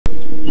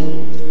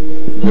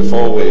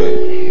Before we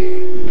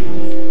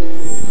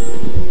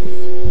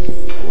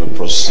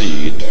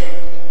proceed,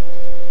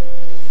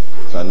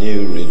 can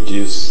you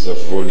reduce the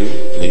volume,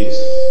 please?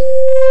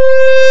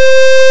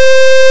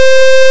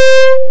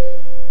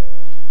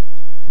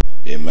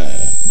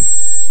 Amen.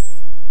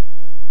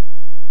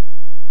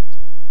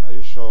 Are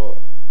you sure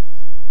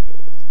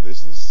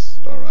this is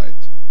all right?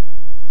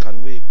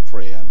 Can we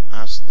pray and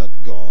ask that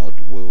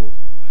God will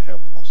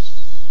help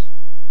us?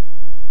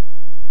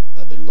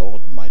 That the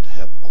Lord might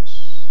help us.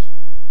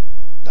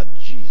 That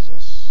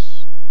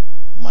Jesus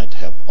might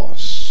help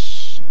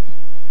us.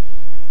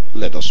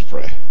 Let us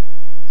pray.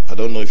 I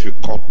don't know if you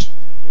caught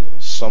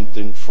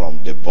something from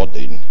the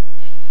burden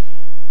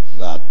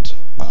that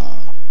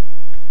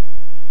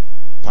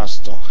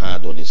Pastor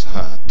had on his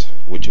heart,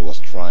 which he was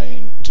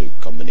trying to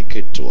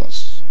communicate to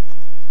us.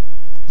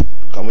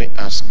 Can we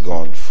ask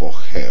God for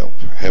help?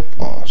 Help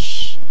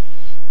us.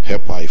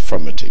 Help our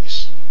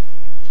infirmities.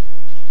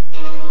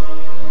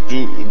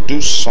 Do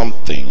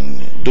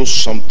something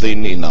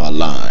in our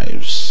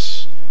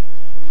lives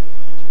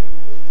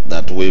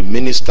that will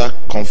minister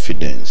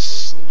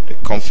confidence, the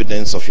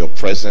confidence of your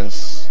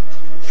presence,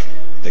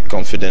 the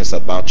confidence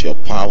about your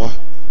power,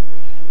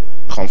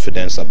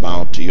 confidence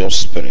about your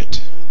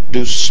spirit.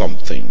 Do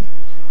something.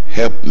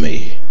 Help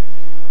me,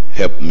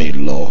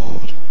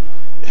 Lord.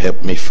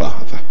 Help me,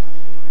 Father.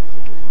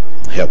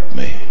 Help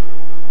me.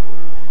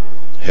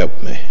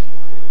 Help me.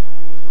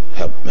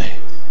 Help me.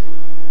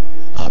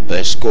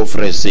 Abesko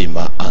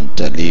vrezima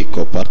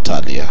anteliko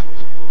patalia.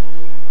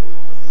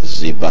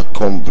 Ziba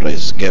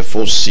combres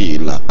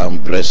gefosila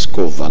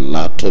ambresco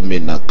valato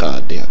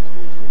minacadia.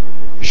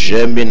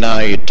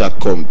 Gemina ita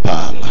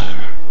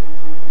compala.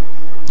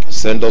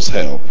 Send us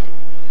help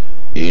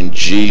in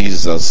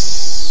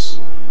Jesus'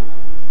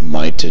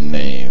 mighty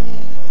name.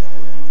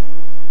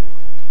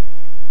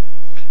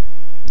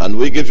 And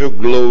we give you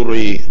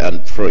glory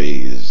and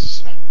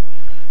praise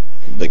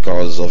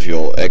because of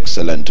your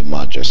excellent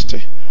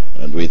majesty.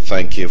 And we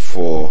thank you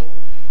for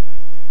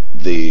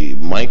the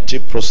mighty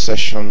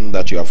procession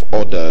that you have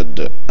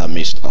ordered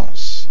amidst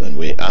us. And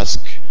we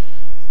ask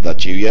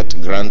that you yet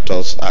grant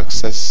us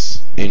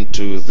access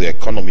into the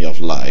economy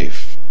of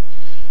life,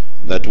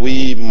 that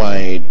we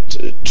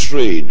might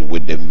trade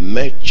with the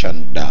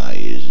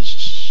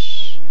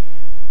merchandise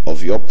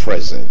of your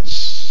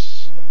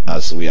presence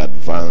as we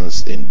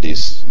advance in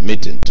this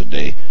meeting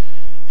today.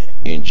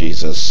 In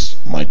Jesus'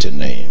 mighty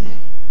name.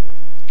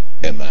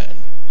 Amen.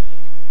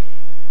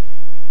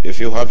 If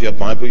you have your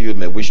Bible, you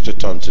may wish to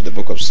turn to the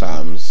book of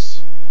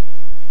Psalms.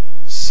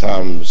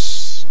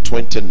 Psalms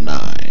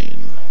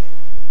 29.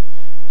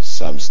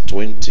 Psalms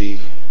 29.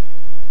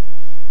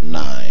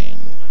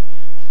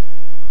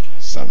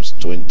 Psalms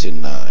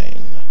 29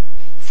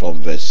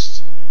 from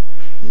verse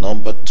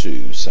number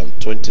 2. Psalm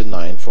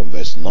 29 from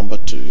verse number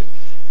 2.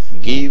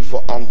 Give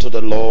unto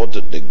the Lord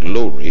the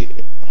glory.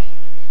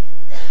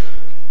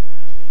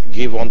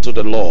 Give unto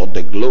the Lord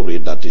the glory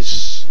that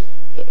is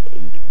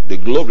the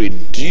glory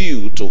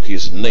due to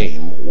his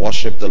name.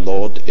 Worship the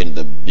Lord in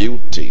the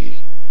beauty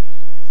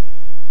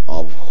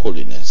of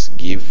holiness.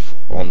 Give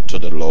unto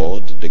the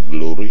Lord the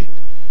glory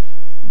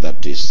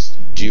that is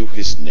due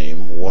his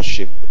name.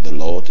 Worship the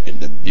Lord in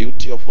the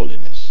beauty of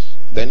holiness.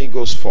 Then he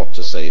goes forth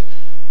to say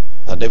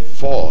that the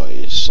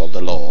voice of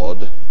the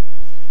Lord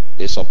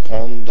is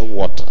upon the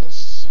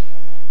waters.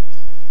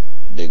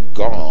 The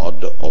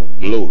God of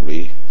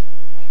glory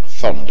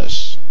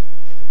thunders.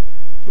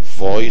 The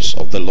voice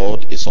of the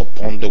Lord is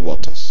upon the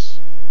waters.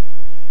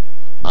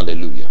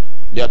 Hallelujah.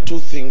 There are two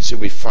things you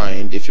will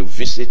find if you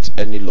visit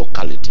any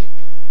locality.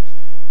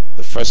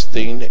 The first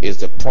thing is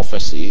the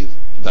prophecy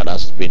that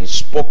has been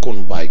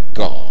spoken by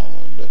God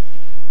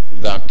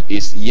that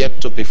is yet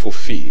to be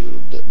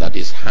fulfilled, that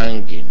is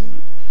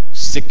hanging,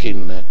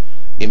 seeking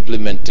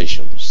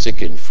implementation,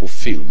 seeking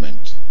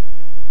fulfillment,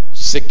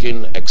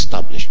 seeking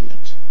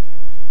establishment.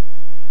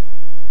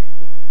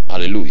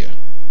 Hallelujah.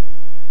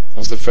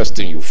 That's the first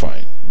thing you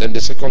find. Then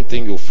the second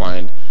thing you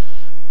find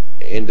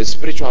in the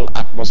spiritual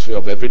atmosphere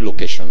of every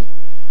location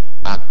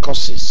are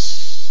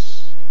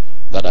causes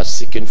that are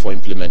seeking for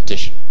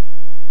implementation.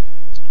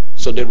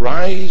 So the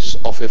rise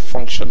of a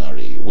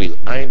functionary will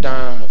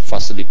either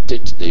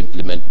facilitate the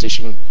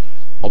implementation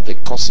of the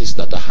causes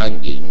that are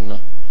hanging,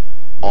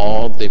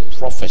 or the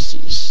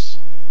prophecies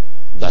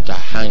that are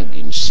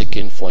hanging,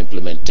 seeking for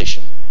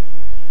implementation.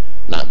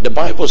 Now, the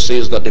Bible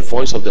says that the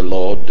voice of the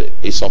Lord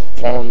is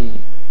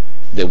upon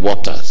the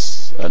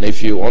waters. And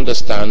if you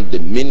understand the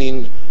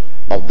meaning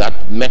of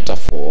that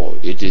metaphor,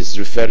 it is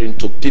referring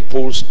to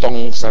peoples,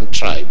 tongues, and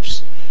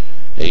tribes,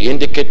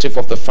 indicative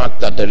of the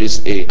fact that there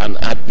is an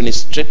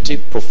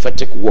administrative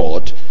prophetic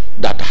word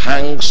that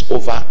hangs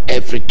over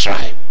every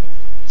tribe.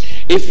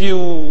 If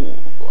you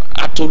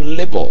are to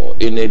labor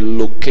in a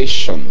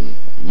location,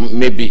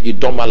 maybe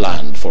Idoma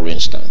land for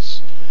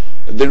instance,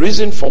 the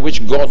reason for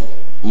which God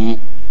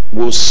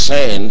will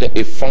send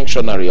a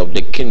functionary of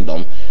the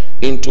kingdom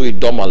into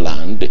Idoma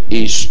land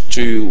is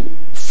to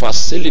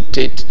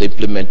facilitate the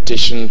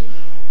implementation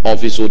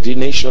of his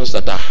ordinations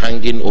that are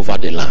hanging over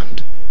the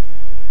land.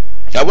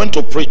 I went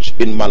to preach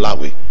in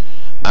Malawi,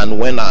 and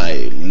when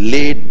I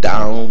laid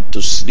down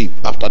to sleep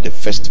after the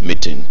first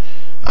meeting,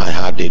 I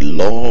had a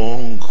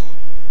long,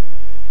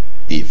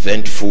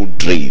 eventful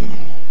dream.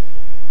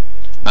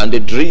 And the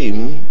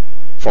dream,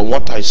 from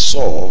what I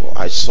saw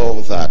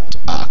that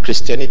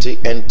Christianity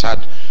entered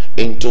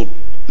into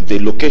the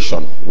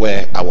location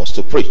where I was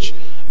to preach,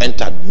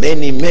 entered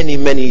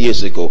many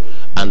years ago,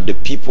 and the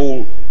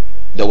people,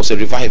 there was a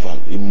revival,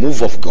 a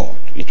move of God.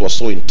 It was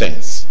so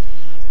intense.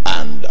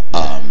 And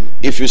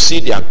if you see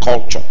their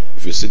culture,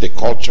 if you see the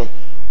culture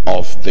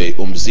of the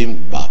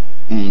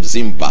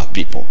Umzimba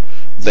people,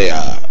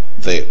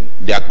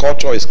 their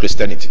culture is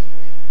Christianity.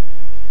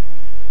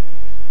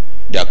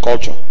 Their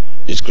culture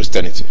is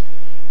Christianity.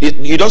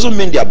 It doesn't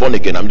mean they are born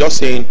again. I'm just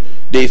saying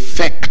the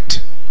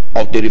effect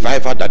of the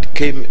revival that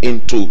came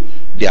into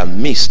their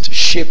midst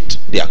shaped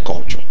their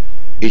culture.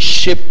 It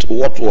shaped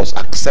what was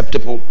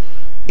acceptable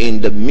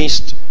in the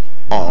midst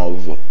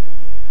of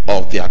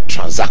their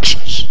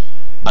transactions.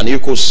 And you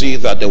could see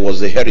that there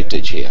was a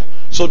heritage here.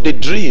 So in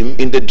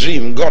the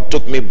dream, God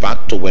took me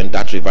back to when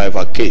that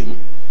revival came,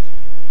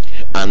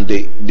 and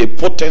the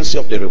potency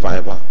of the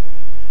revival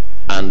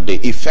and the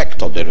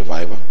effect of the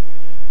revival.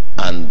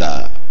 And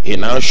he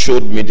now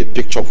showed me the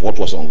picture of what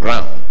was on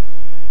ground.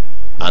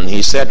 And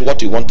he said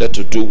what he wanted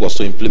to do was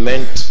to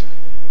implement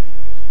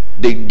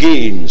the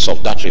gains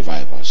of that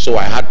revival. So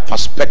I had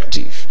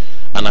perspective.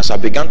 And as I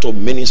began to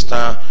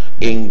minister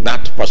in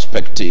that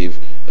perspective,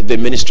 the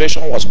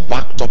ministration was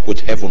backed up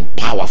with heaven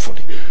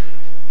powerfully.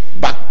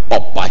 Backed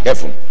up by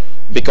heaven.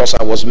 Because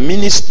I was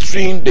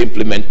ministering the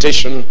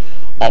implementation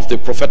of the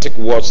prophetic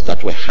words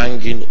that were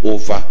hanging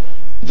over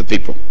the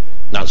people.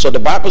 Now, so the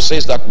Bible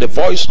says that the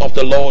voice of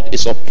the Lord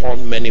is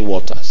upon many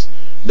waters.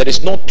 There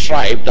is no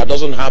tribe that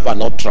doesn't have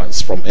an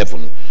utterance from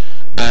heaven.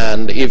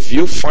 And if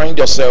you find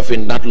yourself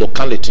in that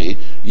locality,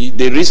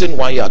 the reason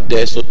why you are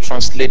there is to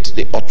translate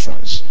the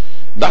utterance.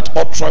 That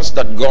utterance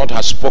that God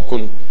has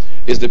spoken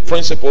is the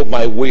principle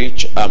by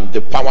which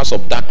the powers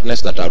of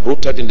darkness that are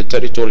rooted in the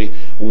territory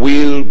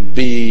will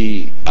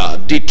be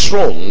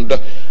dethroned,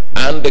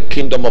 and the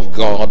kingdom of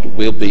God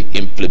will be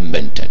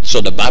implemented. So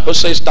the Bible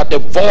says that the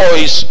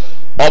voice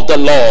of the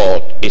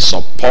Lord is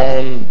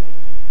upon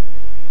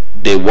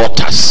the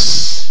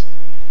waters.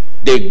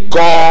 The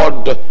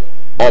God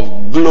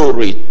of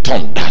glory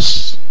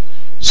thunders.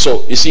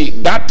 So you see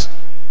that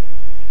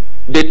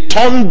the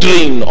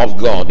thundering of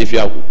God, if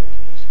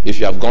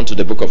you have gone to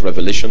the book of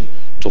Revelation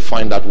to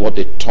find out what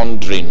the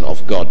thundering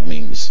of God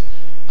means.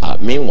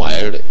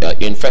 Meanwhile,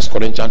 in 1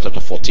 Corinthians chapter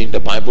 14, the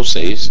Bible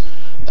says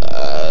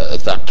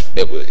that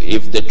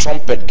if the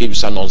trumpet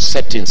gives an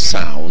uncertain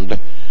sound,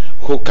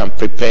 who can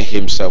prepare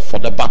himself for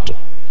the battle?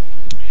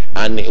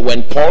 And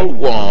when Paul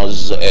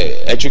was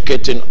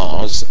educating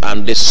us,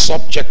 and the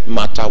subject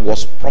matter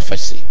was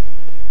prophecy,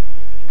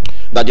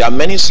 that there are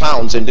many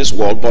sounds in this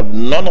world, but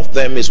none of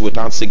them is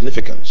without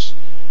significance.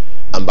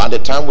 And by the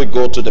time we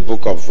go to the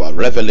book of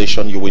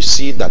Revelation, you will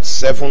see that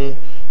 7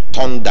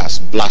 thunders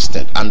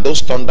blasted, and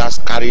those thunders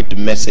carried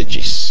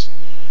messages.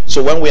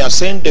 So when we are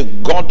saying the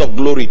God of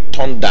glory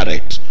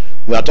thundereth,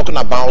 we are talking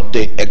about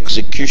the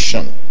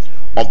execution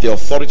of the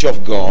authority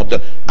of God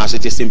as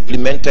it is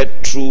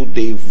implemented through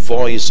the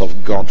voice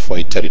of God for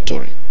a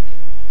territory.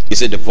 He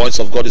said the voice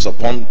of God is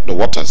upon the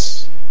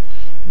waters.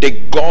 The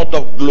God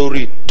of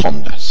glory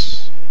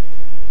thunders.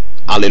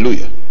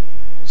 Hallelujah.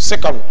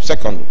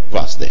 Second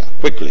verse there,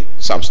 quickly.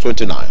 Psalms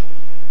 29.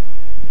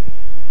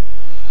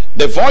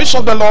 The voice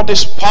of the Lord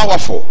is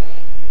powerful.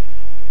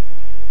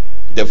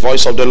 The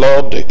voice of the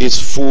Lord is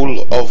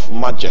full of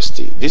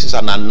majesty. This is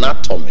an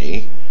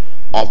anatomy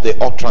of the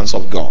utterance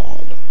of God.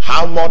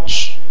 How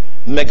much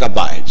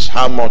megabytes,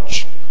 how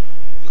much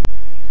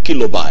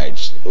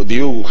kilobytes do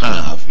you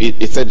have?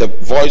 It said the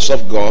voice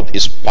of God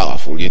is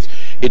powerful.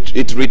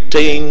 It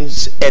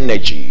retains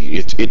energy.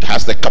 It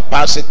has the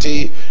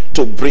capacity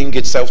to bring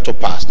itself to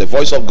pass. The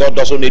voice of God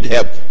doesn't need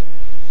help.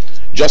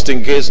 Just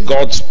in case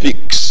God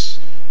speaks,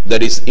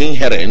 there is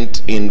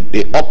inherent in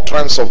the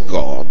utterance of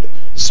God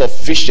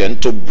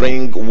sufficient to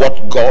bring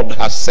what God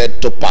has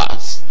said to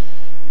pass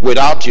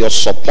without your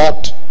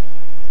support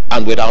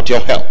and without your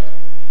help.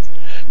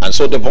 And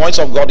so the voice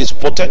of God is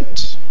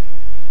potent.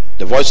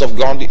 The voice of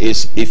God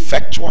is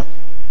effectual.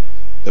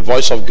 The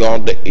voice of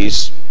God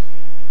is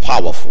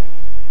powerful.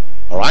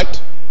 All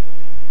right?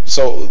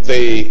 So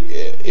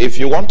if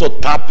you want to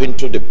tap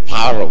into the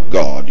power of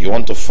God, you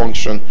want to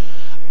function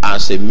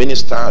as a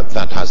minister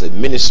that has a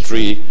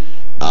ministry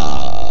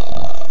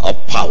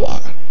of power,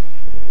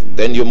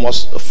 then you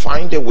must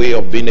find a way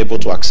of being able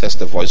to access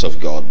the voice of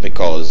God,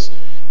 because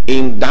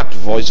in that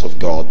voice of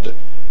God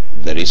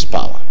there is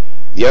power.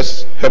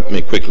 Yes, help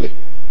me quickly.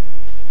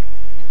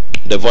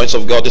 The voice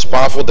of God is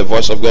powerful. The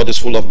voice of God is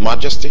full of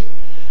majesty.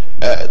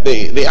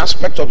 The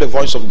aspect of the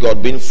voice of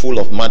God being full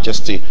of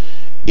majesty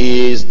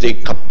is the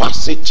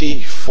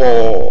capacity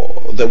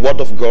for the word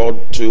of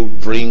God to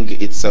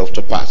bring itself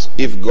to pass.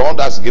 If God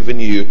has given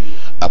you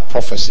a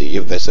prophecy,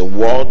 if there's a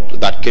word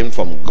that came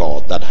from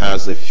God that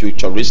has a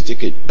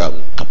futuristic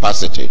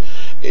capacity,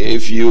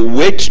 if you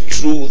wait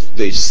through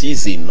the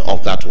season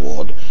of that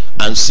word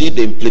and see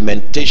the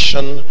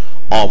implementation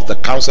of the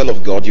counsel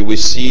of God, you will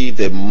see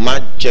the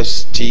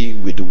majesty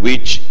with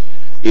which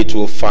it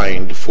will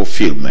find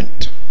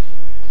fulfillment.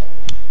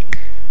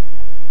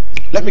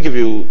 Let me give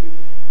you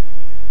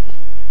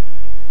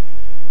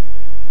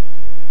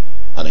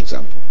an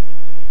example.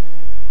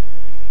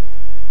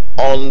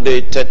 On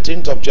the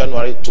 13th of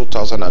January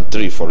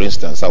 2003, for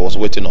instance, I was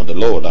waiting on the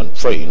Lord and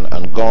praying,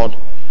 and God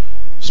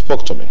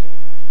spoke to me.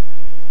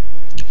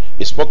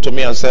 He spoke to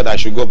me and said I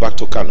should go back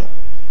to Kano.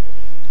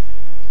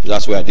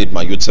 That's where I did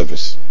my youth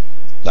service.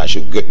 That I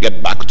should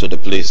get back to the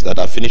place that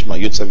I finished my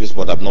youth service,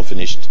 but I've not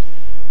finished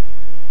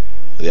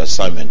the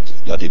assignment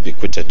that he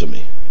bequeathed to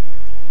me.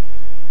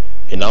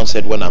 He now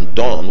said when I'm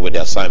done with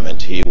the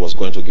assignment, he was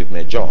going to give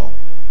me a job.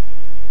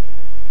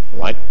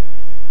 Right?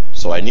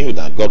 So I knew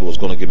that God was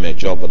going to give me a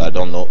job, but I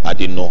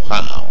didn't know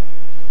how.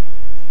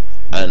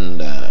 And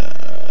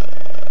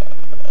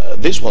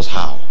this was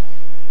how.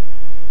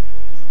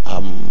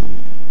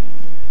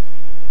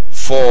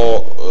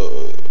 For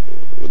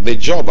the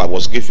job I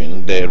was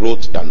given, they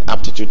wrote an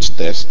aptitude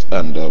test,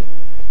 and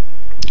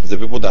the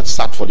people that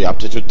sat for the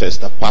aptitude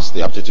test, that passed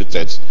the aptitude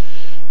test,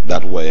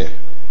 that were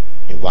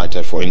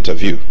invited for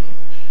interview.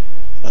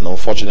 And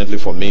unfortunately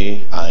for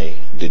me, I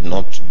did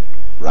not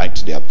write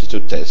the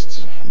aptitude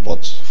test,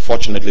 but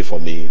fortunately for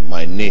me,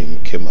 my name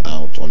came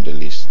out on the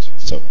list.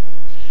 So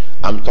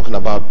I'm talking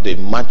about the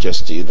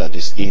majesty that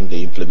is in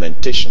the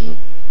implementation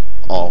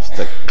of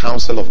the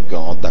counsel of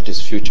God that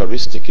is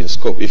futuristic in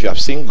scope. If you have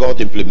seen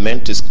God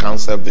implement his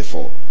counsel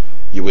before,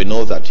 you will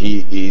know that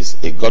he is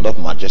a God of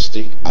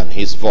majesty, and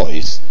his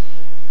voice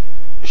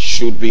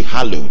should be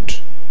hallowed,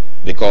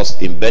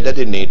 because embedded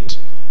in it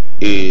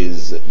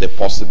is the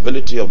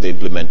possibility of the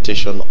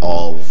implementation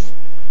of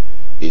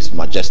his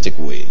majestic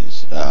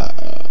ways.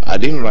 I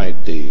didn't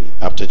write the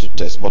aptitude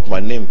test, but my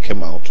name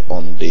came out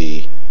on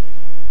the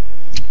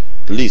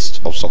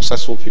list of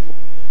successful people.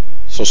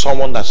 So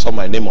someone that saw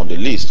my name on the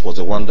list was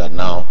the one that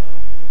now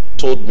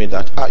told me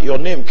that your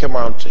name came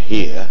out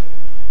here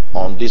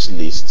on this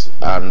list,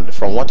 and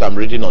from what I'm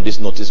reading on this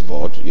notice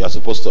board, you are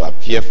supposed to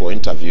appear for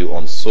interview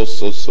on so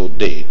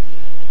day.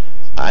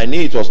 I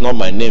knew it was not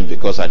my name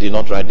because I did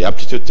not write the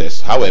aptitude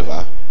test.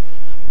 However,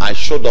 I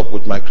showed up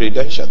with my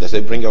credentials. They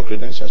said, bring your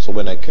credentials. So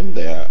when I came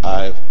there,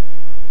 I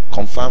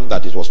confirmed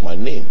that it was my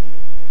name,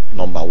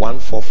 number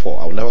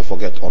 144. I'll never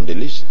forget, on the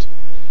list.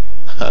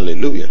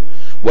 Hallelujah.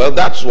 Well,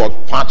 that's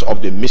what part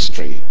of the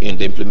mystery in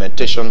the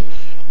implementation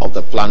of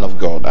the plan of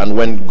God. And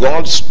when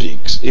God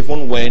speaks,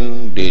 even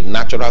when the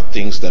natural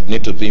things that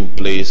need to be in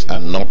place are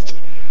not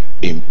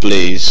in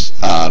place,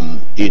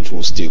 it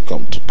will still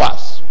come to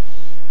pass.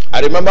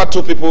 I remember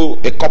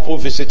a couple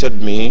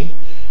visited me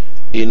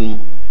in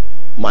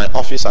my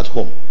office at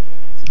home,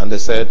 and they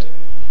said,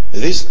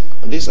 these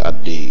are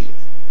the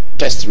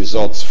test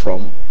results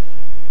from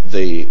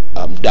the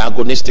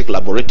diagnostic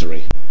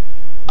laboratory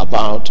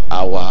about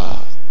our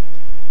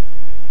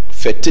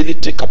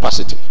fertility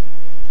capacity.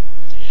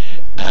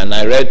 And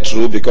I read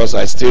through, because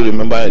I still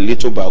remember a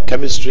little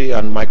biochemistry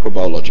and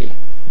microbiology.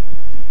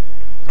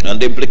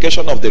 And the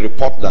implication of the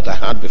report that I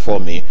had before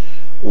me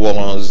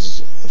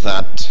was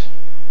that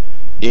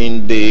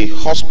in the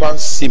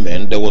husband's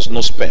semen there was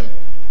no sperm,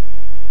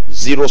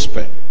 0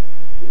 sperm.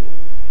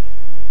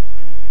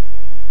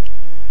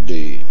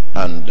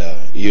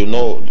 You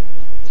know,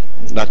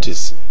 that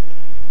is,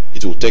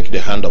 it will take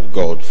the hand of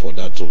God for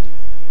that too.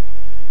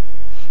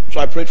 So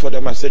I prayed for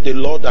them. I said, the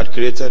Lord that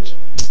created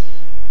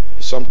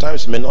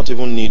sometimes may not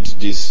even need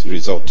this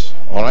result.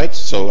 All right?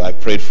 So I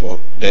prayed for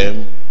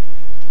them,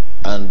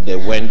 and they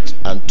went,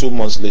 and 2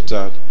 months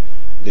later,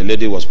 the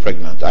lady was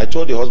pregnant. I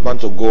told the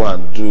husband to go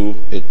and do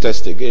a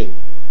test again.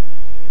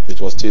 It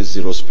was still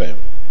 0 sperm.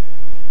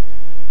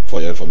 For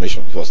your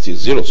information, it was still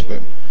 0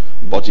 sperm.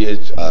 But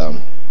it,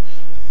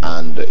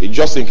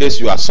 just in case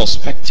you are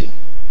suspecting,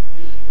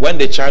 when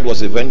the child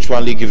was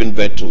eventually given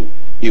birth to,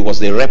 it was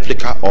the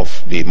replica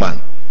of the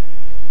man.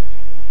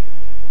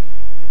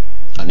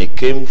 And it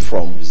came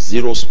from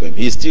 0 sperm.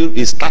 His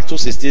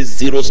status is still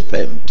 0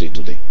 sperm till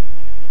today.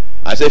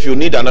 I said, if you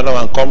need another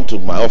one, come to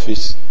my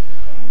office,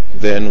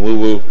 then we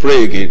will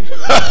pray again.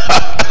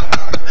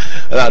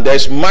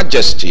 There's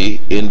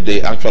majesty in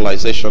the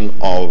actualization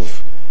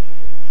of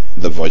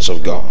the voice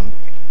of God.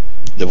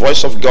 The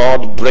voice of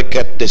God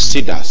breaketh the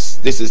cedars.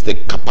 This is the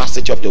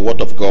capacity of the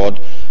word of God,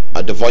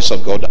 the voice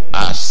of God,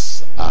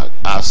 as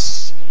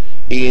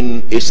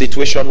in a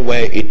situation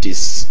where it is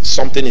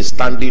something is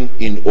standing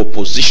in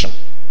opposition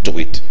to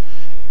it.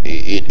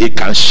 It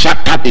can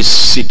shatter the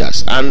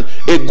cedars. And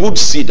a good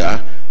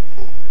cedar,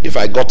 if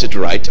I got it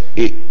right,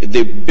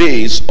 the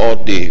base, or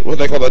the, what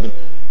do they call that?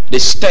 The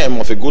stem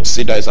of a good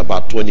cedar is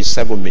about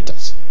 27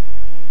 meters.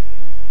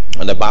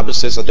 And the Bible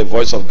says that the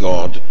voice of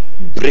God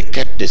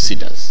breaketh the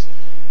cedars.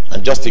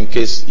 And just in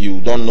case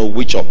you don't know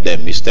which of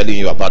them, is telling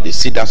you about the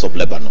cedars of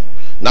Lebanon.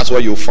 That's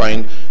where you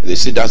find the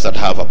cedars that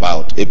have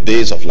about a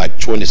base of like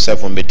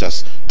 27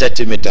 meters,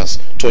 30 meters,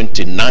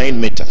 29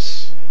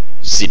 meters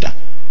cedar.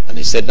 And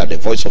he said that the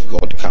voice of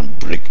God can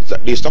break.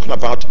 He's talking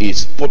about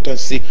its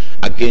potency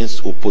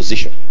against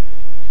opposition.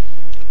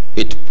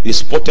 It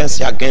is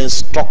potency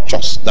against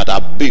structures that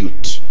are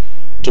built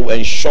to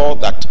ensure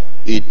that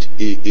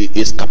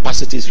its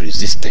capacity is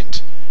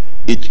resisted.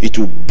 It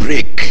will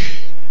break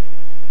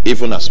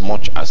even as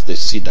much as the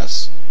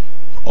cedars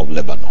of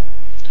Lebanon.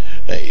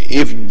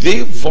 If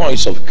the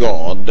voice of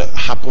God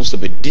happens to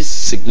be this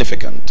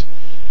significant,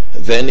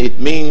 then it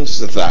means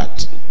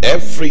that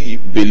every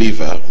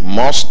believer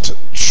must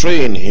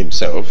train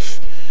himself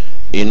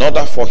in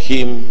order for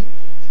him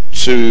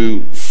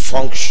to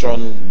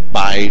function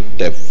by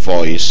the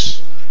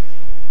voice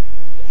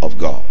of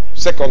God.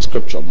 Second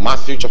scripture,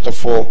 Matthew chapter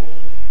 4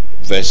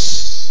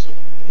 verse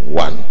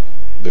 1,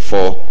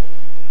 before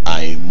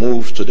I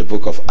move to the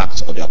book of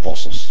Acts of the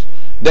Apostles.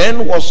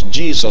 Then was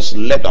Jesus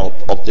led out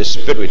of the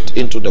Spirit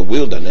into the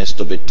wilderness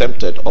to be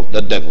tempted of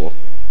the devil.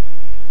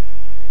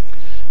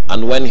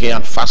 And when he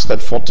had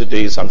fasted 40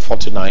 days and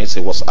 40 nights,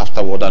 he was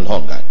afterward and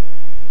hungered.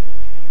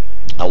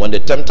 And when the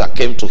tempter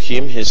came to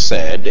him, he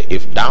said,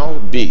 If thou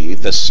be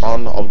the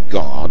Son of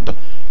God,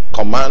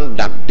 command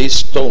that these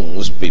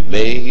stones be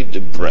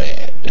made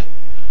bread.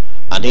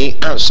 And he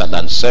answered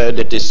and said,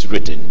 It is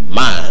written,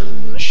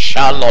 Man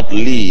shall not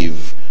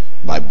live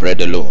by bread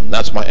alone.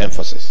 That's my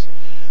emphasis.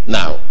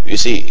 Now, you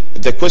see,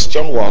 the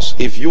question was,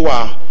 if you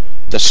are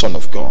the Son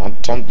of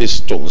God, turn these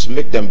stones,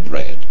 make them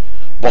bread.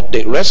 But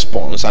the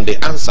response and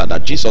the answer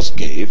that Jesus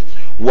gave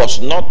was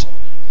not,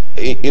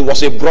 it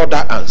was a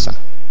broader answer.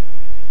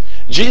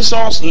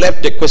 Jesus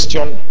left the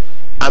question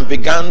and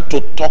began to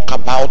talk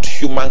about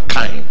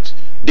humankind,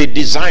 the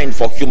design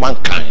for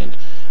humankind,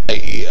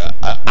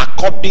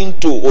 according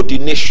to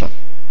ordination.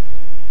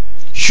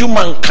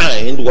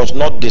 Humankind was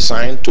not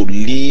designed to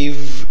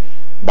live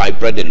by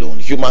bread alone.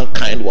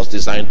 Humankind was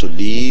designed to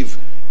live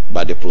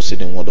by the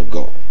proceeding word of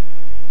God.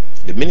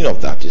 The meaning of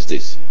that is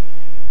this: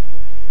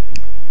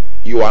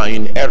 you are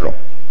in error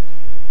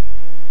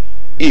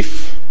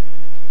if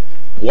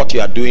what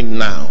you are doing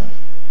now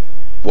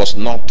was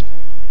not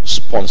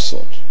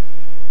sponsored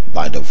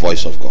by the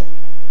voice of God.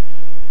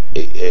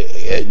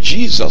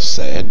 Jesus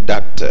said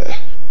that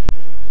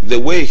the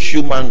way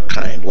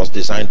humankind was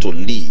designed to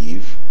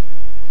live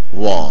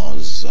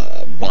was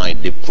by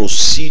the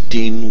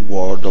proceeding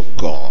word of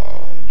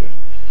God.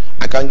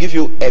 I can give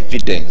you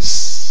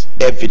evidence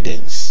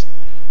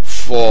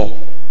for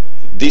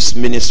this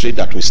ministry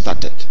that we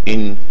started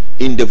in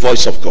the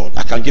voice of God.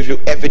 I can give you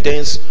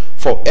evidence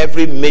for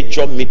every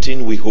major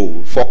meeting we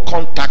hold, for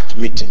contact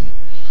meeting.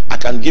 I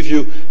can give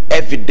you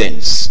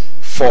evidence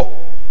for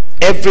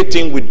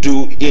everything we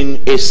do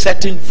in a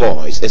certain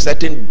voice, a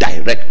certain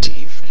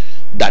directive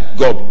that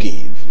God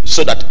gave,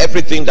 so that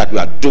everything that we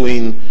are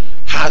doing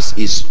has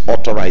its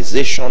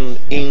authorization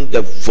in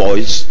the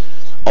voice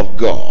of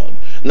God.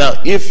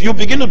 Now, if you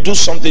begin to do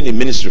something in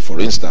ministry, for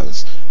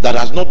instance, that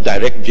has no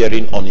direct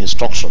bearing on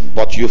instruction,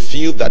 but you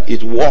feel that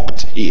it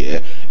worked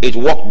here, it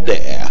worked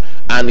there,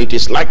 and it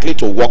is likely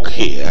to work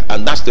here,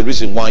 and that's the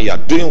reason why you are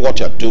doing what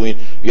you are doing,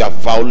 you have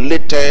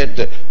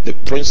violated the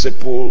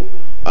principle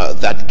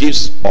that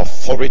gives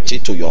authority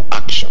to your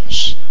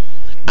actions.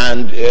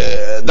 And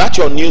that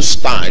your new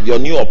style, your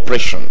new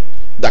operation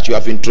that you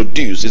have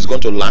introduced is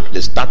going to lack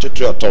the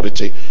statutory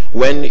authority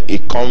when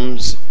it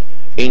comes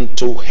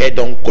into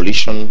head-on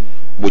collision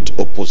with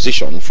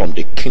opposition from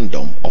the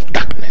kingdom of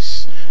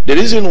darkness. The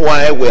reason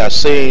why we are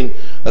saying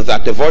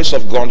that the voice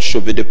of God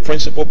should be the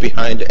principle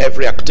behind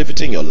every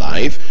activity in your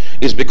life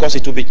is because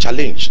it will be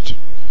challenged.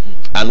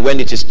 And when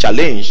it is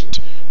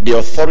challenged, the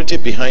authority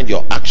behind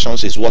your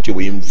actions is what you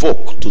will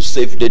invoke to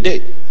save the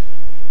day.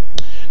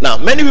 Now,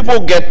 many people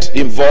get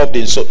involved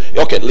in,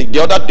 the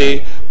other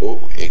day,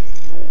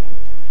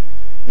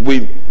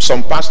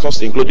 some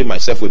pastors, including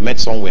myself, we met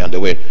somewhere and they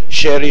were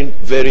sharing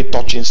very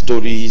touching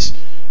stories.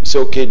 Say,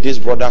 okay, this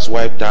brother's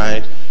wife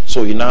died,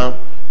 so he now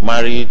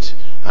married,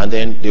 and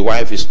then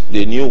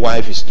the new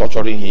wife is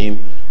torturing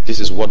him. This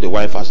is what the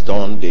wife has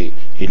done.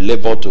 He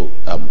labored to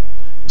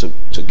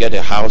get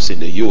a house in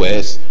the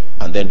US,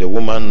 and then the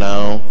woman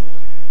now,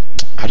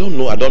 I don't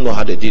know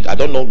how they did. I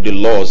don't know the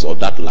laws of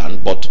that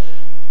land, but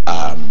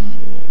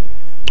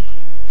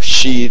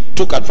she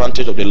took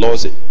advantage of the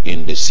laws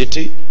in the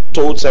city,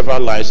 told several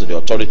lies to the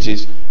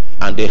authorities,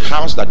 and the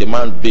house that the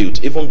man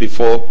built even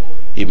before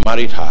he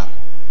married her,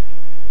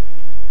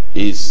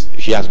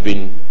 he has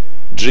been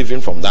driven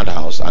from that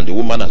house, and the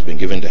woman has been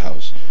given the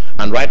house.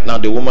 And right now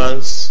the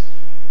woman's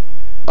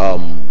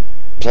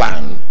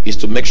plan is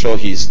to make sure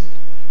he's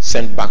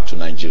sent back to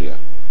Nigeria.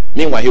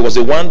 Meanwhile, he was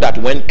the one that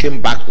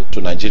came back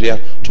to Nigeria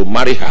to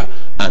marry her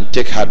and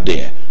take her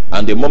there.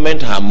 And the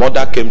moment her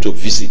mother came to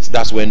visit,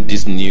 that's when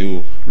this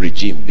new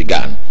regime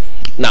began.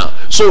 Now,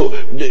 so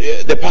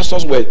the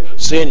pastors were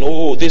saying,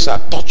 oh, these are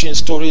touching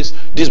stories.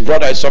 This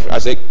brother is suffering. I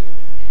said,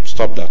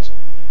 stop that.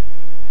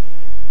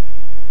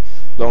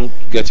 Don't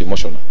get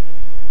emotional.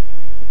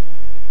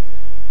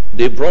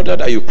 The brother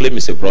that you claim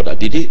is a brother,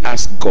 did he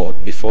ask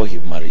God before he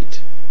married?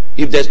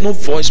 If there's no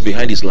voice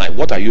behind his life,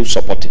 what are you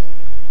supporting?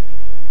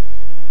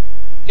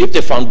 If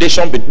the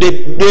foundation,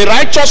 the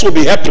righteous will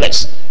be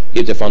helpless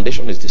if the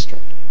foundation is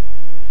destroyed.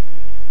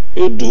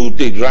 You do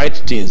the right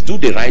things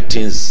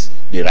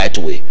the right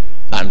way,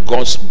 and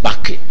God's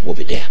backing will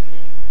be there.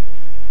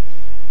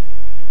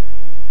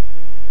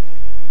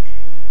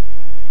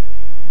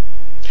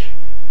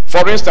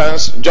 For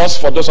instance,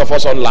 just for those of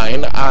us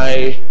online,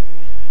 I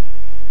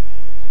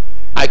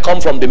come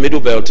from the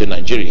middle belt in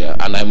Nigeria,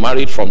 and I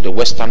married from the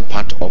western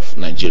part of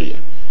Nigeria.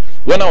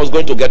 When I was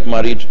going to get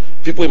married,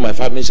 people in my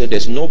family said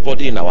there's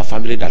nobody in our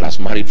family that has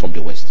married from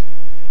the west.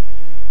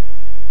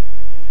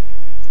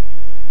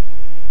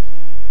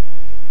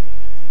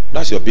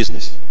 That's your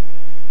business.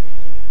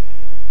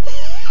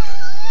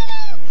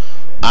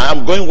 I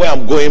am going where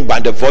I'm going by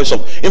the voice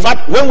of. In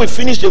fact, when we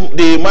finished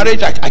the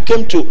marriage, I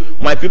came to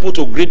my people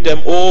to greet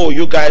them. Oh,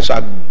 you guys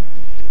are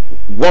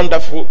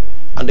wonderful.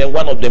 And then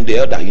one of them, the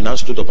elder, he now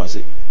stood up and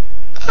said,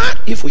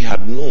 if we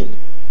had known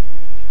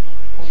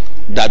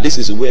that this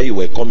is where you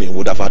were coming,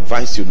 would have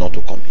advised you not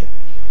to come here.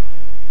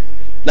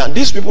 Now,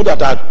 these people that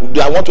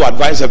want to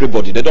advise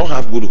everybody, they don't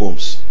have good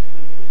homes,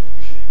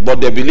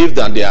 but they believe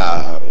that they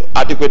are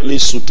adequately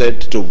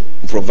suited to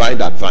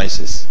provide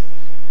advices.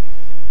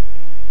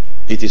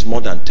 It is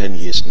more than 10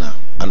 years now,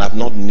 and I've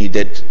not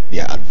needed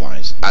their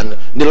advice. And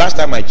the last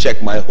time I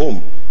checked, my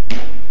home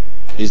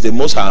is the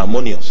most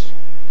harmonious,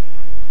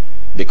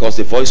 because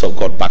the voice of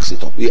God backs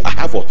it up. I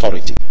have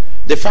authority.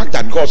 The fact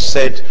that God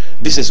said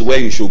this is where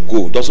you should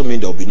go doesn't mean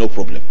there will be no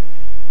problem.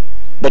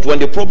 But when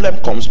the problem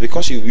comes,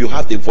 because you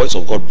have the voice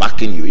of God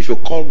backing you, if you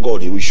call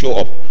God, he will show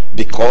up,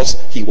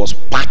 because he was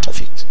part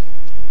of it.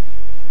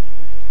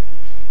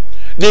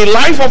 The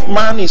life of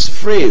man is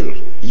frail.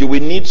 You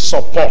will need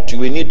support. You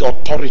will need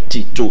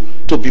authority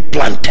to be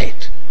planted.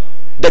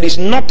 There is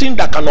nothing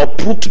that can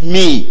uproot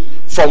me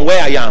from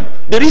where I am.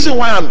 The reason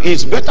why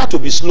it's better to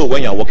be slow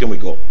when you are working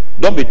with God.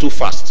 Don't be too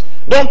fast.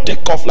 Don't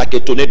take off like a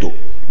tornado.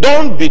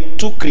 Don't be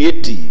too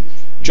creative.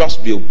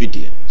 Just be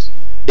obedient.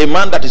 A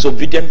man that is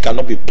obedient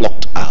cannot be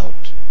plucked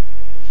out.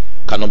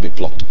 Cannot be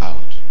plucked out.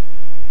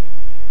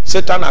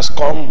 Satan has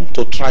come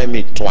to try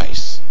me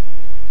twice.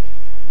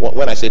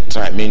 When I say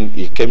try, I mean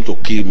he came to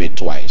kill me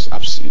twice.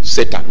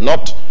 Satan,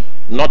 not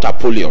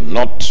Apollyon,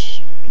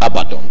 not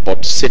Abaddon,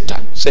 but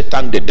Satan.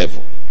 Satan the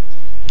devil.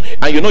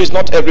 And you know, it's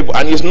not everybody,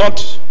 and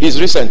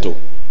he's recent too.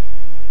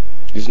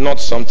 It's not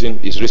something,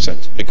 it's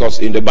recent. Because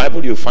in the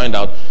Bible you find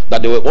out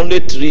that there were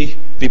only 3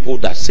 people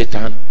that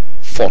Satan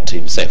fought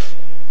himself.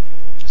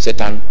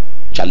 Satan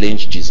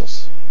challenged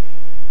Jesus.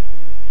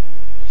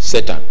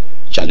 Satan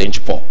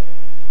challenged Paul.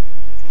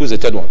 Who's the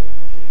third one?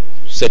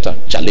 Satan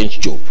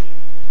challenged Job.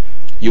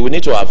 You will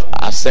need to have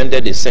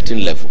ascended a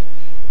certain level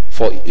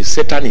for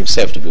Satan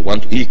himself to be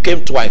one. He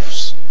came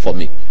twice for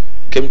me.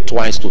 Came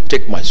twice to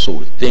take my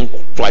soul. Came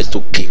twice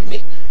to kill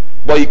me.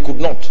 But he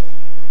could not,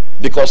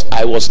 because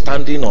I was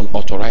standing on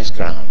authorized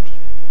ground.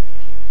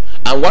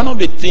 And one of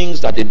the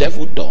things that the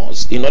devil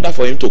does in order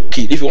for him to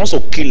kill, if he wants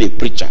to kill a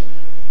preacher,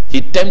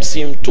 he tempts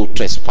him to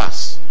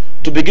trespass,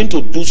 to begin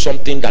to do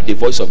something that the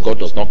voice of God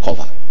does not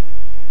cover,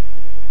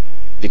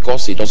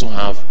 because he doesn't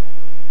have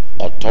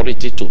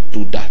authority to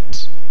do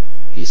that.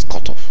 He is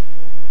cut off.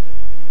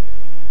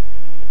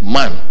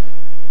 Man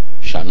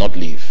shall not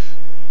live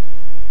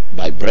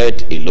by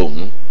bread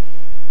alone,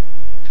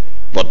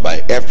 but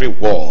by every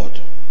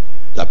word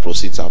that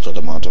proceeds out of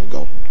the mouth of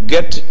God.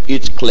 Get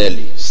it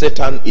clearly.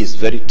 Satan is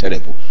very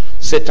terrible.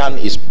 Satan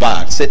is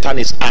bad. Satan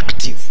is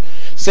active.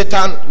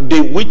 Satan,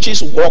 the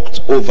witches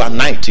walked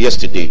overnight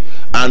yesterday,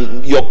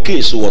 and your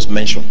case was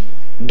mentioned.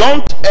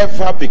 Don't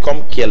ever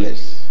become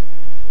careless.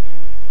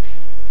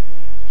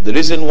 The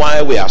reason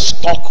why we are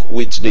stuck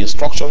with the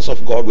instructions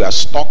of God, we are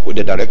stuck with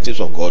the directives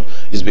of God,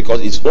 is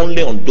because it's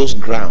only on those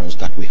grounds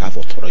that we have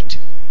authority.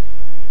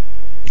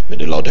 May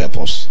the Lord help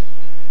us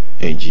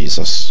in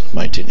Jesus'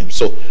 mighty name.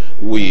 So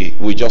we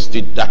just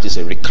did, that is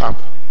a recap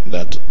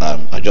that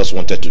I just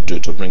wanted to do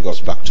to bring us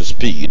back to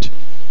speed.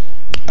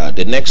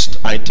 The next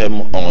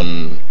item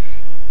on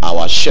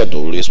our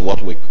schedule is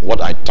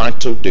what I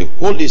titled the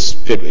Holy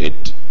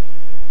Spirit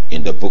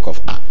in the book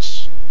of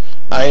Acts.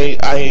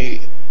 I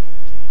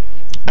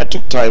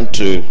took time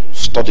to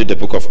study the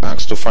book of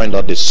Acts to find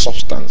out the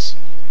substance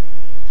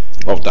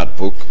of that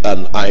book,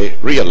 and I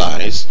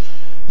realized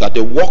that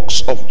the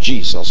works of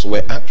Jesus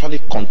were actually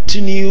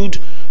continued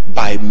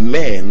by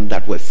men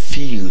that were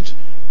filled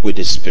with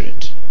the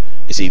Spirit.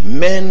 You see,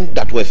 men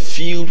that were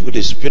filled with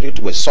the Spirit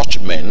were such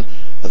men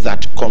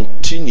that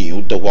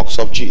continued the works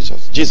of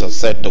Jesus. Jesus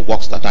said, the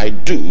works that I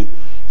do,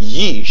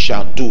 ye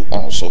shall do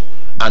also,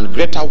 and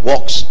greater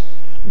works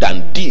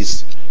than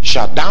these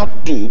shall thou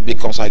do,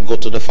 because I go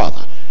to the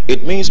Father.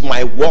 It means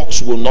my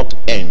works will not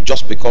end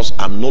just because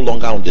I'm no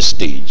longer on the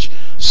stage.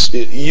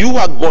 You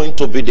are going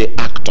to be the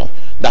actor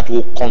that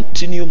will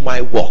continue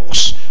my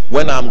works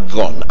when I'm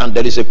gone, and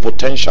there is a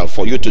potential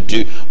for you to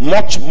do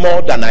much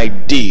more than I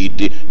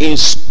did in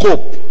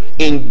scope,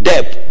 in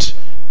depth,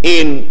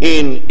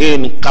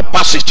 in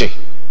capacity.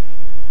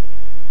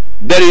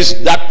 There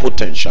is that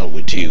potential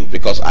with you,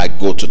 because I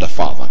go to the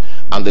Father,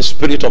 and the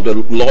Spirit of the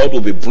Lord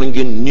will be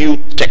bringing new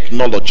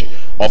technology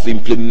of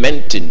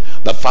implementing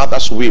the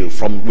Father's will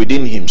from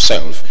within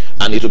himself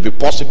and it will be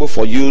possible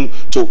for you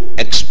to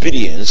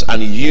experience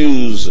and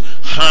use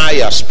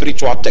higher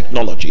spiritual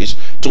technologies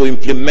to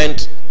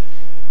implement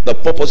the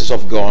purposes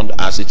of God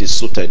as it is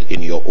suited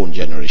in your own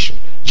generation.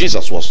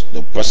 Jesus was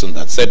the person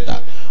that said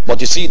that.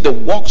 But you see, the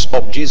works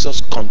of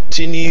Jesus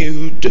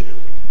continued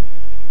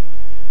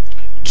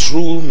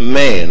through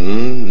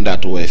men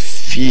that were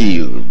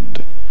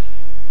filled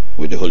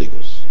with the Holy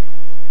Ghost.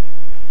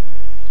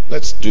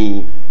 Let's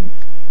do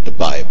the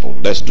Bible.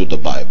 Let's do the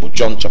Bible.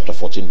 John chapter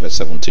 14 verse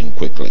 17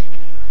 quickly.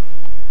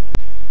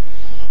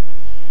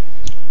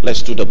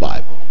 Let's do the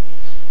Bible.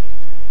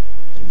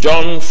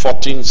 John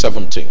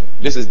 14:17.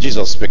 This is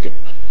Jesus speaking.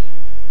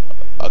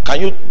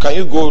 Can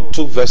you go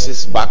 2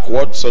 verses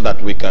backward so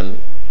that we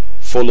can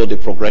follow the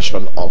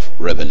progression of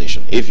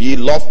revelation? If ye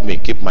love me,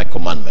 keep my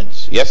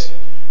commandments. Yes?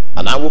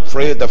 And I will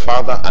pray the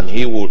Father, and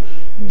he will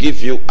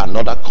give you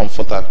another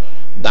comforter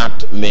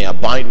that may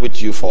abide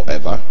with you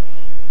forever,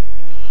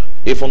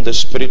 even the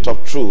Spirit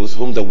of truth,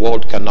 whom the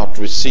world cannot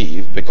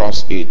receive,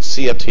 because it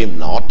seeth him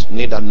not,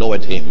 neither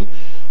knoweth him.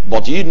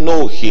 But ye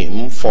know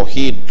him, for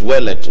he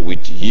dwelleth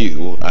with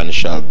you and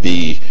shall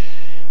be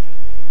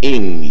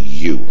in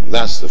you.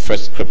 That's the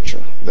first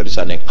scripture. There is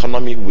an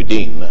economy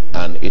within,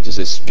 and it is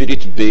a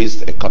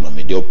spirit-based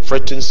economy. The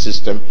operating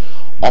system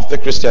of the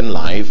Christian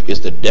life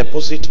is the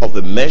deposit of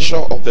the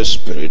measure of the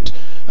Spirit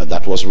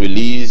that was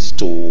released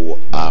to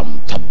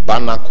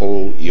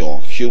tabernacle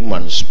your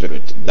human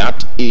spirit.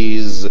 That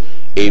is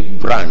a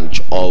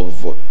branch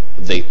of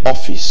the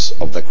office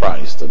of the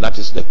Christ. That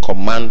is the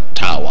command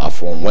tower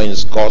from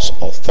whence God's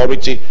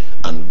authority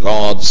and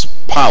God's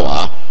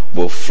power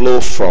will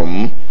flow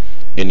from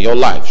in your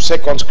life.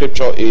 Second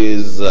scripture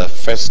is 1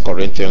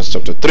 Corinthians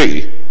chapter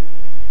 3.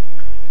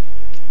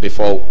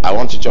 Before, I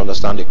want you to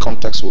understand the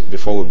context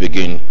before we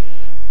begin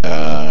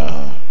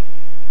to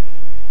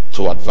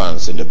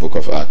advance in the book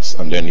of Acts,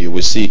 and then you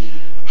will see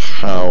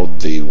how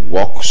the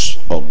works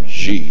of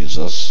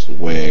Jesus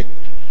were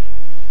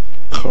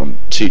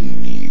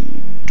continued.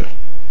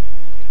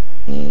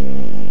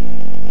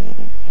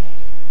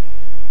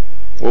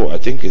 Oh, I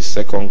think it's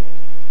 2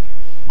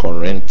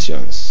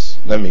 Corinthians.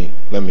 Let me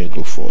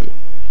go for you.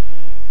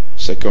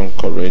 2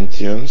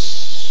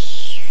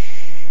 Corinthians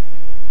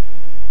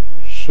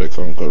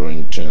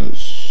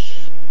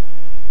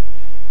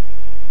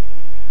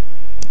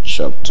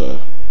chapter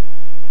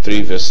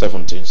 3 verse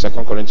 17. 2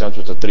 Corinthians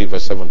chapter 3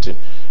 verse 17.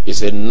 It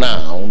said,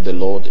 now the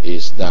Lord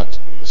is that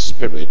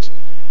Spirit,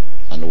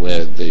 and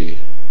where the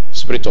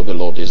Spirit of the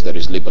Lord is, there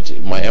is liberty.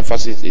 My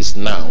emphasis is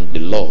now the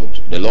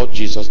Lord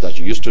Jesus that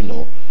you used to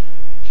know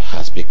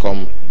has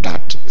become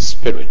that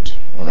Spirit.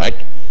 All right?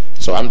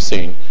 So I'm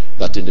saying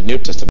that in the New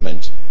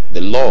Testament,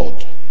 the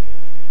Lord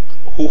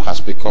who has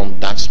become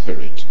that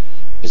Spirit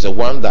is the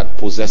one that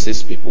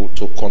possesses people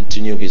to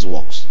continue his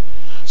works.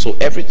 So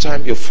every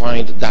time you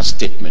find that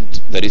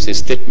statement, there is a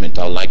statement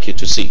I would like you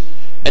to see.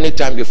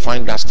 Anytime you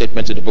find that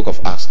statement in the book of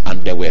Acts,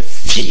 and they were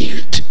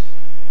filled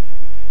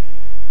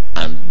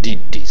and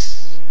did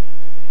this,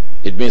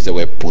 it means they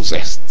were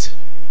possessed.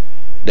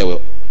 They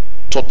were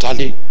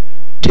totally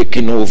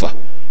taken over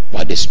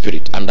by the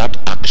Spirit, and that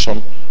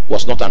action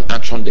was not an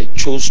action they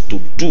chose to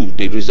do.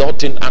 The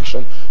resulting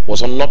action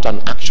was not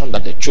an action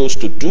that they chose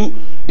to do.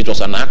 It was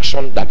an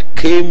action that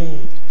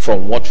came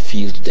from what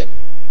filled them.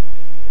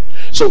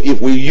 So if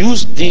we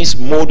use this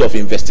mode of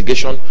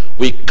investigation,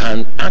 we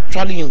can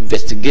actually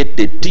investigate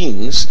the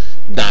things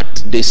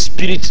that the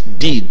Spirit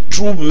did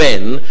through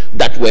men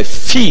that were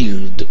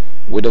filled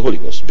with the Holy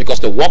Ghost, because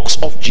the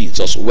works of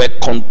Jesus were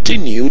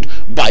continued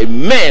by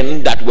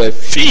men that were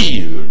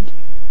filled.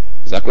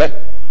 Is that clear?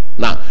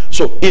 Now,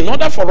 so in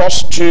order for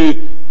us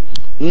to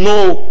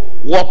know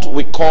what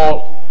we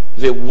call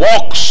the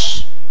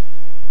works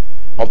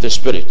of the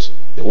Spirit,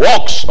 the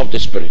works of the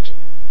Spirit,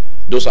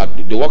 those are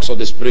the works of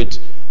the Spirit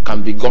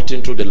can be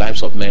gotten through the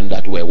lives of men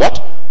that were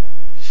what?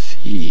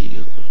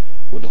 Filled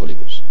with the Holy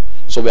Ghost.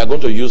 So we are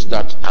going to use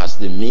that as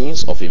the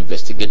means of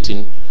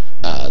investigating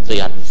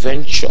the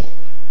adventure,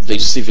 the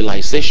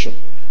civilization,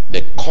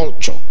 the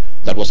culture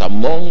that was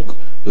among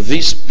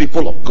these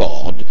people of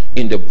God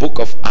in the book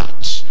of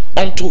Acts,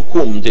 unto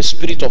whom the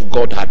Spirit of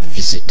God had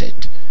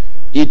visited.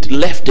 It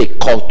left a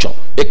culture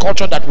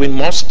that we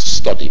must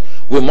study,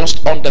 we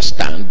must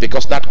understand,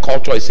 because that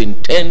culture is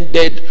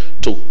intended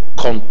to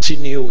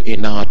continue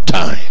in our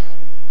time.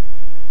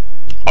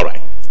 All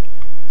right.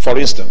 For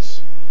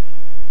instance,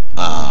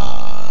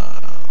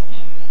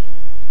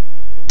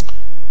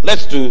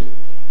 let's do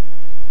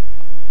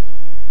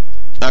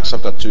Acts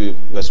chapter 2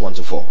 verse 1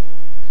 to 4.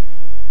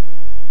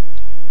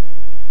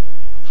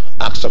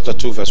 Acts chapter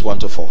 2 verse 1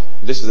 to 4.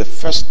 This is the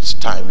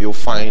first time you'll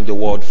find the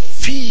word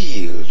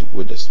filled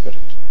with the Spirit.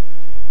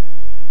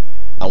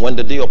 And when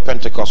the day of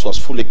Pentecost was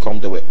fully come,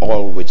 they were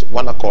all with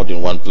one accord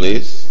in one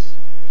place.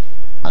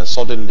 And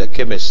suddenly there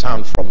came a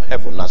sound from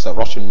heaven as a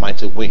rushing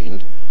mighty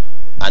wind,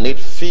 and it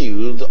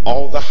filled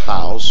all the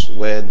house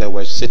where they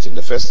were sitting.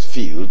 The first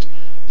field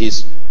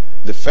is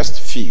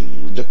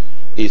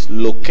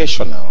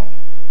locational.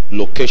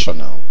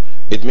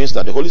 It means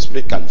that the Holy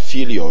Spirit can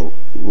fill your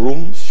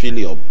room, fill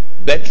your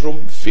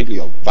bedroom, fill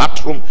your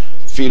bathroom,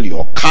 fill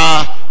your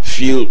car,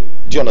 fill, do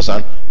you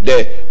understand?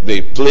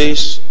 The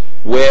place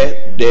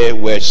where they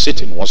were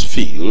sitting was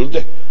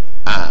filled,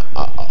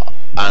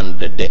 and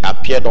they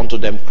appeared unto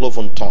them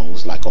cloven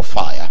tongues like a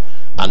fire,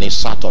 and he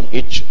sat on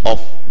each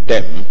of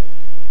them,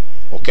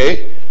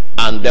 okay?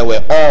 And they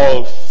were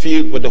all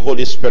filled with the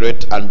Holy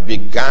Spirit and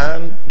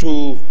began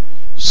to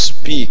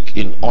speak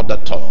in other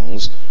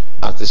tongues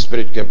as the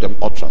Spirit gave them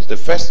utterance. The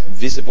first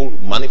visible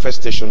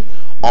manifestation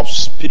of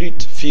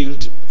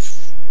Spirit-filled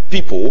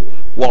people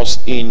was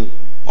in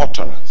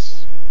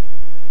utterance.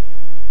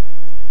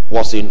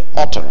 Was in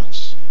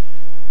utterance.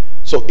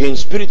 So in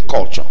spirit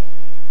culture,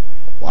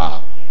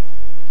 wow,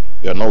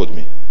 you're not with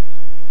me.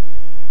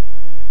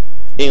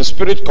 In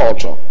spirit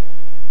culture,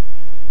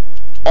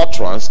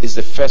 utterance is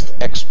the first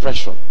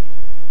expression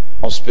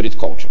of spirit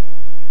culture.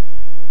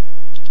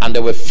 And they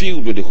were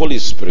filled with the Holy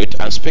Spirit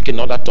and speak in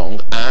other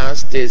tongue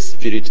as the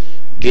Spirit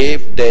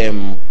gave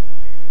them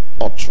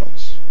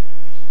utterance.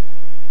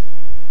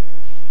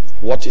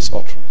 What is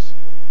utterance?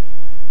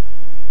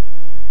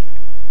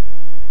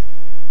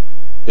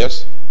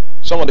 Yes?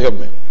 Somebody help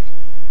me.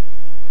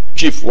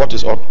 Chief, what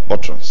is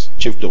utterance?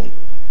 Chief Don.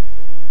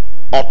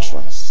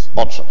 Utterance.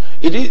 Utterance.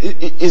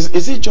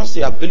 Is it just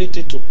the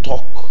ability to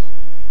talk?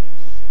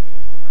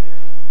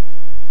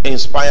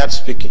 Inspired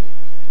speaking.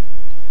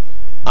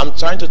 I'm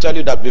trying to tell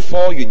you that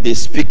before they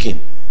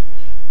speaking,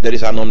 there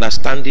is an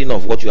understanding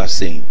of what you are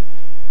saying.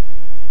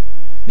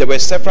 There were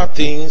several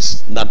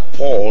things that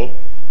Paul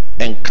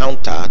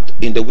encountered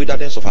in the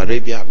wilderness of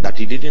Arabia that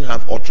he didn't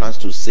have utterance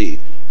to say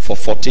for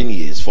 14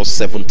 years, for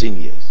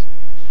 17 years.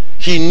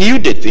 He knew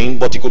the thing,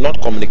 but he could not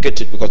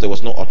communicate it because there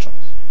was no utterance.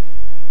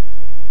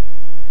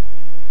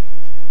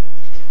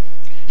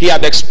 He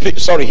had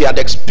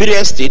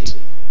experienced it,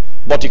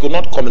 but he could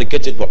not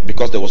communicate it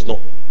because there was no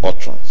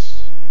utterance.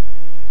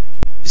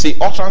 See,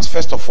 utterance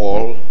first of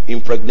all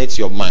impregnates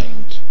your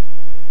mind.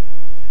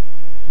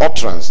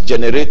 Utterance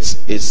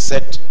generates a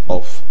set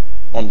of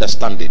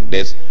understanding.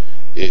 There's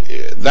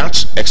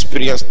that's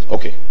experienced.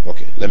 Okay,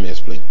 let me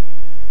explain.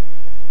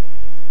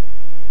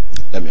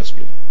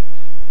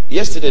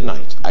 Yesterday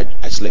night I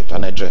slept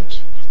and I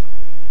dreamt,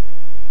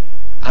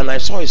 and I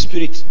saw a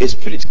spirit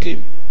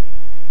came,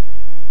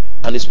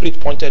 and the spirit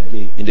pointed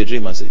me in the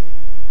dream and said,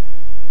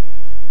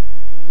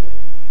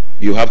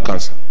 "You have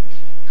cancer."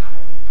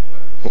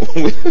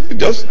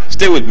 Just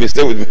stay with me.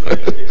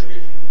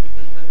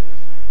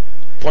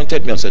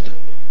 Pointed me and said,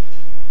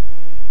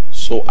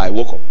 so I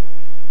woke up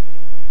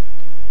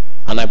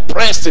and I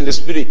pressed in the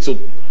spirit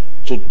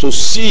to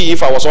see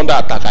if I was under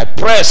attack. I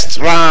pressed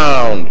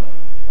round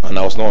and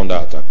I was not under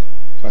attack.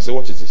 I said,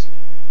 what is this?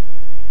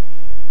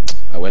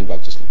 I went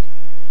back to sleep.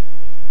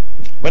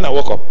 When I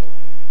woke up,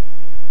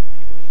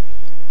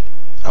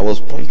 I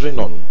was pondering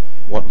on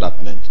what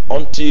that meant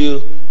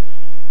until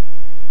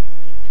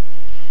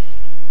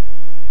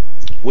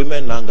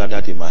women now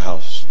gathered in my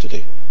house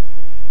today.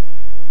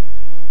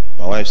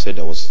 My wife said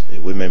there was a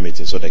women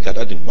meeting, so they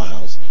gathered in my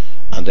house,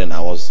 and then I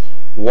was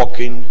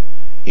walking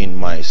in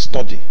my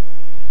study.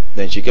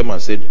 Then she came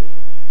and said,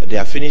 they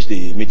have finished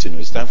the meeting,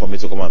 it's time for me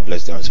to come and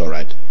bless them. I said, all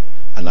right.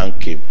 And I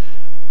came,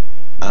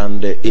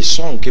 and a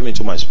song came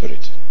into my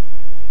spirit.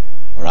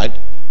 All right,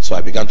 so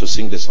I began to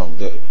sing the song.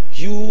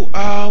 You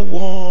are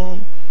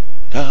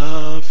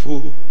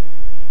wonderful,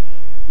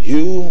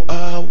 you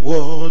are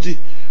worthy,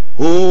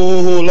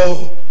 oh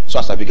Lord. So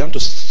as I began to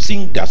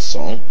sing that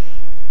song,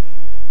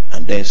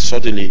 and then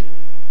suddenly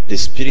the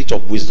spirit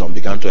of wisdom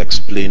began to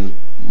explain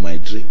my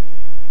dream.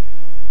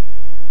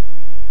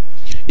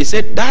 He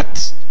said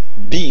that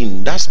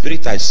being, that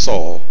spirit I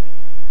saw, it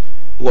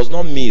was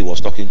not me he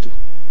was talking to.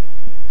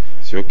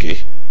 I said, okay,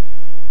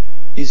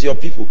 it's your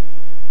people.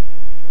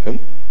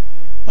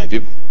 My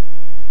people.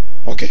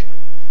 Okay.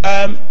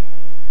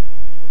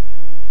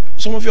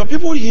 Some of your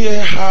people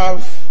here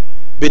have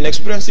been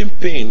experiencing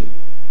pain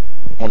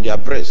on their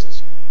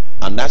breasts,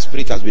 and that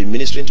spirit has been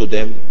ministering to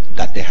them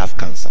that they have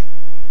cancer.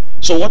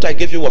 So what I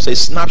gave you was a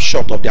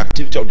snapshot of the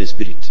activity of the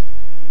spirit.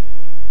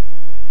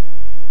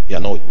 You are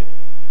not with me.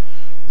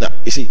 Now,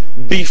 you see,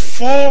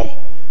 before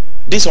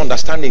this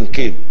understanding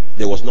came,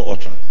 there was no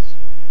utterance.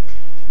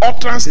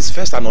 Utterance is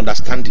first an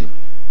understanding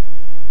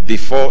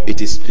before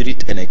it is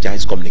spirit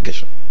energized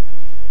communication.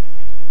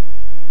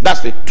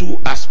 That's the two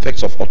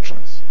aspects of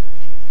utterance.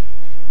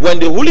 When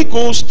the Holy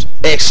Ghost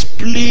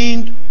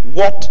explained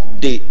what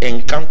the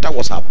encounter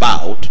was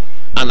about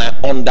and I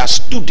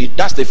understood it,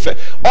 that's the first.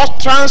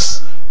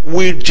 Utterance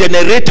will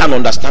generate an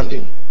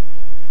understanding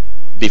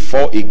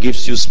before it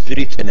gives you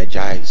spirit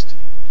energized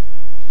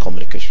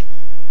communication.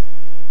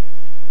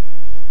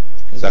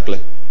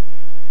 Exactly.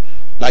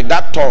 Like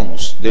that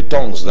tongues, the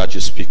tongues that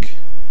you speak.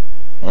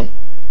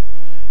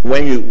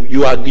 When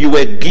you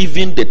were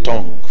given the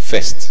tongue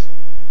first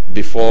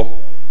before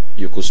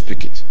you could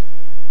speak it.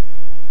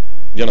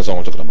 Do you understand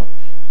what I'm talking about?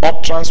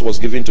 Utterance was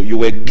given to you. You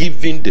were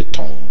given the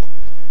tongue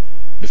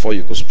before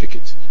you could speak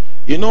it.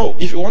 You know,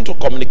 if you want to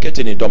communicate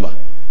in Idoma,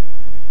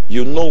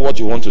 you know what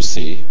you want to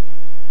say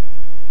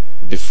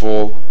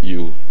before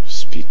you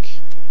speak.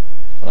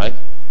 Right?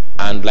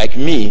 And like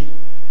me,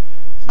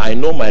 I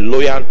know my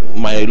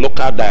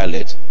local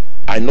dialect.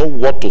 I know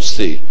what to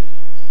say,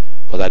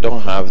 but I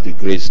don't have the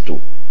grace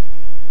to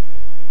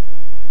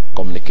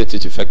communicate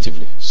it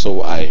effectively.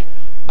 So I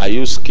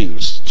use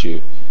skills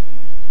to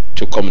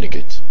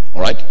communicate.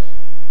 All right.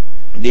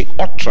 The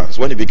utterance,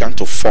 when it began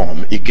to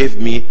form, it gave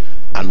me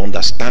an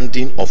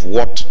understanding of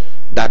what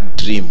that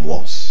dream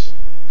was.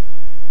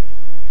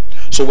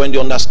 So when the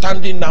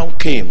understanding now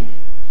came,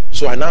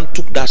 so I now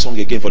took that song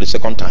again for the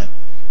second time,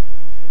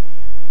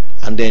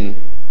 and then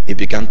it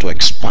began to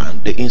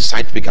expand. The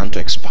insight began to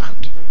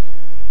expand.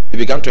 It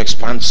began to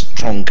expand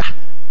stronger.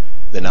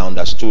 Then I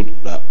understood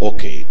that,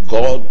 okay,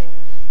 God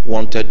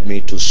wanted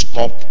me to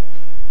stop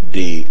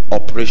the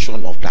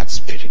operation of that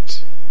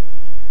spirit.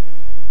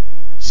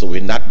 So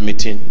in that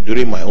meeting,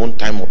 during my own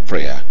time of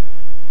prayer,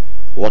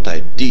 what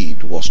I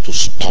did was to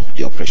stop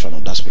the operation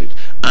of that spirit.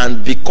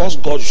 And because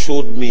God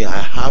showed me, I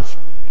have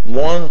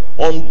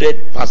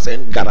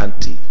 100%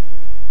 guarantee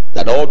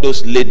that all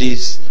those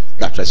ladies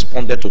that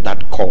responded to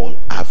that call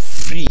are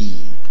free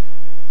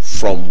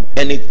from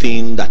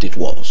anything that it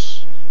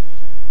was.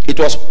 It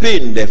was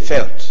pain they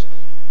felt,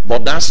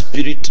 but that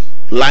spirit,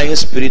 lying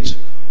spirit,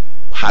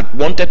 had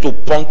wanted to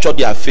puncture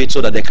their faith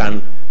so that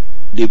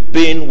the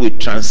pain will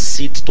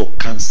transit to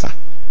cancer.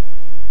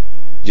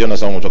 Do you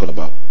understand what I'm talking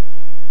about?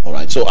 All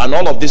right. So, and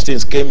all of these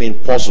things came in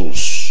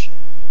puzzles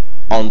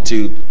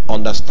until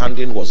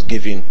understanding was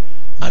given,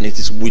 and it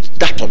is with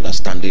that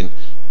understanding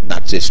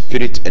that the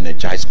spirit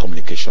energized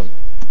communication.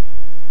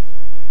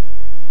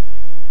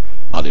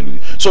 Hallelujah.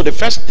 So the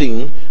first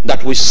thing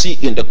that we see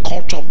in the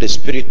culture of the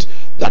spirit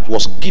that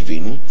was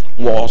given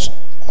was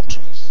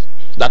utterance.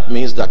 That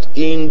means that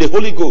in the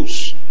Holy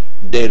Ghost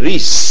there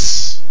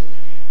is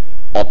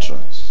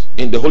utterance.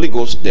 In the Holy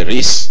Ghost there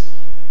is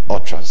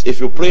utterance. If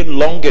you pray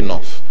long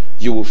enough,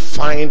 you will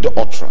find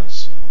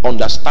utterance.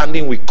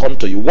 Understanding will come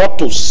to you. What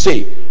to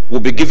say will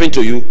be given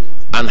to you,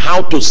 and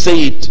how to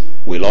say it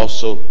will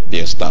also be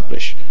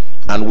established.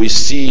 And we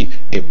see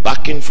a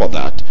backing for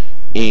that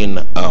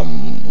in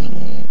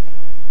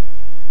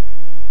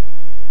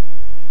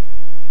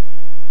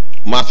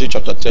Matthew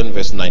chapter 10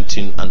 verse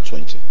 19 and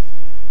 20.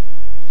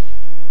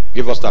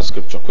 Give us that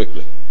scripture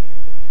quickly.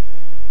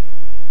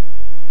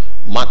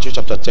 Matthew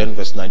chapter 10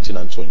 verse 19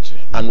 and 20.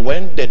 And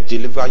when they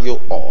deliver you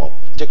up,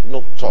 take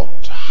no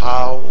thought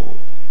how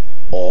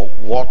or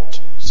what.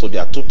 So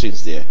there are two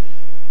things there: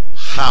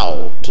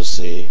 how to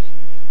say,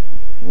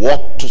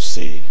 what to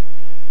say.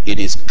 It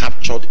is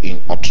captured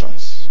in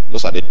utterance.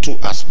 Those are the two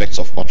aspects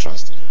of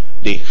utterance.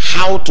 The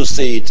how to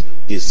say it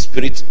is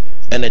spirit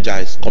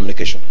energized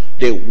communication.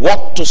 The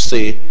what to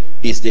say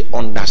is the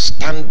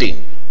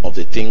understanding of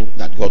the thing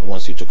that God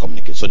wants you to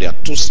communicate. So there are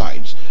two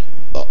sides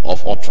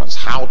of utterance: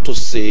 how to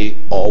say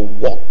or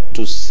what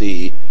to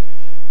say.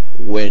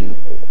 When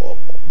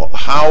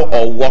how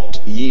or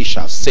what ye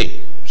shall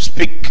say,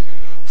 speak,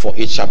 for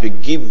it shall be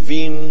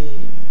given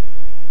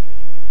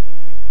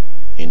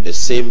in the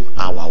same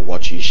hour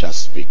what ye shall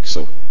speak.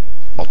 So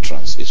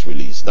utterance is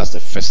released. That's the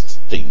first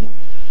thing.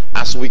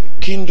 As we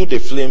kindle the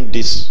flame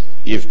this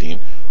evening,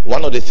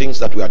 one of the things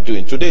that we are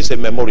doing today is a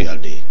memorial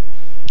day,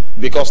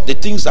 because the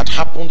things that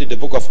happened in the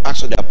book of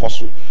Acts of the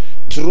Apostle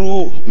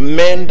through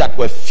men that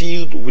were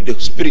filled with the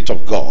Spirit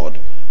of God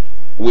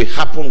will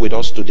happen with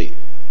us today,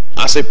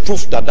 as a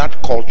proof that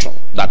that culture,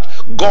 that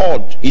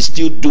God is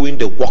still doing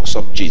the works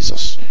of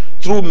Jesus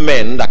through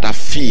men that are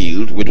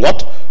filled with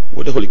what?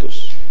 With the Holy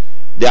Ghost.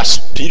 Their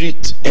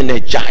spirit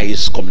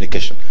energized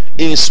communication,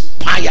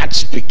 inspired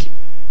speaking.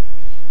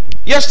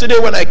 Yesterday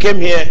when I came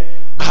here,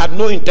 I had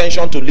no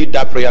intention to lead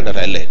that prayer that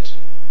I led.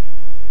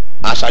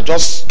 As I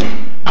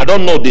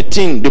don't know,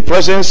 the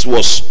presence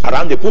was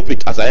around the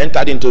pulpit. As I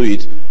entered into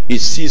it, it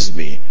seized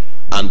me,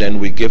 and then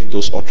we gave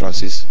those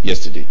utterances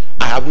yesterday.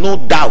 I have no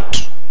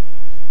doubt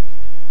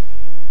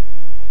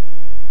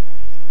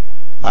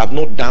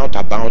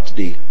about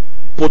the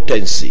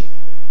potency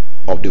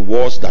of the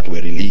words that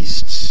were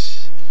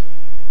released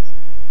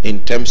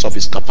in terms of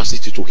his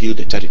capacity to heal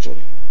the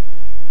territory.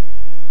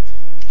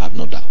 I have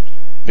no doubt,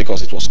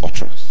 because it was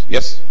utterance.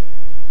 Yes?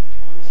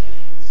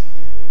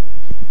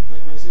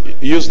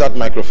 Use that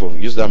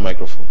microphone. Use that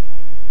microphone.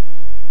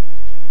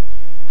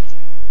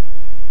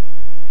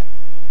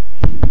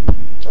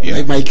 Yeah.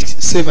 Like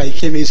myself, I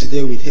came here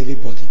today with heavy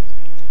burden.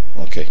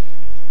 Okay.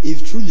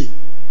 If truly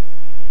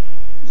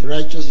the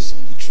righteous is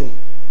on the throne,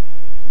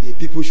 the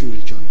people should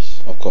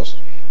rejoice. Of course.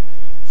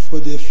 For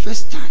the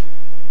first time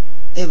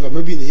ever,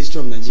 maybe in the history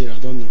of Nigeria, I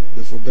don't know,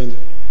 before Bender,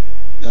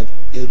 that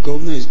a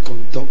governor is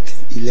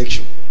conducting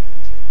election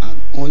and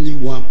only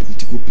one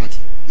political party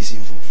is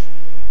involved.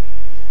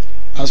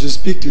 As we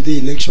speak today,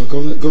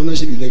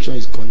 governorship election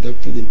is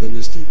conducted in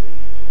Benin State.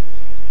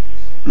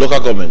 Local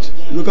government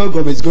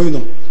is going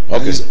on. Okay.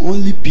 And it's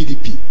only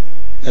PDP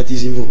that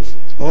is involved.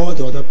 All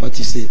the other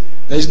parties say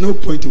there is no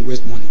point to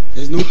waste money.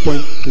 There is no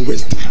point to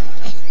waste time.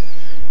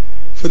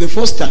 For the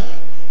first time,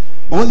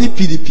 only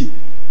PDP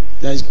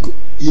that is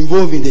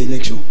involved in the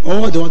election.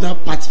 All the other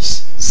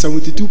parties,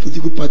 72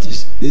 political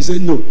parties, they say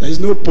no, there is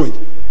no point.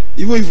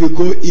 Even if we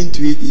go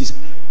into it, is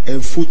a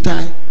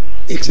futile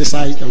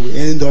exercise that will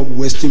end up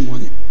wasting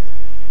money.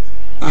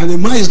 And the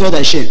man is not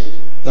ashamed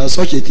that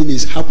such a thing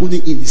is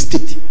happening in his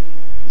state.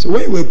 So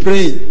when we were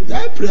praying,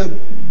 that prayer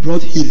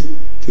brought healing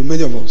to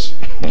many of us.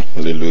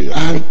 Hallelujah.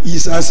 And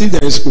it's as if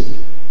there is hope.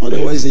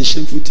 Otherwise, it's a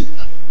shameful thing.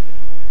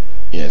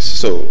 Yes,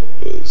 so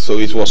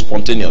it was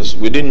spontaneous.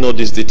 We didn't know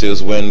these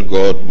details when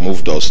God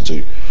moved us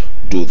to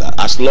do that.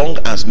 As long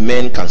as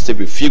men can still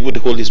be filled with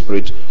the Holy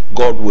Spirit,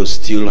 God will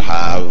still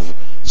have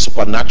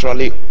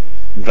supernaturally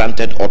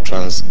granted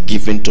utterance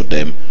given to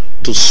them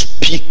to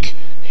speak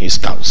his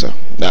counsel.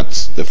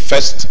 That's the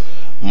first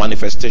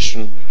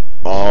manifestation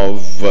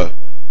of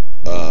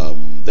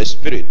the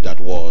Spirit that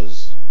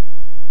was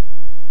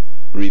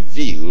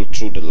revealed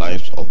through the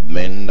lives of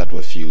men that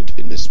were filled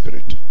in the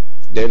Spirit.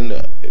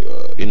 Then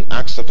in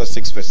Acts chapter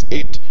 6 verse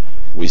 8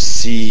 we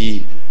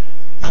see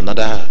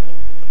another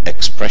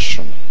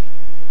expression.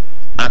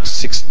 Acts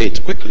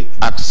 6:8, quickly.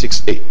 Acts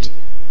 6:8.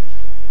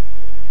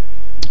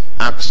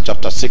 Acts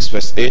chapter 6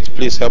 verse 8.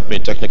 Please help me,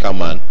 technical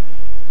man.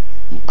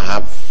 I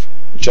have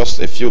just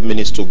a few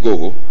minutes to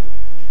go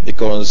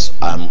because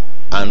and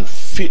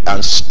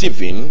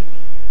Stephen,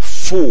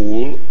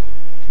 full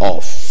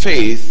of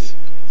faith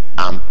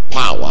and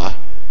power,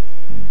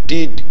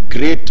 did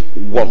great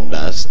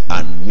wonders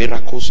and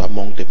miracles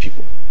among the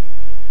people.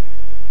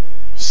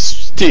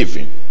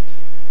 Stephen,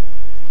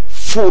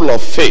 full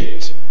of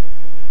faith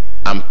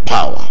and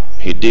power,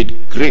 he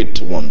did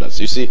great wonders.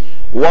 You see,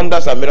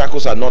 wonders and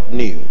miracles are not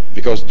new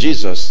because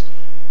Jesus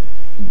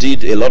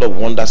did a lot of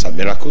wonders and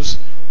miracles,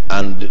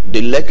 and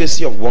the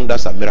legacy of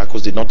wonders and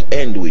miracles did not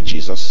end with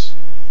Jesus.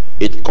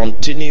 It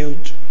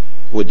continued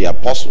with the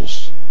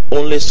apostles,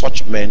 only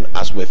such men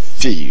as were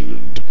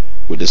filled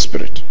with the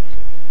Spirit.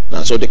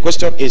 Now, so the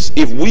question is,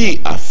 if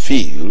we are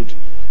filled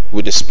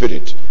with the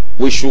Spirit,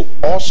 we should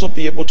also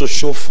be able to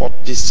show forth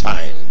these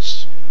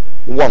signs,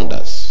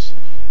 wonders.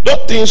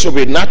 Those things will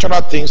be natural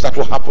things that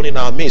will happen in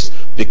our midst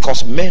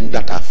because men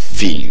that are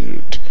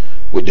filled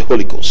with the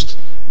Holy Ghost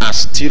are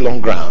still on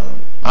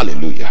ground.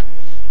 Hallelujah.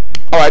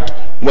 All right,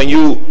 when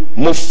you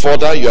move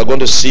further, you are going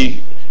to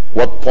see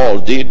what Paul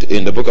did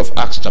in the book of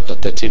Acts chapter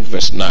 13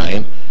 verse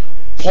 9.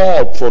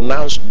 Paul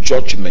pronounced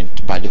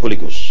judgment by the Holy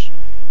Ghost.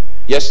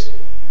 Yes,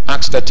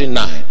 Acts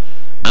 13:9.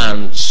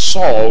 And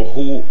Saul,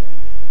 who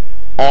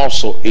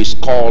also is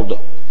called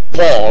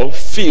Paul,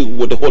 filled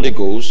with the Holy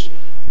Ghost,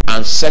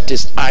 and set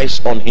his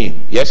eyes on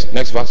him. Yes,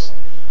 next verse.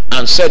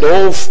 And said,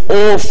 O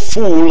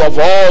fool of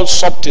all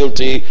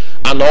subtlety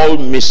and all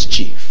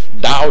mischief,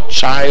 thou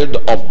child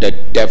of the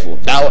devil,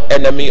 thou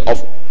enemy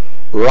of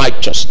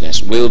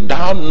righteousness, wilt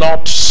thou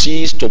not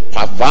cease to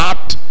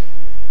pervert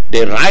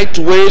the right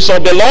ways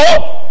of the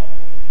Lord?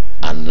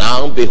 And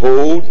now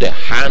behold, the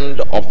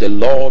hand of the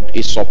Lord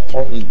is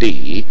upon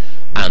thee,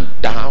 and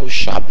thou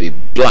shalt be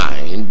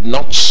blind,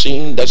 not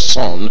seeing the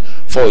sun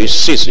for a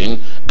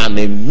season. And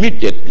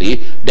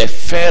immediately there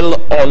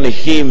fell on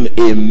him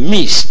a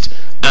mist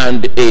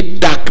and a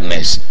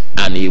darkness,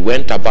 and he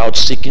went about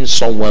seeking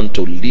someone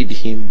to lead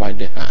him by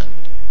the hand.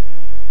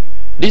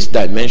 These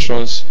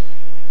dimensions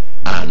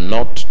are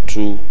not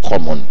too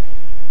common.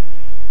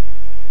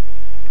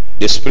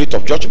 The spirit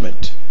of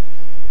judgment.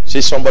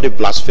 See somebody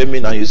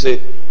blaspheming and you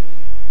say,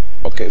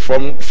 okay,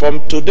 from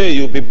today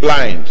you'll be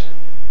blind.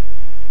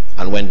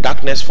 And when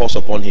darkness falls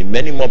upon him,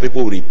 many more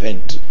people will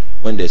repent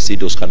when they see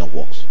those kind of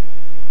works.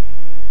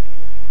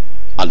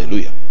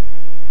 Hallelujah.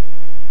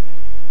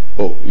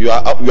 Oh, you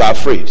are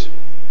afraid.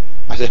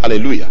 I say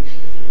hallelujah.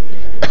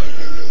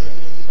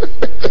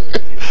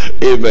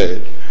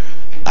 Amen.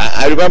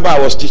 I remember I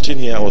was teaching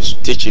here,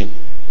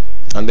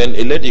 and then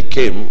a lady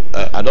came.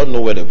 I don't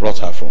know where they brought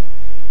her from,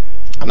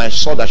 and I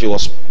saw that she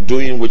was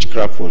doing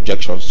witchcraft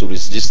projections to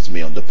resist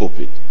me on the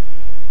pulpit.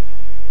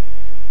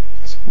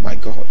 I said, my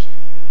God.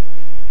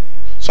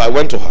 So I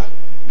went to her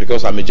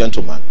because I'm a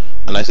gentleman,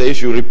 and I said,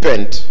 if you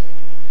repent,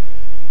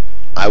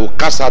 I will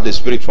cast out the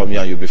spirit from you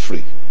and you'll be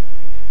free.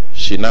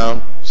 She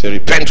now said,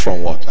 repent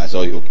from what? I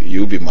said,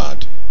 you'll be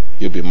mad.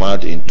 You'll be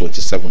mad in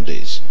 27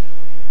 days.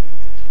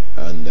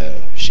 And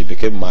she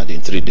became mad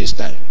in 3 days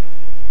time.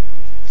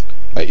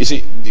 You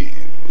see,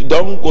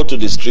 don't go to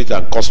the street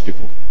and curse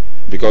people,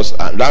 because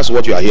that's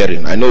what you are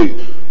hearing. I know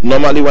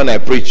normally when I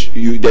preach,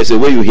 there's a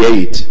way you hear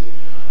it.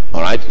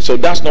 All right, so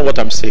that's not what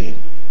I'm saying.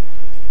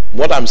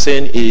 What I'm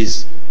saying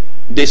is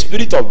the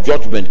spirit of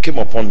judgment came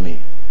upon me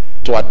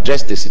to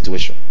address the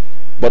situation,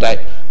 but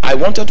I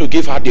wanted to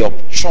give her the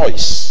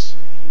choice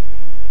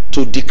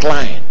to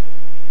decline,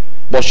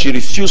 but she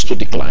refused to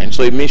decline.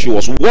 So it means she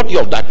was worthy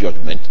of that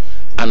judgment,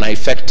 and I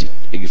effected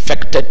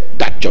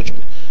that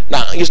judgment.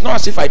 Now, it's not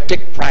as if I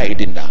take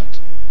pride in that,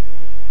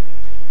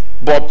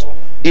 but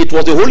it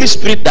was the Holy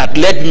Spirit that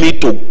led me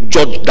to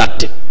judge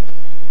that thing.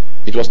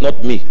 It was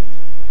not me.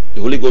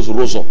 The Holy Ghost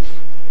rose up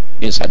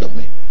inside of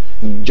me.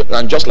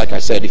 And just like I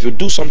said, if you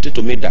do something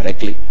to me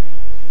directly,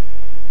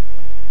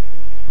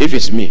 if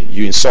it's me,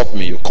 you insult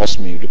me, you curse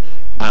me,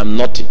 I'm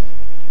nothing.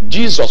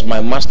 Jesus, my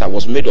master,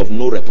 was made of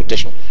no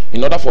reputation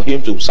in order for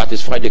him to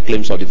satisfy the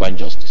claims of divine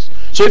justice.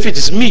 So if it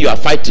is me you are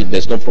fighting,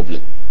 there's no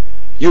problem.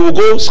 You will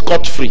go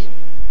scot-free.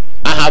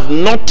 I have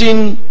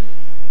nothing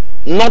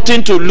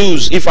to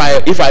lose. If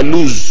I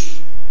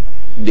lose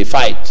the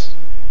fight,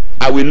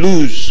 I will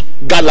lose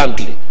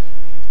gallantly,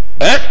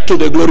 to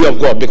the glory of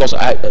God, because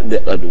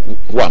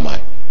who am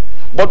I?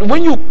 But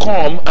when you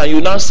come and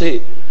you now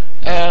say,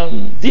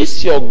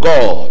 this your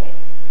God,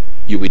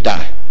 you will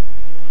die,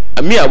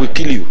 and me, I will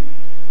kill you,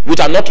 with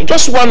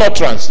just one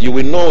utterance, you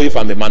will know if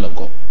I'm a man of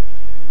God.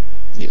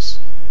 Yes.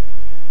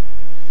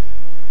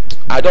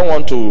 I don't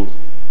want to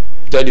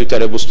tell you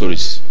terrible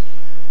stories.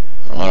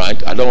 All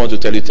right, I don't want to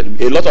tell you.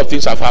 A lot of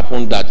things have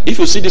happened that if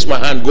you see this, my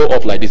hand go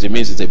up like this, it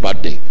means it's a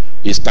bad day.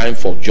 It's time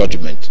for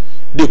judgment.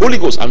 The Holy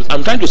Ghost,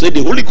 I'm trying to say,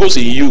 the Holy Ghost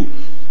in you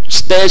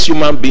stirs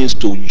human beings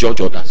to judge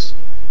others.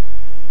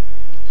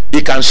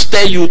 It can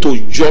stir you to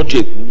judge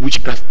a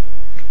witchcraft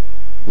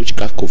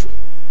coven.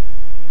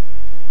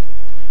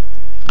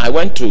 I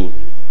went to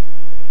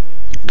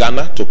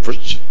Ghana to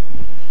preach.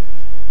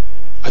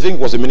 I think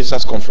it was a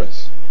ministers'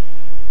 conference.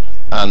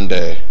 And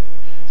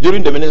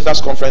during the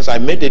ministers' conference, I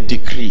made a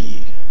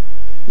decree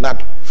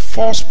that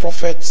false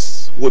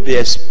prophets will be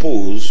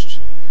exposed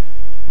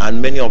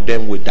and many of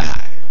them will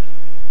die.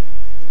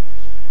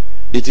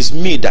 It is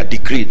me that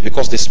decreed,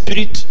 because the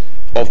spirit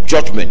of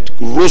judgment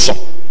rose up.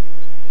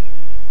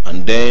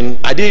 And then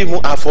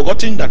I've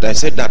forgotten that I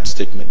said that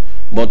statement,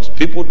 but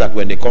people that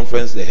were in the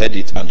conference, they heard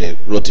it and they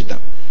wrote it down.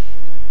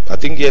 I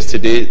think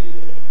yesterday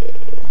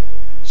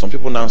some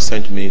people now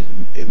sent me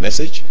a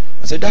message.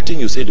 I said, that thing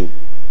you said,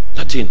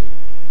 that thing,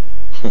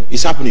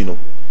 it's happening, no?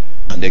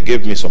 And they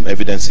gave me some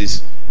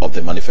evidences of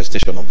the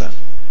manifestation of that.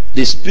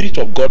 The Spirit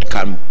of God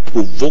can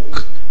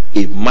provoke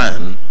a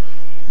man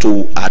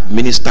to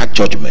administer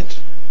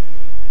judgment.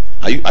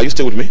 Are you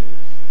still with me?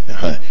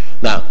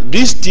 Now,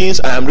 these things,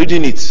 I am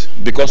reading it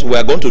because we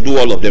are going to do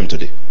all of them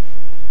today.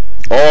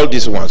 All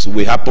these ones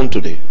will happen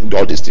today.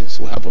 All these things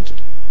will happen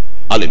today.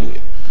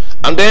 Hallelujah.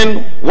 And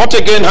then, what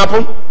again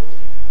happened?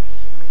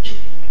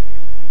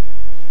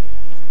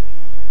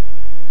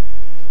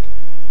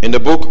 In the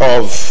book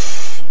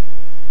of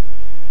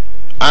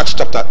Acts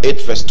chapter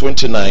 8 verse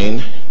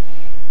 29,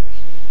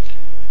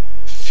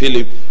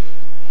 Philip,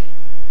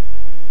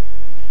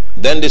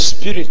 then the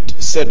Spirit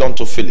said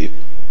unto Philip,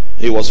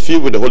 he was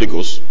filled with the Holy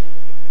Ghost,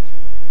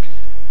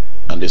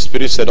 and the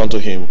Spirit said unto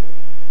him,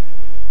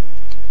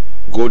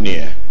 go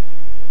near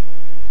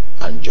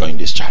and join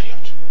this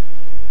chariot.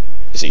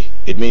 You see,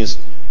 it means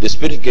the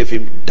Spirit gave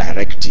him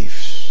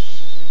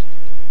directives.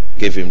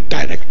 Gave him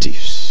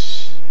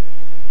directives.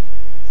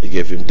 He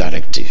gave him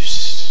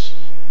directives.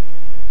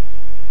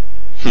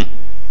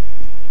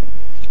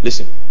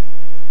 Listen.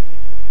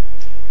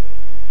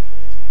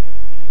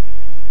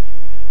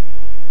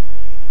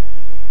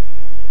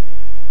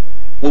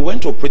 We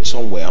went to preach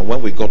somewhere, and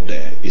when we got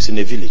there, it's in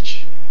a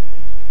village.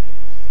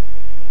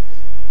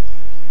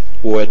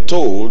 We were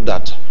told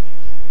that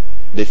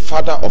the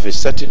father of a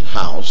certain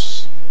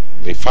house,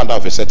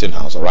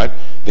 all right,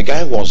 the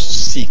guy was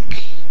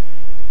sick,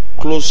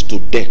 close to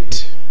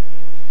death.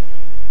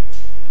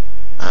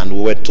 And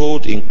we were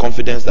told in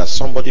confidence that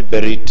somebody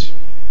buried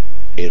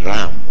a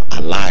ram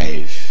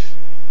alive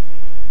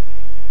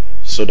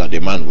so that the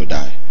man would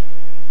die.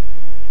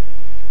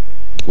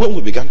 When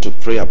we began to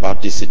pray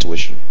about this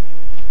situation,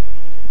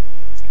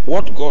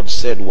 what God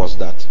said was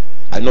that,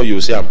 I know you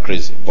will say I'm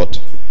crazy,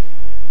 but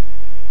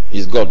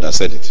it's God that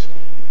said it.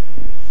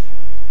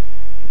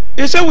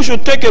 He said we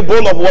should take a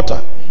bowl of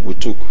water. We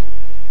took.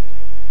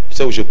 He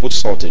said we should put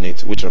salt in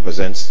it, which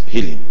represents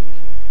healing.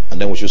 And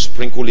then we should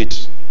sprinkle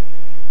it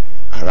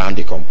around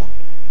the compound.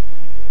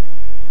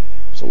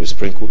 So we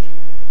sprinkled,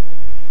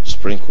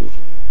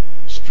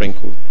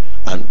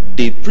 and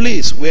the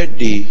place where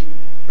the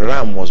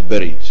ram was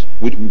buried,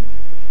 we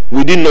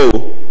didn't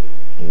know.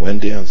 We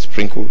went there and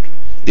sprinkled.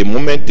 The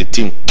moment the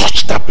thing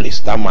touched that place,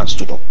 that man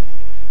stood up.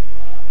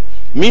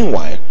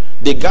 Meanwhile,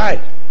 the guy,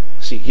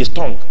 see, his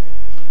tongue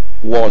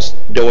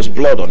there was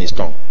blood on his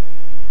tongue.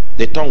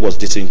 The tongue was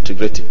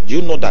disintegrating. Do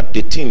you know that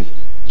the thing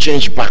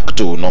changed back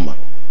to normal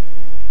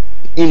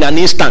in an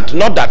instant?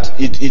 Not that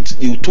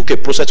it took a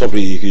process of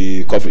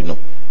recovery. No,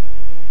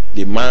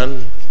 the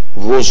man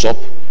rose up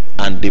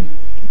and the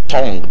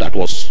tongue that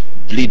was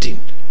bleeding,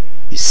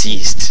 it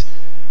ceased,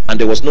 and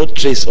there was no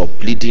trace of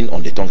bleeding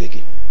on the tongue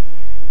again.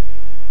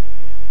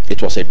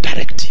 It was a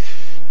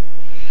directive.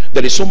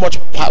 There is so much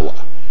power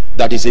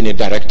that is in a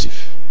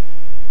directive.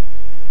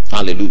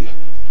 Hallelujah.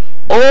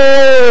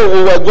 Oh,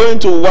 we were going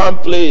to one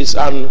place,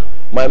 and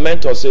my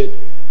mentor said,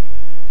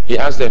 he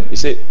asked them, he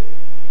said,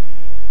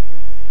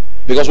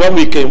 because when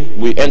we came,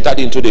 we entered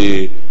into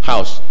the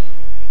house.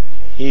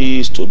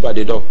 He stood by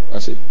the door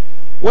and said,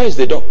 where is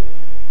the door?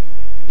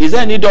 Is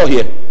there any door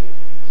here?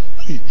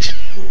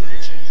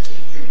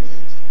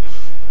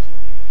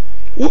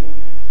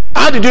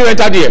 How did you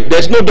enter there?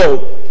 There's no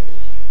door.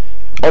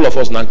 All of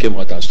us now came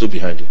out and stood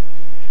behind him.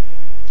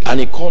 And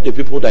he called the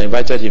people that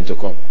invited him to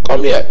come.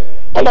 Come here.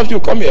 All of you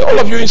come here. All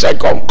of you inside,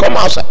 come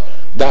outside.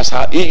 That's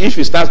how, if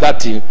he starts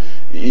that thing,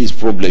 his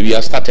problem, he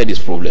has started his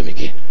problem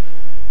again.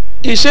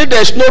 He said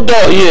there's no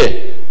door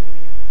here.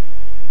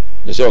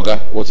 They say, okay,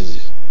 what is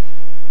this?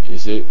 He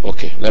said,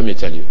 okay, let me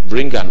tell you,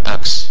 bring an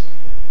axe.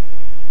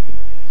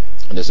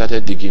 And they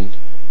started digging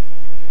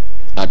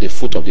at the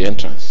foot of the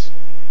entrance.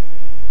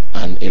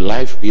 And a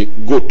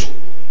goat,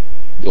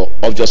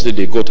 obviously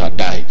the goat had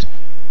died,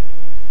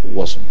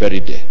 was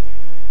buried there.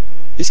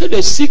 He said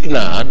the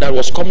signal that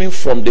was coming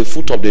from the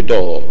foot of the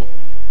door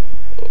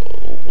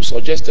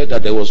suggested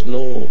that there was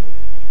no...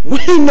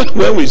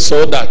 When we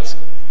saw that,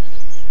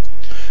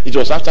 it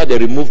was after they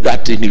removed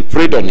that thing, he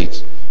prayed on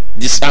it,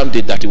 disarmed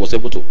it, that he was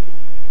able to.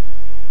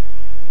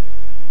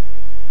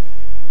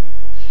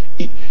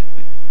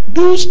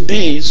 Those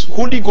days,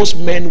 Holy Ghost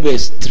men were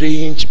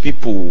strange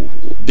people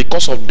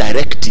because of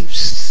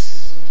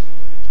directives.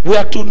 We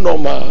are too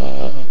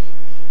normal.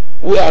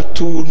 We are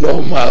too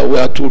normal. We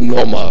are too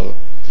normal.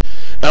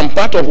 And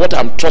part of what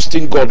I'm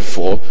trusting God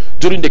for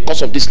during the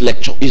course of this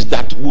lecture is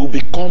that we'll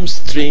become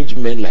strange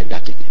men like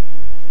that again.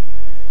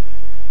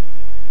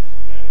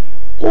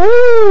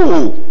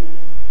 Oh,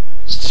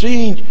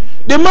 strange.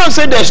 The man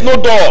said there's no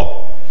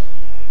door.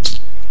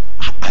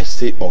 I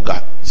say, oh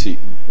God, see,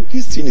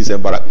 this thing is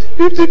embarrassing.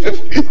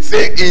 He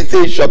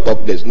say, shut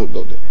up, there's no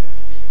door there.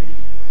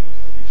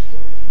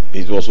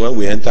 It was when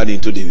we entered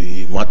into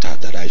the matter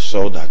that I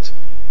saw that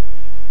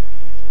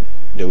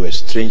there were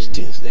strange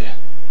things there.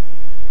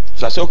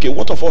 So I said, okay,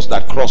 what of us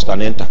that crossed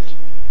and entered?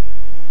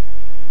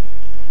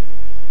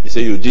 He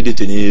said, you did it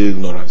in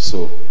ignorance,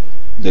 so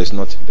there's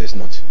nothing, there's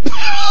nothing.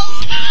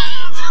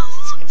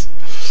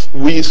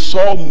 We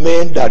saw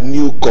men that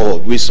knew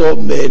God. We saw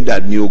men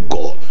that knew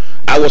God.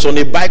 I was on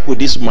a bike with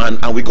this man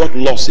and we got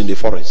lost in the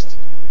forest.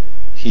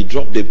 He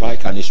dropped the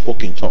bike and he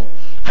spoke in tongues.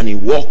 And he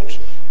walked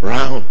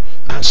round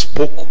and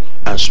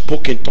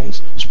spoke in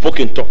tongues, spoke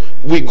in tongues.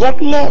 We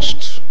got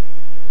lost.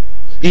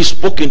 He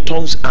spoke in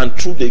tongues, and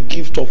through the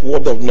gift of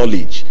word of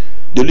knowledge,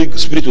 the Holy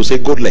Spirit will say,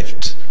 go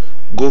left,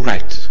 go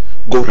right,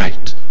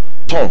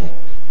 turn,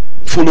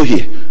 follow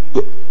here.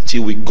 Go,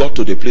 till we got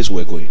to the place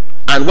we're going.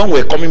 And when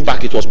we're coming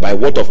back, it was by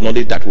word of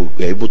knowledge that we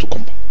were able to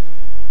come back.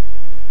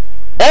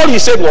 All he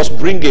said was,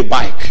 bring a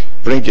bike.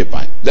 Bring a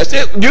bike. They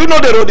say, do you know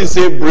the road? He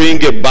said,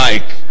 bring a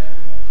bike.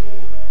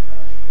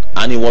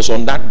 And he was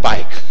on that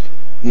bike,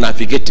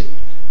 navigating.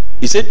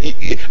 He said,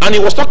 and he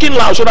was talking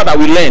loud so that I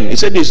will learn. He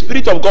said, the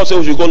Spirit of God said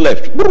we should go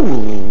left.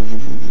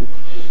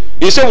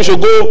 He said we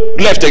should go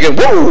left again.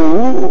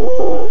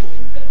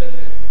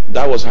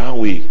 That was how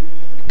we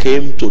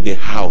came to the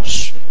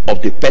house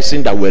of the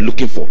person that we were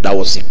looking for, that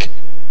was sick.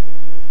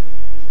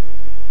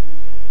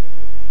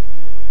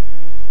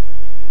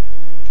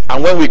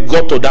 And when we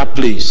got to that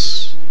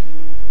place,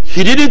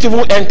 he didn't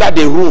even enter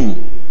the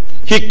room.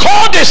 He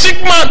called the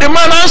sick man. The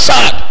man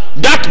answered.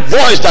 That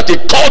voice that he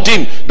called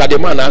him, that the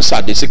man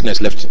answered, the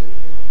sickness left him.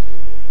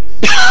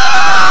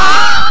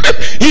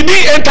 He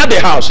didn't enter the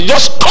house. He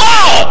just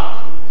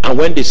called. And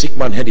when the sick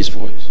man heard his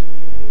voice,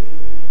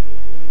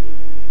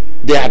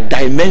 there are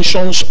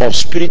dimensions of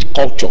spirit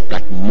culture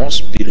that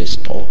must be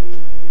restored.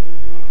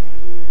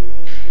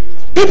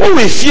 People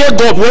will fear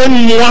God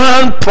when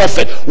one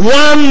prophet,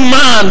 one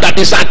man that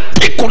is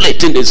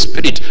articulate in the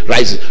spirit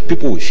rises.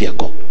 People will fear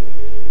God.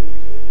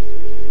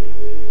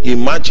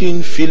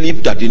 Imagine Philip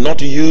that did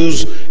not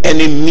use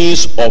any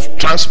means of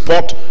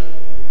transport.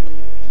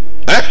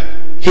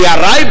 He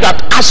arrived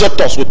at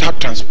Azotus without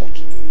transport.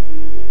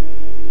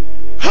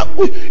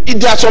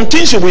 There are some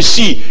things you will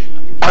see.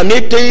 An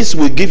atheist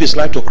will give his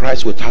life to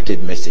Christ without a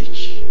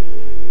message.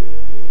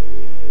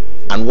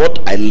 And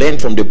what I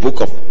learned from the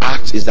book of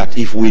Acts is that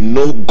if we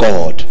know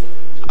God,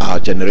 our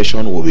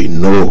generation will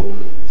know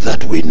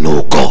that we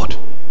know God.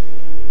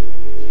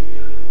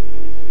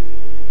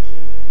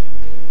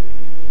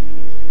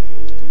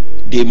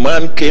 The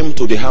man came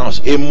to the house,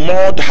 a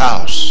mud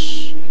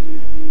house,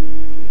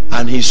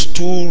 and he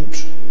stood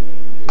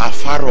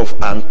afar off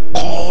and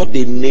called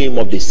the name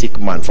of the sick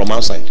man from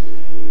outside.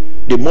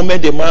 The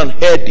moment the man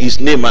heard his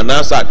name and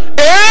answered,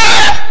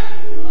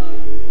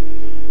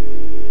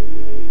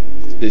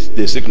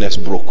 the sickness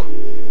broke.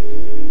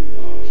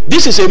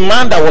 This is a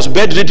man that was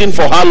bedridden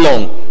for how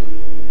long?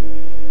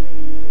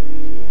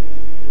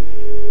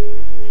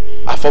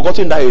 I've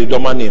forgotten that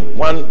Idoma name.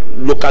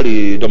 One local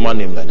Idoma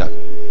name like that.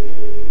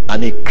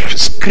 And he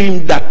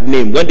screamed that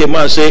name. When the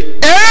man said,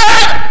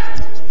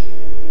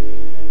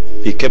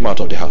 he came out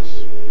of the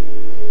house.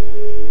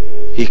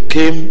 He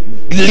came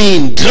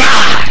lean,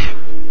 dry.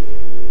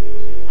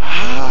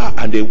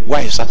 And the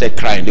wife started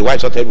crying. The wife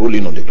started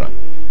rolling on the ground.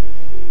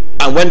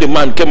 And when the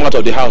man came out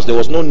of the house, there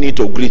was no need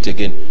to greet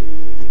again.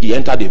 He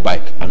entered the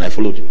bike and I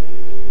followed him.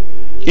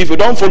 If you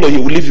don't follow, he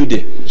will leave you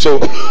there. So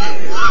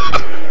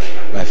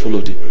I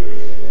followed him.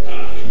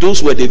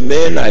 Those were the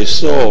men I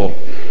saw.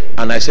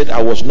 And I said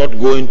I was not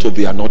going to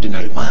be an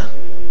ordinary man.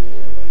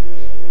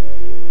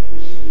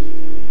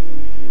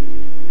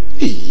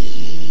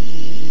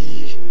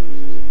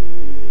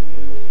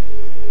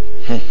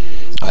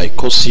 I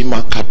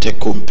cosima kate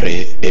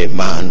compre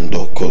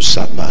emando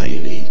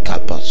kosamaili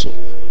kapaso.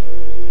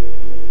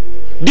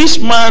 This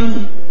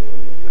man,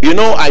 you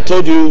know, I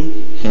told you,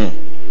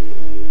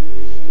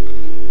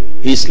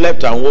 he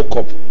slept and woke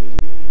up.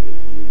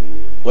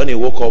 When he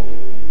woke up,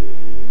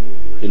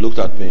 He looked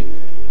at me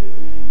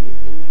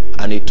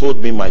and he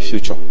told me my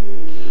future.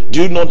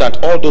 Do you know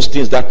that all those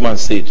things that man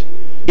said,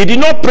 he did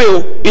not pray.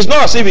 It's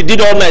not as if he did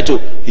all night.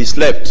 He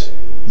slept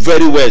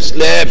very well,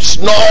 slept,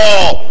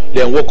 snore,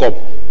 then woke up.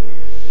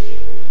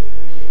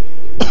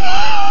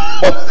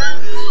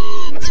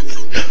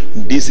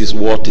 This is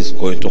what is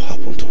going to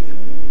happen to me.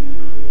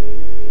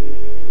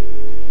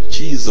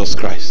 Jesus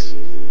Christ.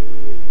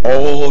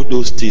 All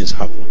those things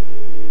happen.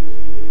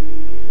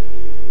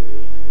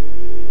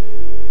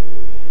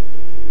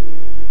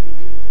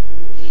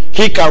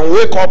 He can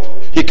wake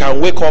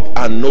up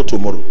and know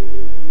tomorrow.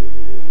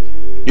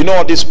 You know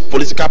all these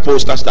political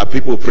posters that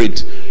people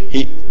print?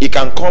 He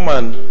can come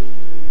and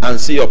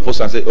see your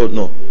poster and say, oh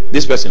no,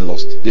 this person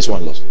lost, this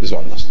one lost, this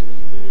one lost.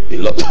 He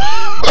lost.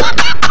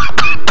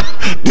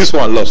 This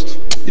one lost.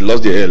 He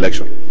lost the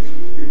election.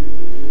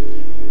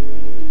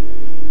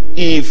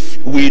 If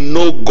we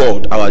know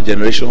God, our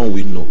generation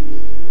will know.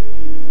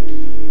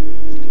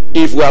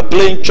 If we are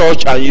playing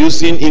church and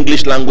using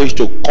English language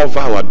to cover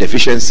our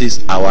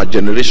deficiencies, our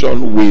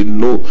generation will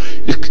know.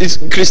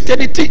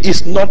 Christianity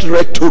is not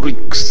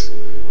rhetorics.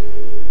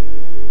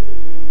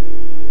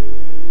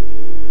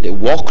 The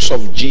works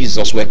of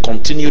Jesus were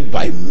continued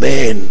by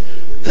men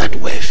that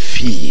were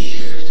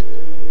filled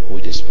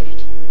with the Spirit.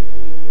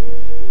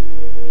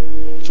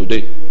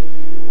 Today,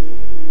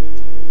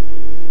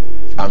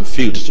 I'm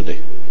filled today.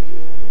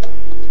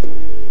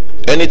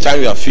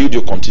 Anytime you are filled,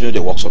 you continue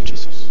the works of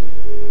Jesus.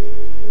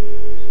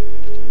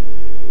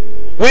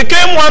 We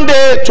came one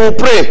day to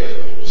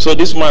pray. So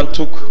this man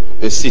took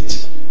a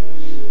seat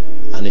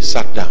and he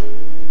sat down.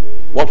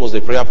 What was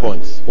the prayer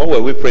point? What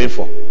were we praying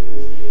for?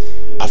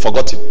 I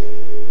forgot it.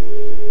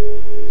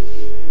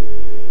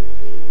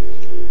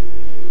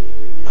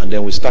 And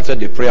then we started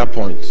the prayer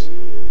point.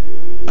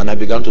 And I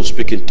began to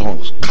speak in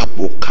tongues.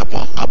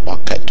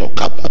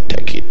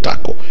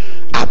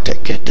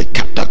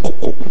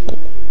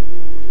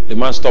 The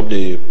man stopped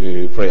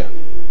the prayer.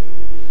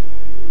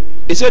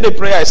 He said the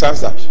prayer is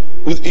answered.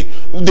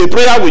 The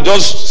prayer we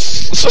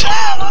just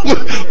started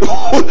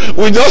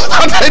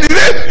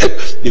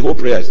it. The whole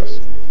prayer is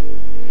answered.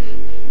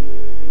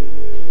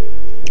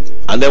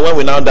 And then when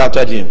we now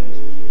doubted him,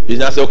 he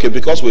now said, okay,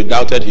 because we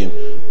doubted him,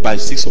 by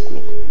 6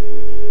 o'clock,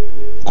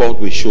 God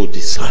will show the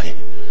sign.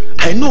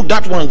 I know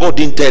that one God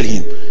didn't tell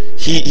him.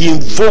 He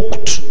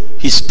invoked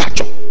his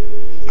stature,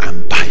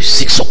 and by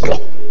 6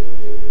 o'clock,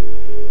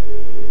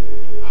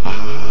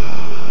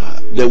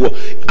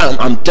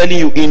 I'm telling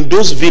you, in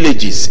those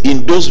villages,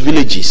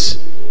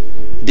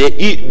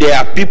 there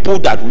are people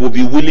that will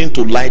be willing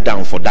to lie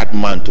down for that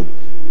man to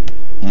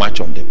march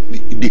on them.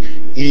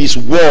 His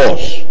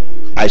walls,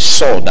 I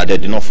saw that they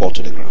did not fall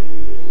to the ground.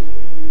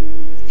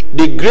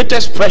 The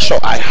greatest pressure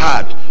I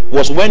had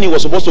was when he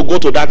was supposed to go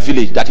to that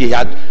village that he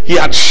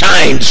had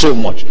shined so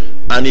much,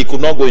 and he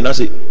could not go in and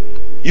say,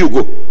 you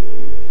go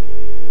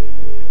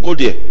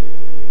there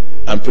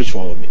and preach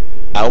for me.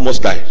 I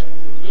almost died.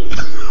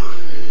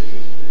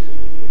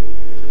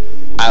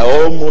 I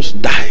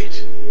almost died.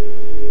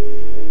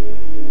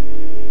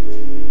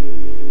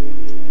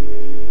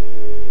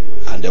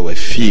 And they were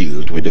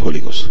filled with the Holy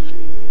Ghost.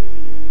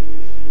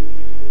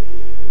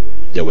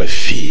 They were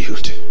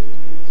filled.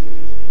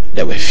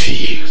 They were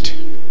filled.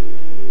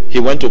 He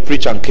went to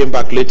preach and came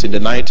back late in the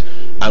night,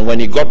 and when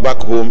he got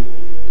back home,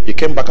 he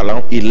came back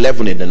around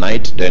 11 in the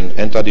night, then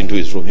entered into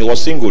his room. He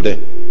was single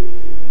then.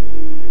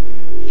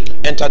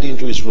 Entered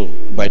into his room.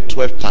 By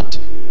 12:30,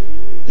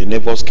 the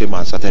neighbors came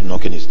and started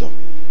knocking his door.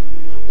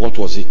 What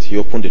was it? He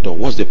opened the door.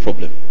 What's the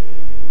problem?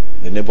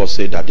 The neighbors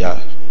said that their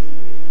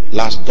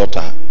last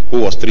daughter,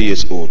 who was 3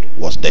 years old,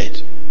 was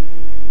dead.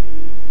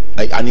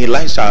 And he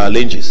likes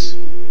challenges.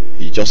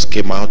 He just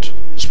came out,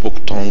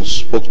 spoke tongue,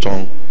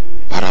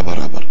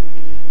 barabara.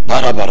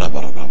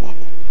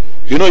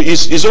 You know,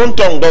 his own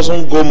tongue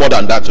doesn't go more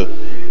than that.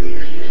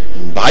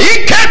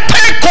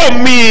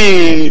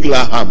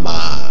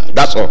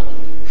 That's all.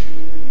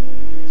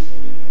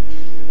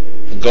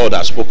 God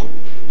has spoken.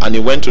 And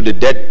he went to the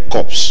dead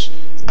corpse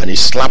and he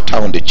slapped her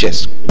on the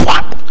chest.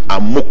 Quap!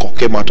 And muco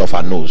came out of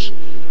her nose.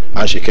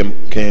 And she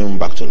came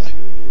back to life.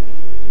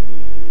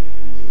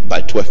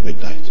 By 12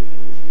 midnight.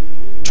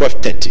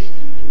 12:30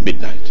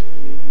 midnight.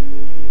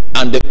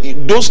 And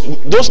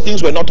those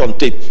things were not on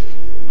tape.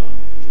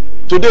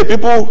 Today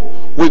people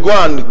will go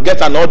and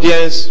get an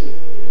audience,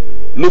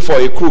 look for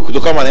a crook to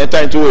come and enter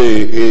into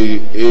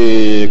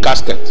a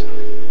casket.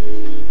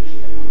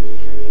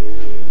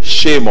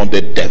 Shame on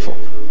the devil.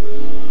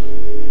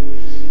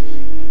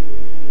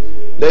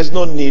 There's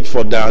no need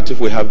for that if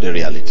we have the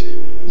reality.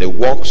 The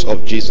works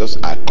of Jesus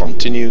are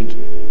continued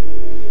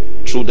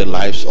through the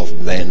lives of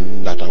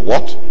men that are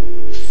what?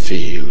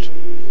 Filled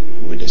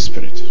with the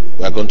Spirit.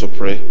 We are going to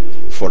pray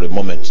for a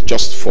moment,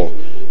 just for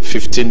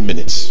 15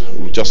 minutes.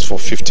 Just for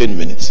 15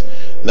 minutes.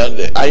 Now,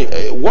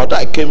 what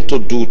I came to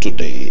do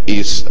today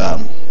is,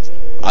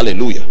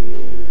 hallelujah.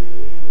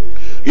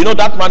 You know,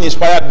 that man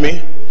inspired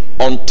me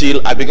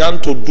until I began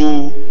to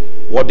do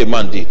what the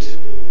man did.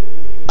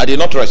 I did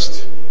not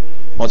rest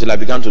until I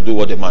began to do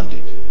what the man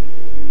did.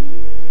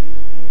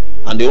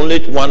 And the only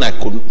one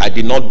I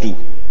did not do,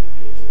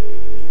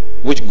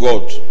 which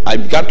I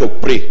began to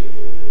pray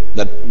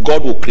that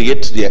God will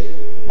create the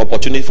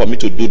opportunity for me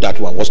to do that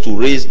one, was to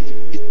raise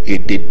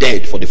the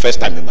dead for the first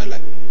time in my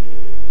life.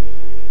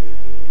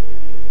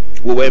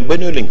 We were in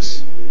Benue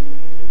Links.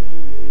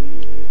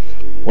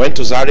 Went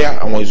to Zaria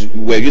and we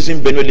were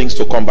using Benue Links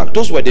to come back.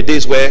 Those were the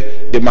days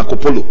where the Marco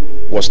Polo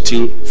was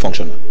still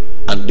functional.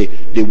 And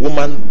the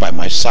woman by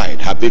my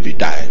side, her baby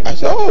died. I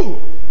said, oh,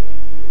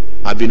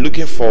 I've been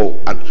looking for,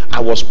 and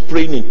I was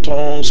praying in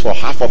tongues for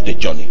half of the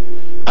journey.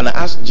 And I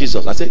asked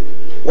Jesus, I said,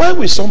 why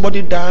will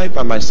somebody die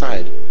by my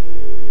side?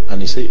 And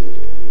he said,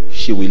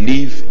 she will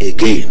live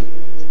again.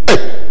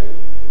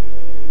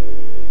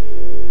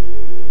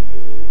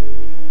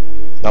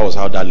 That was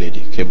how that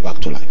lady came back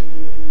to life.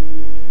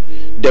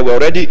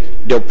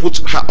 They put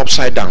her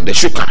upside down, they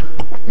shook her.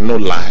 No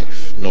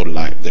life, no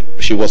life.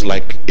 She was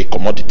like a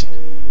commodity.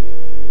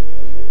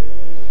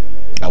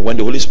 And when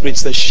the Holy Spirit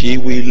said she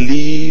will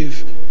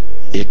live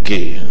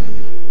again,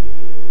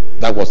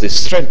 that was the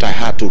strength I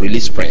had to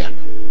release prayer,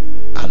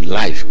 and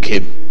life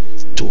came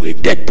to a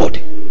dead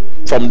body.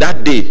 From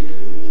that day,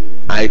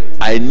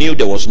 I knew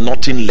there was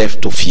nothing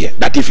left to fear,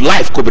 that if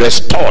life could be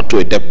restored to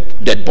a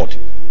dead body.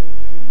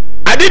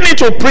 I didn't need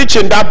to preach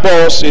in that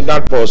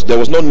bus. There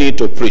was no need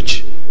to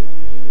preach.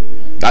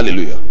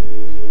 Hallelujah.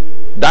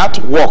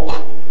 That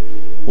walk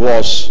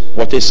was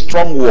what a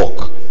strong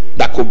walk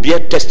that could be a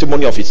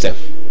testimony of itself.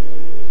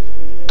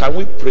 Can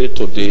we pray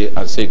today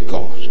and say,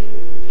 God,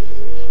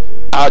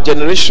 our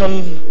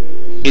generation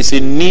is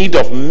in need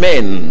of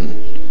men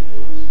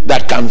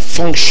that can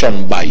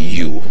function by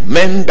you,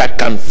 men that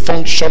can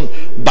function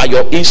by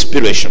your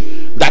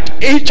inspiration,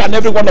 that each and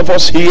every one of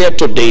us here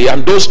today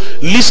and those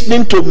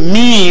listening to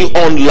me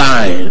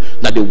online,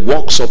 that the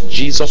works of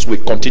Jesus will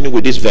continue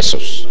with these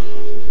vessels,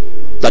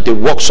 that the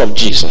works of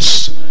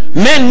Jesus,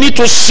 men need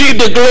to see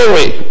the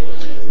glory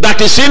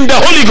that is in the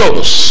Holy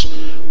Ghost.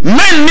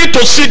 Men need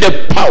to see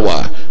the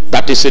power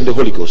that is in the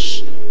Holy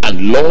Ghost.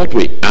 And Lord,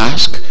 we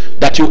ask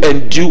that you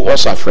endue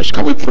us afresh.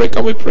 Can we pray?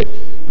 Can we pray?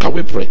 Can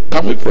we pray?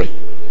 Can we pray?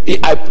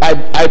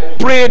 I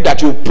pray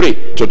that you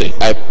pray today.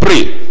 I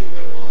pray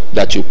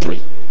that you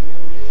pray.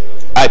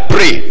 I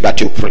pray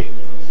that you pray.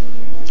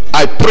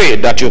 I pray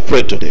that you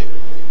pray today.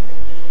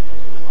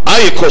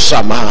 Aiko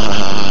sama,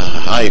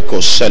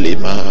 aiko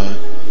selima,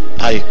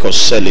 aiko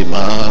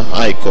selima,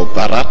 aiko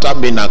barata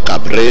mina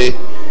kabre,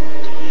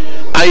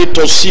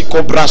 aito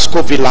siko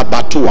brasko vila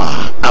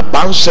batua,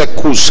 abanse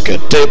kuske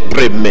te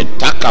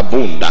brementa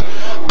kabunda,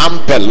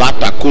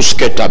 ampelata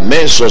kusketa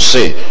meso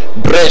se,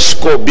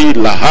 bresko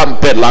bila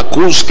ampela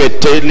kuske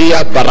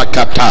telia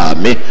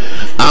barakatami,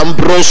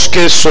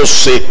 ambroske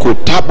sose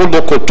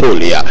kutabulo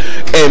kotolia,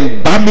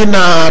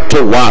 embamina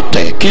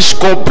toate,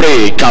 kisko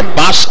bre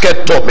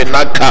kabasket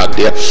tomina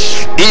kadia,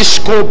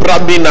 isko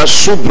bramina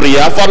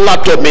subria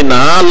valato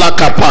mina ala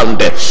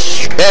kapande,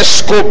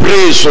 esko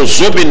brezo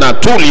zubina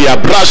tulia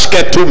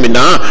braske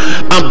tumina,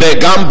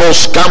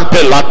 ambegambos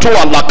campe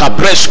latua la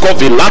cabresco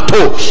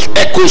vilato,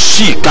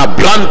 ekusika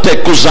brante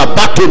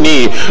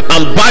kuzabatuni,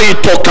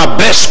 ambaito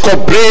kabesco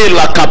bre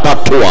la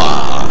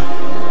kabatua.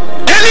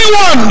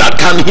 Anyone that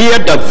can hear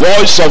the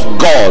voice of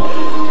God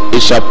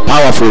is a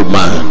powerful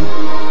man.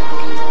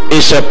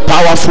 Is a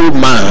powerful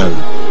man.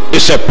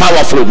 Is a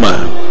powerful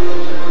man.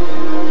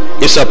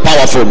 Is a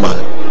powerful man.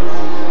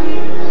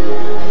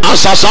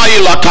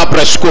 Asasai la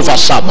cabresco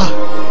vasama.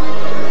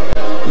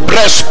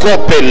 Bresco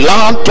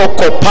pelanto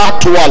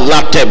copatua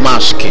late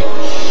maski.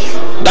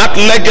 That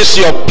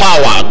legacy of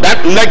power,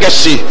 that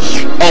legacy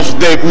of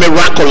the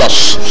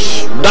miraculous,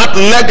 that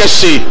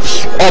legacy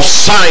of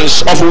signs,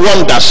 of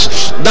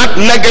wonders, that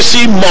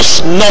legacy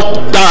must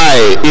not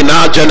die in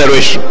our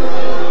generation.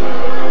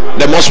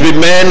 There must be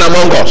men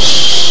among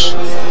us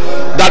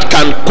that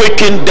can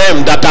quicken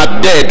them that are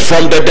dead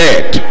from the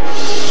dead.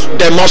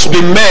 There must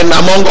be men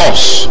among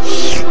us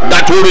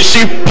that will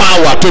receive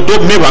power to do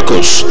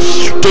miracles,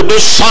 to do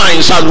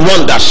signs and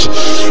wonders,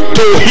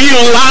 to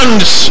heal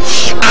lands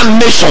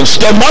and nations.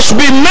 There must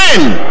be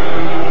men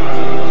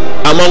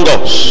among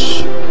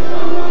us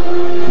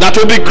that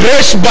will be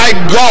graced by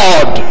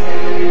God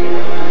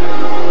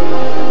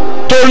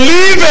to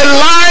live a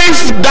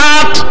life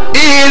that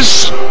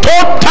is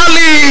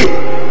totally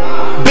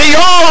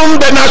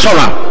beyond the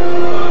natural.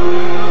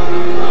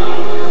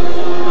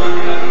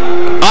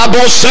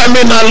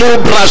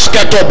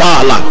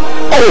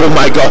 Oh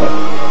my God.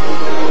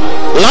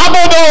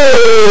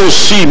 Labobo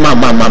si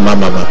mama mama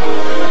mama.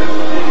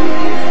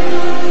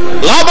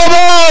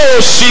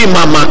 Labobo si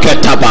mama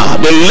ketaba.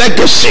 The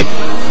legacy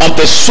of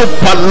the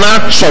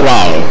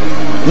supernatural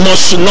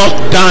must not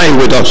die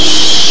with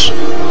us.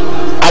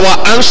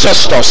 Our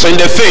ancestors in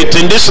the faith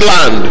in this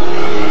land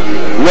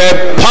were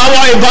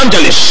power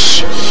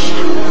evangelists,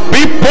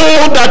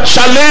 people that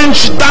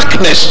challenge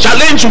darkness,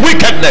 challenge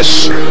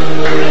wickedness.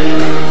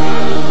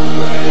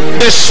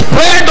 The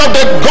spread of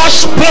the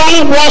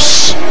gospel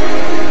was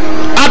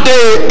at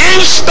the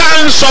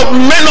instance of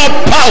men of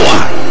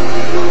power,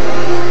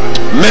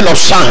 men of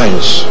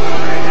signs,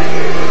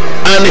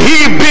 and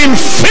he being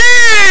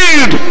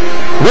filled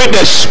with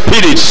the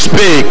Spirit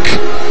spake.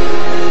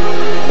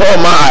 Oh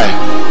my.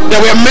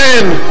 There were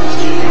men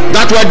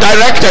that were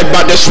directed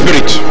by the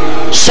Spirit.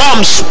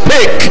 Some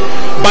spake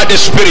by the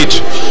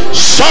Spirit.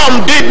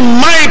 Some did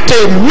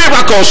mighty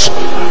miracles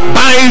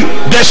by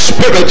the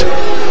Spirit.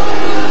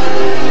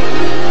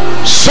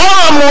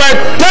 Some were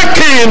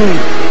taken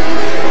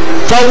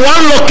from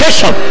one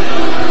location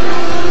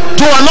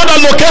to another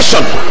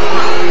location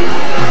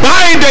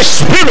by the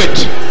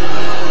Spirit.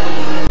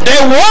 The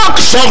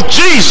works of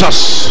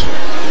Jesus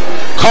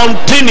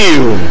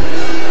continue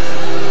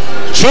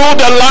through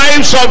the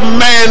lives of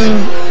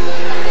men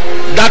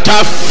that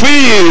are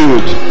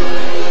filled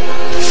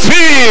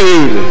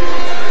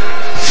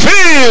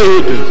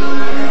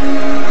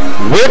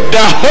with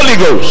the Holy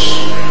Ghost.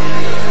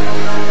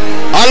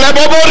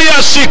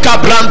 Aleboboria sika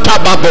branta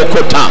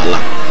babokotala.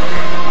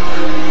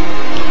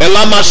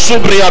 Elama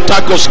subria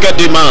tacos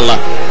kedimala.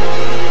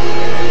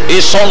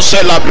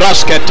 Isonse la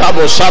braske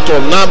tabo sato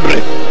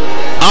nambre.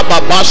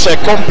 Ababase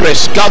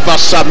compres cava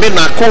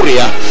samina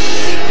curia.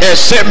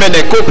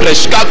 Esemene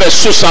compres cave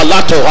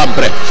susalato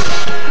hambre.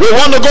 We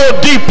want to go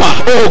deeper,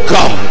 oh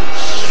God.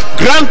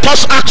 Grant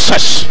us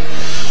access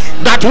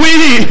that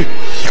we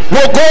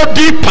will go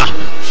deeper,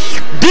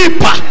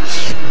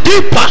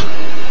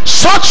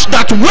 such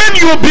that when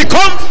you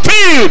become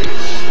filled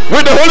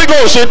with the Holy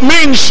Ghost, it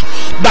means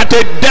that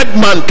a dead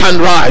man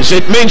can rise.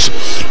 It means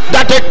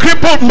that a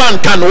crippled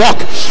man can walk.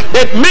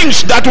 It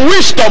means that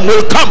wisdom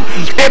will come.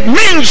 It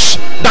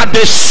means that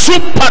the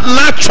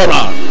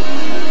supernatural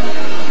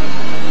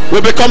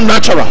will become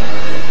natural.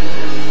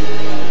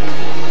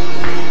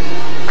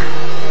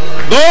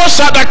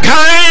 Those are the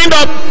kind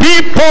of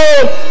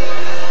people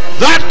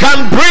that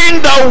can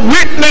bring the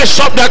witness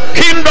of the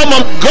kingdom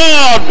of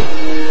God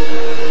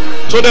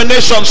to the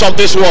nations of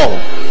this world.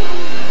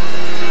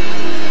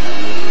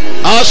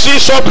 A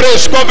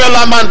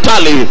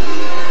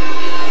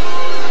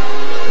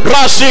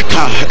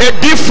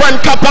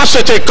different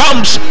capacity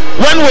comes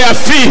when we are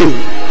filled.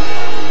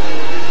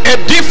 A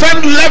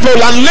different level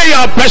and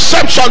layer of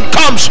perception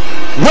comes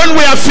when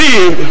we are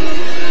filled.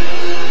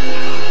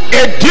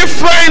 A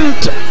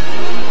different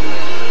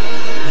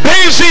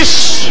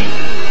basis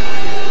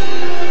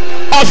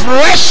of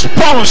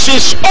response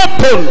is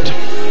opened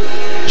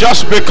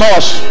just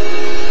because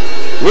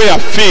we are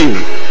filled.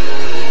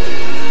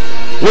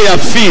 We are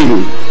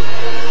filled.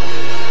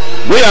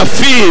 We are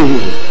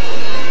filled.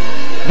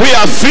 We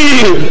are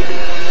filled.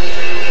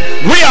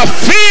 We are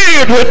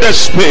filled with the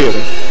Spirit.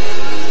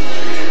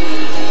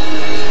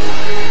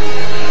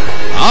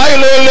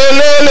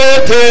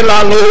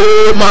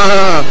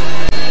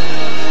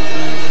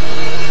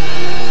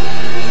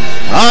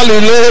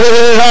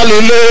 Hallelujah,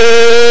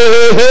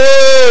 hallelujah.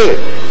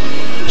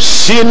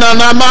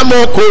 Sinana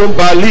mamo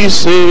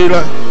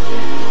kumbalisera.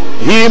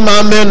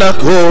 Imamena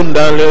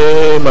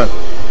kondalema.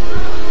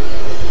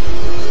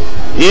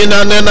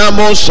 Inanena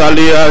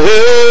mosalia.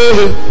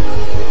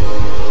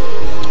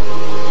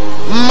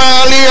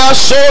 Malia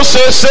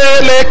sose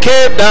sele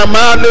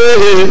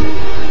kedamale.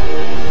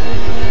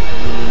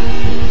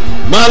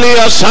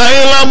 Malia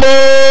sailamo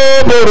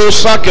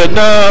borosake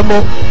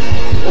namo.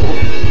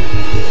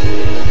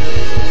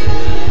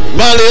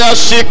 Malia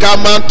sika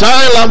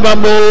mantaila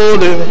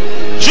mamole.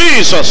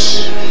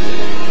 Jesus,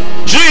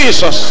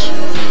 Jesus.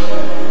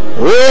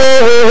 Oh, oh,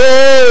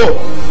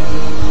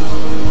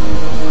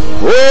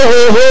 oh, oh,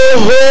 oh,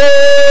 oh,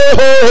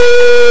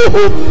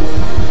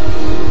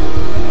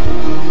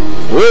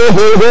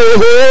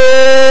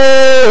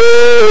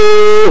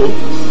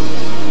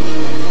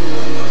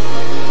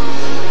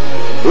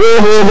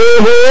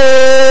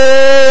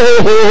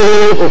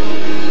 oh,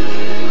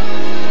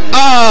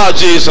 ah,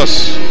 Jesus.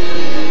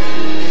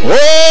 Oh, oh,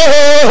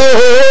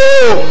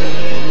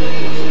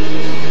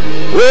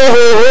 oh,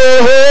 oh,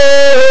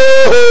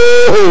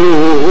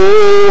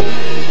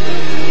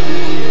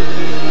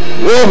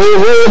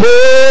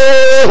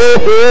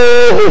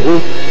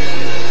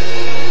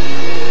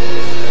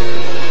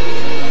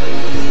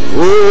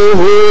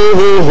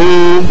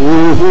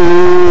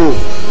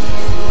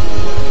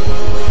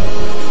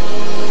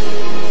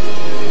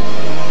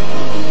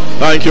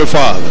 thank you,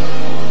 Father.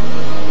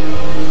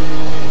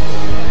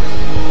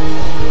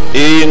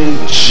 In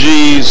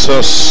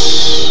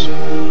Jesus'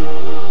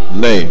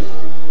 name.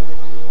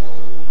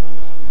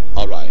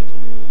 All right.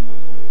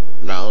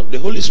 Now, the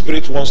Holy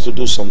Spirit wants to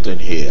do something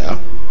here.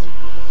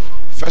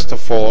 First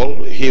of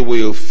all, He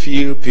will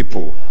fill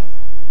people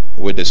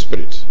with the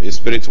Spirit. His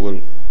Spirit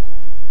will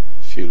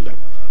fill them.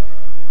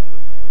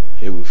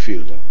 He will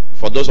fill them.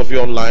 For those of you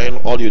online,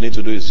 all you need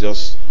to do is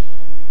just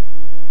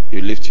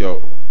you lift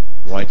your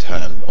right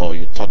hand, or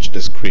you touch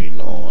the screen,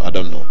 or I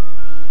don't know.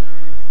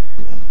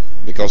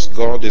 Because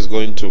God is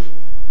going to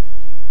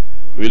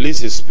release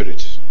His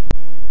Spirit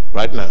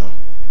right now.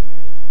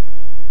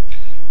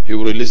 He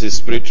will release His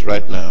Spirit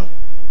right now.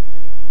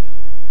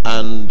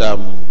 And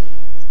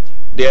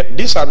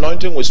this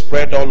anointing will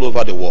spread all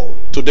over the world.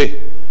 Today,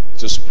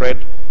 to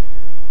spread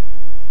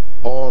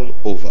all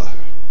over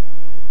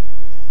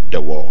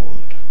the world.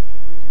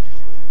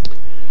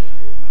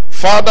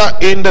 Father,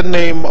 in the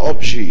name of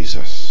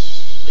Jesus,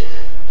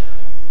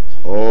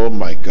 Oh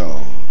my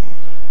God.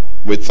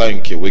 We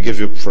thank you. We give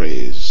you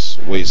praise.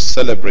 We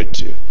celebrate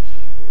you.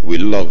 We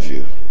love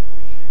you.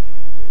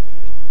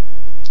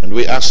 And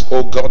we ask,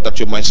 oh God, that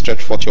you might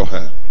stretch forth your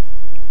hand.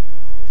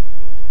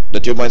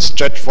 That you might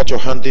stretch forth your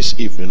hand this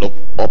evening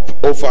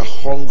up over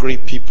hungry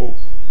people,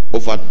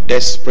 over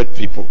desperate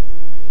people,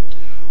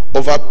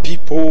 over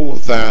people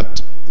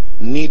that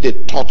need a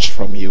touch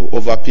from you,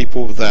 over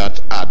people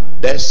that are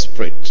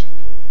desperate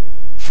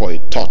for a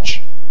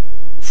touch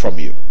from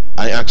you.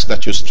 I ask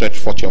that you stretch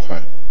forth your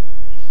hand.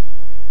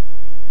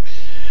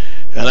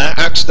 And I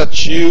ask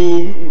that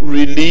you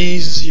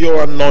release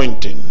your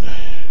anointing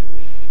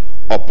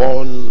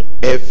upon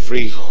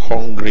every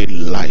hungry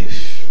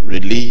life.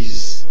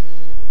 Release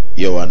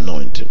your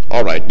anointing.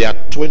 All right, there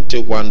are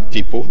 21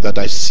 people that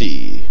I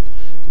see.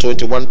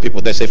 21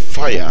 people. There's a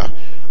fire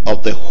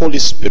of the Holy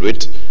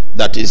Spirit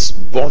that is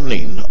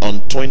burning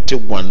on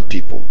 21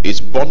 people. It's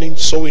burning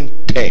so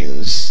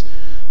intense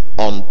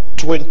on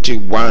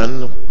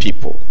 21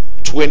 people.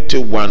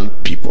 21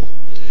 people.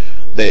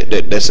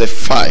 There's a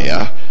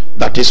fire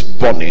that is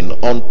burning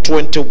on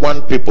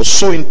 21 people,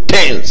 so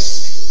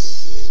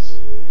intense.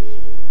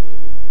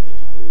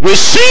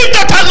 Receive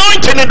that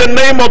anointing in the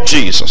name of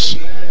Jesus.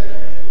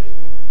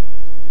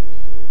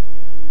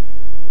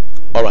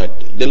 All right,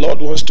 the Lord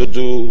wants to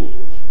do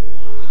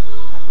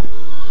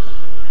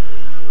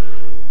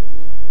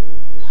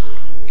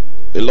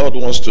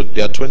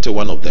there are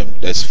 21 of them.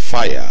 There's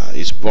fire,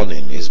 it's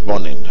burning,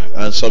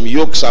 and some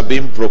yokes are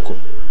being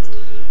broken.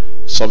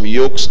 Some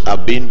yokes are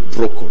being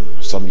broken.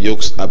 Some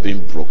yokes are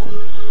being broken.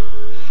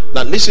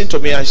 Now listen to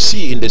me. I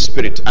see in the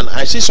spirit, and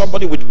I see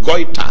somebody with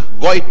goiter.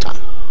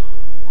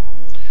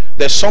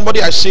 There's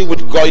somebody I see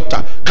with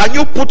goiter. Can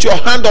you put your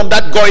hand on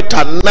that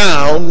goiter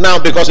now,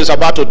 because it's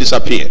about to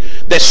disappear?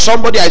 There's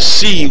somebody I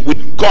see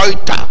with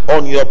goiter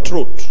on your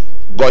throat.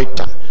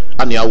 Goiter,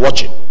 and you are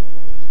watching.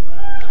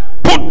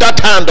 Put that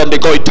hand on the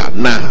goiter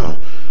now.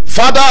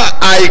 Father,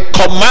 I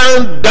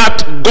command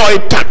that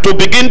goiter to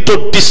begin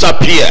to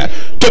disappear,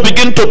 to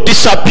begin to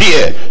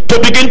disappear, to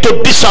begin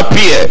to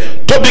disappear,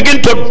 to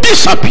begin to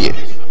disappear.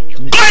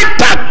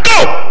 Goiter,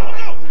 go!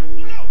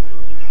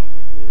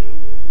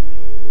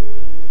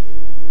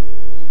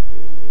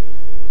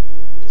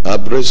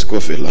 Abresko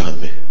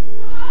velame.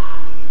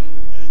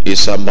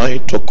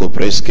 Isamai toko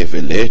breske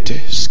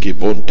velete,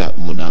 skibonta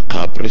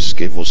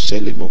munakabreske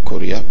voseli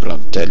mokoria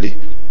branteli.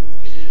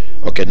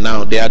 Okay,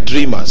 now they are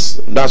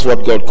dreamers. That's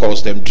what God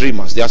calls them,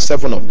 dreamers. There are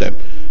 7 of them.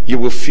 You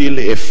will feel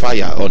a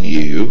fire on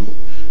you.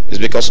 It's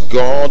because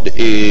God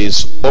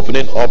is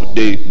opening up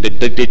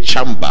the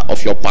chamber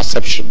of your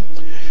perception.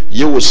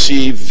 You will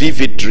see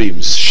vivid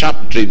dreams,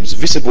 sharp dreams,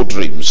 visible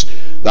dreams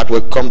that will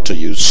come to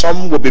you.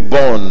 Some will be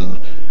born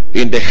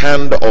in the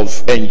hand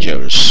of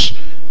angels,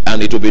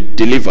 and it will be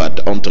delivered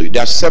unto you.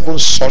 There are 7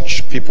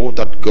 such people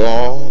that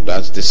God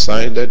has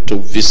decided to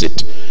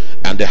visit,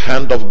 and the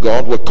hand of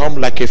God will come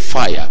like a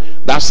fire.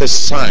 That's a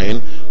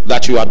sign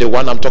that you are the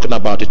one I'm talking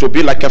about. It will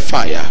be like a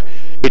fire.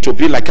 It will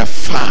be like a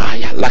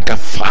fire, like a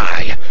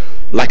fire,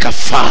 like a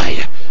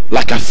fire,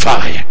 like a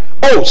fire.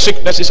 Oh,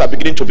 sicknesses are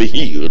beginning to be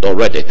healed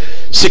already.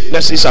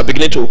 Sicknesses are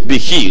beginning to be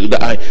healed.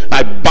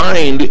 I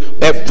bind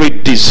every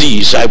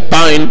disease. I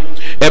bind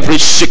every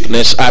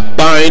sickness. I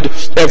bind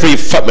every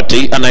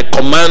infirmity, and I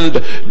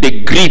command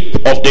the grip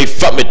of the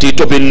infirmity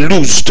to be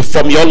loosed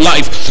from your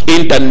life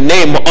in the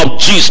name of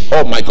Jesus.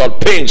 Oh my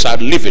God, pains are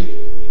leaving.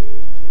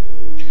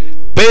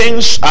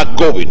 Pains are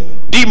going.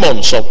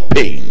 Demons of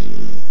pain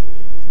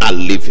are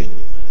living,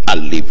 are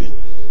living,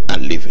 are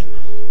living,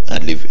 are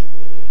living.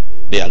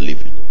 They are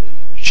living.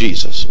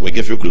 Jesus, we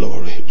give you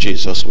glory.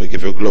 Jesus, we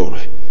give you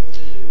glory.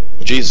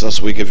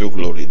 Jesus, we give you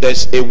glory.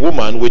 There's a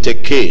woman with a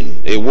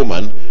cane. A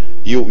woman,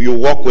 you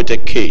walk with a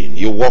cane.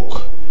 You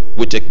walk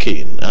with a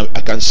cane.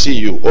 I can see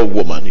you, oh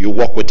woman. You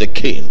walk with a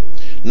cane.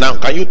 Now,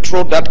 can you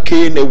throw that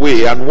cane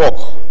away and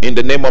walk in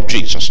the name of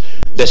Jesus?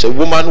 There's a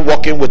woman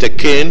walking with a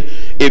cane.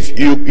 If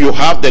you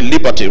have the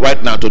liberty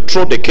right now to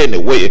throw the cane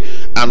away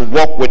and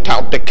walk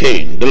without the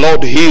cane, the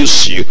Lord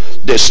heals you.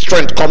 The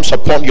strength comes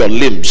upon your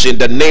limbs in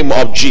the name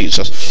of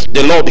Jesus.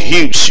 The Lord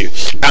heals you,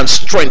 and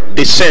strength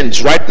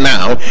descends right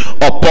now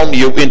upon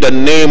you in the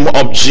name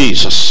of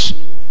Jesus.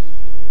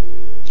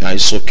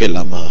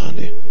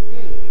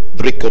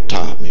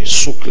 Bricotami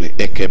sukle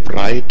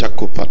ekebraita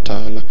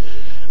kupatala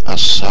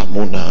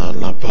asamuna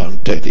la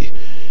panteli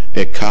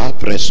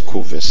ekapres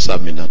kuve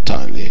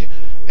saminatali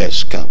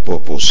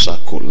eskapopo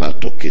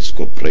sakulato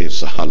kisko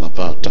presa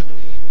halapata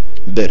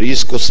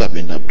derisco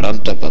samina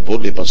branta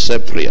baboli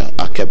basepria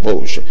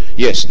akeboje.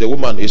 Yes, the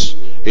woman is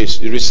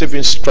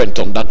receiving strength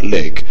on that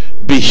leg.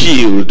 Be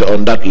healed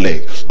on that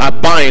leg. I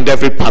bind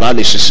every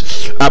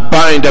paralysis. I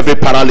bind every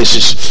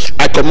paralysis.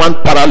 I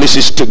command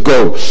paralysis to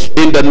go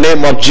in the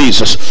name of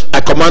Jesus. I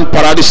command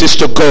paralysis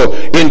to go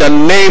in the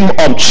name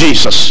of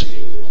Jesus.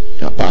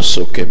 There are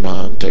 2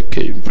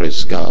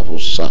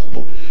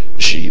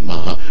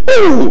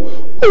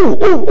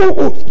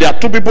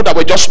 people that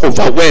were just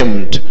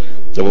overwhelmed.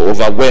 They were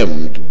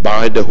overwhelmed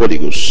by the Holy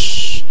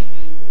Ghost.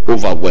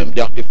 Overwhelmed.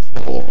 They are on the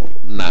floor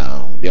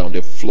now. They are on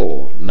the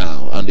floor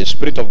now, and the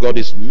Spirit of God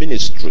is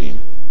ministering.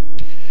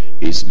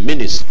 Is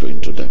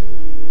ministering to them.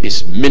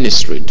 Is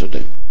ministering to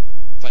them.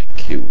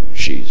 Thank you,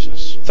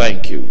 Jesus.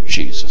 Thank you,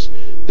 Jesus.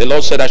 The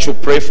Lord said I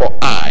should pray for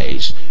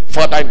eyes.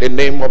 Father, in the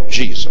name of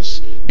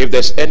Jesus, if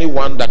there's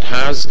anyone that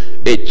has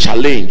a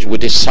challenge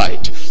with his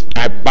sight,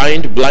 I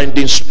bind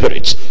blinding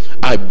spirits.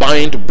 I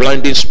bind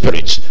blinding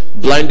spirits.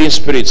 Blinding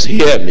spirits,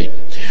 hear me.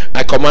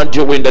 I command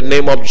you in the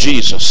name of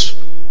Jesus.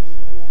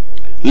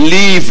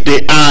 Leave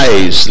the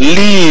eyes.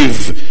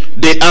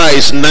 Leave the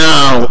eyes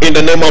now in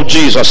the name of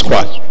Jesus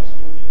Christ.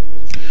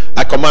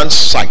 I command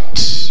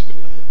sight.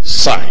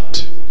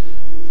 Sight.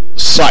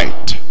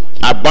 Sight.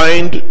 I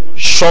bind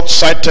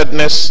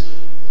short-sightedness,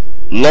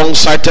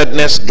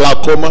 long-sightedness,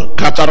 glaucoma,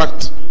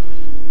 cataract,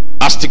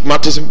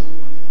 astigmatism,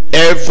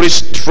 every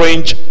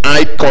strange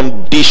eye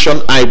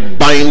condition. I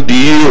bind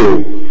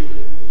you,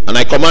 and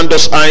I command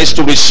those eyes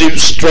to receive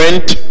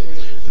strength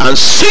and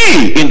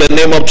see in the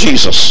name of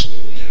Jesus.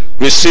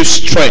 Receive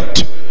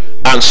strength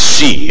and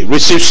see.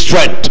 Receive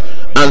strength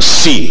and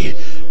see.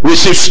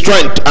 Receive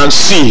strength and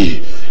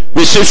see.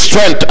 Receive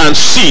strength and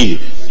see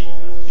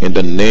in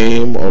the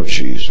name of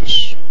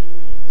Jesus.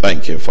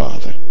 Thank you,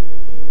 Father.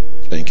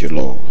 Thank you,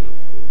 Lord.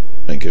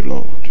 Thank you,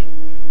 Lord.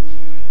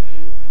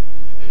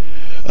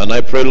 And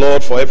I pray,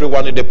 Lord, for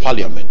everyone in the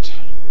parliament,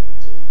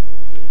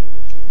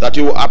 that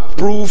you will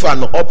approve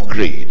an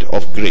upgrade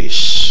of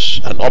grace,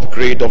 an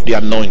upgrade of the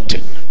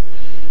anointing.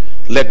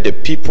 Let the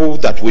people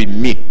that we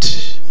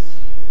meet,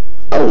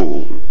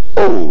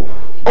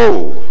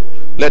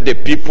 let the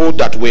people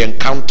that we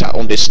encounter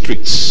on the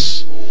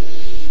streets,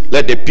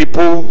 let the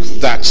people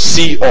that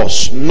see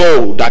us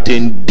know that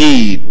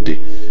indeed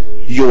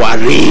you are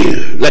real.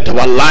 Let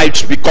our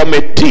lives become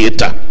a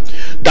theater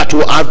that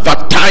will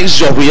advertise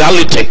your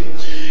reality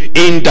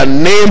in the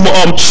name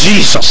of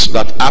Jesus.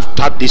 That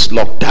after this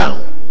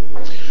lockdown,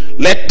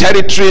 let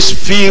territories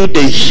feel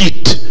the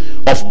heat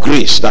of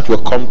grace that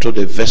will come to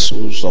the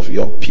vessels of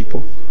your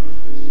people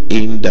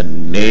in the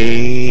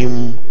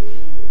name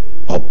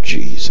of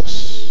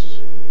Jesus.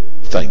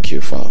 Thank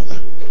you, Father.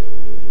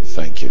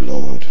 Thank you,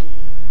 Lord.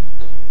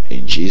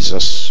 In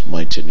Jesus'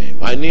 mighty name.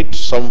 I need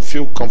some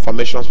few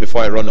confirmations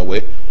before I run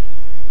away.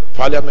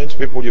 Parliament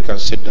people, you can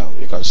sit down.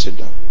 You can sit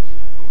down.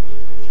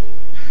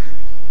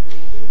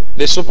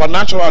 The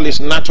supernatural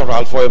is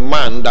natural for a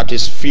man that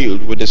is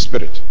filled with the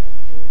Spirit.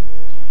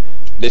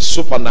 The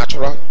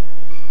supernatural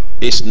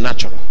is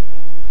natural.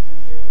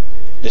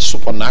 The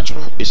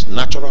supernatural is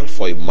natural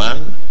for a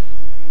man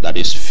that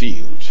is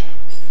filled.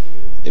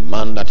 A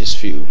man that is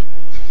filled.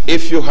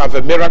 If you have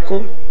a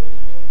miracle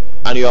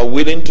and you are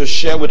willing to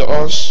share with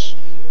us,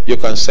 you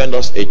can send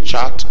us a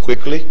chat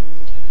quickly.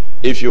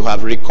 If you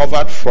have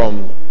recovered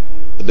from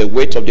the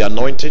weight of the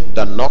anointing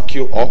that knocked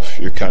you off,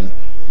 you can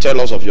tell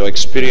us of your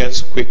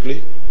experience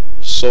quickly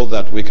so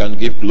that we can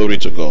give glory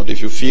to God. If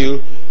you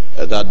feel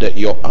that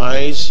your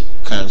eyes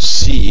can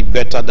see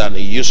better than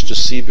it used to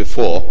see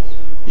before,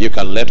 you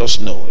can let us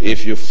know.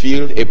 If you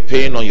feel a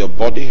pain on your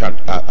body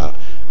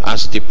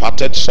has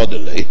departed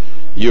suddenly,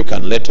 you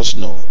can let us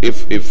know.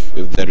 If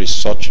there is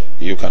such,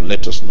 you can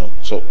let us know.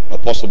 So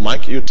Apostle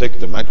Mike, you take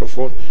the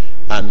microphone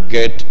and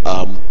get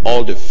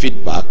all the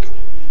feedback.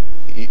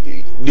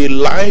 The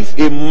life,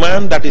 a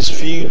man that is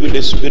filled with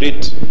the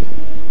Spirit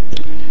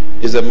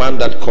is a man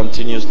that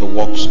continues the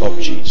works of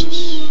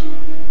Jesus.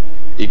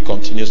 He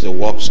continues the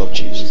works of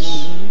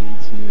Jesus.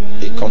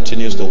 He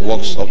continues the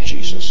works of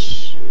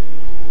Jesus.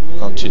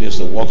 Continues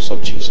the works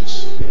of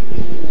Jesus.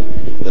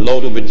 The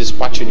Lord will be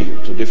dispatching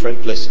you to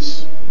different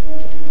places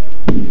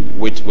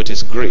with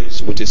his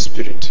grace, with his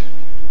Spirit,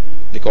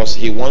 because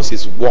he wants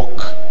his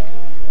work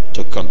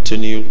to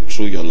continue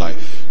through your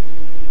life.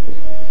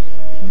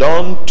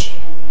 Don't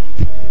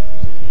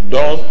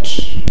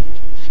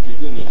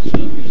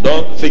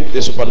think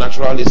the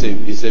supernatural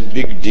is a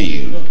big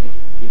deal.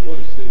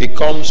 It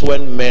comes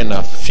when men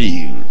are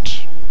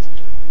filled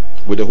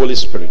with the Holy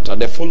Spirit and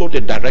they follow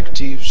the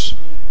directives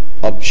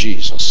of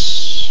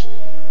Jesus.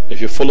 If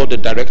you follow the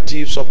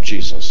directives of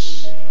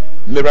Jesus,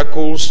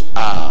 miracles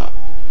are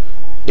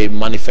a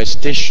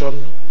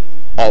manifestation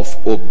of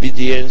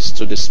obedience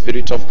to the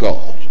Spirit of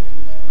God.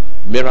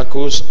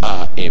 Miracles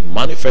are a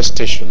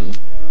manifestation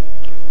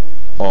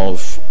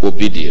of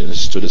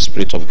obedience to the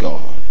Spirit of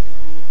God.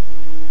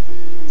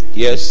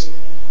 Yes,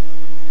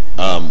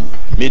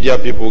 media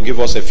people, give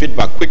us a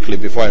feedback quickly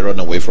before I run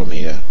away from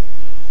here.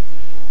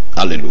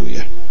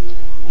 Hallelujah.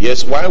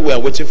 Yes, while we are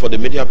waiting for the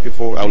media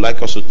people, I would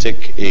like us to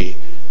take a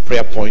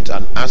prayer point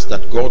and ask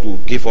that God will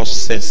give us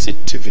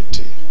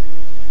sensitivity.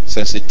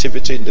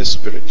 Sensitivity in the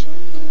Spirit.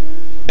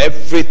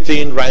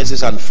 Everything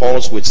rises and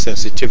falls with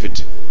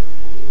sensitivity.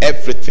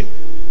 Everything.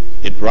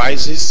 It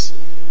rises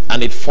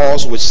and it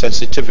falls with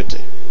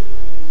sensitivity.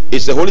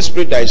 It's the Holy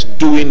Spirit that is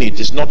doing it.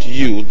 It's not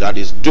you that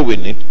is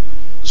doing it.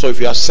 So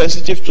if you are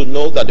sensitive to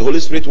know that the Holy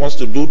Spirit wants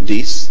to do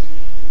this,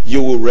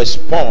 you will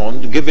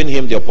respond, giving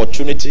him the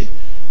opportunity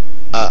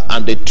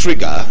and the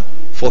trigger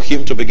for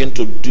him to begin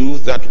to do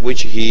that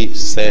which he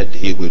said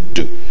he will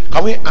do.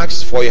 Can we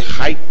ask for a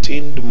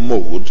heightened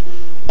mode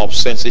of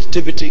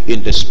sensitivity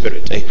in the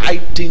spirit, a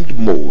heightened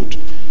mode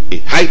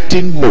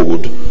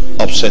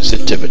of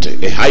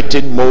sensitivity, a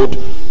heightened mode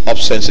of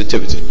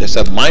sensitivity. There's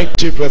a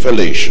mighty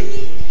revelation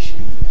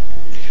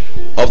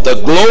of the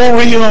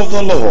glory of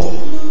the Lord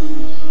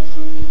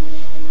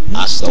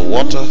as the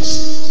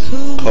waters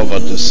cover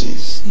the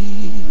seas.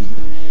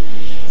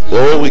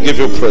 Oh, we give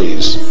you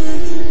praise.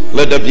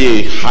 Let there be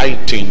a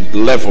heightened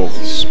level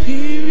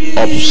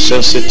of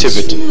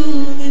sensitivity,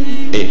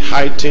 a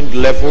heightened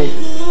level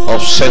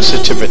of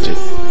sensitivity,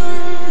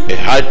 a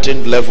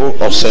heightened level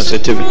of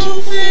sensitivity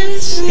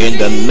in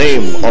the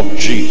name of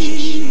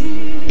Jesus,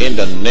 in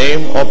the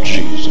name of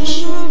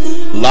Jesus.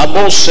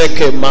 Labo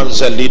seke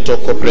manzelito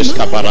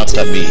kopreska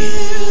baratami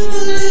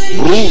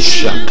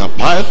Rusha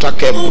kapata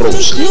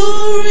kebroska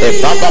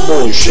e baba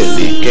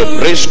bonjeli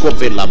kebresko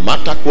vela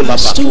mata kula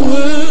batwa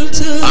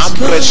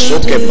ampreso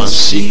ke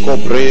masiko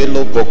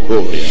brelo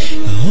bokoria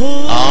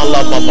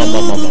ala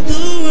mama.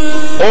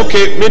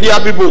 Okay, media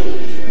people,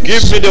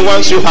 give me the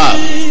ones you have.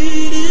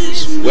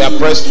 We are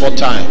pressed for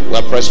time. We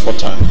are pressed for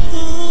time.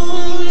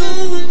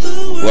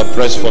 We are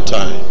pressed for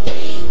time.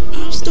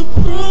 As the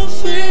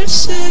prophet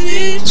said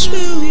it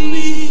will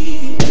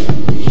be,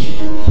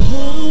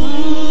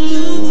 all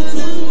over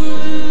the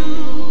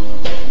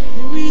world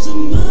there is a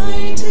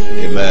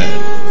mighty. Amen.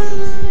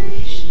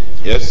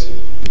 Yes?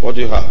 What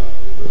do you have?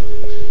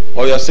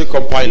 Oh, you are still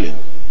compiling.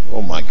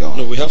 Oh my God.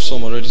 No, we have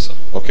some already, sir.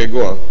 Okay,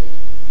 go on.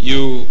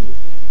 You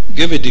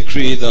gave a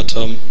decree that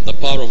the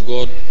power of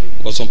God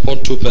was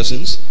upon two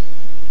persons.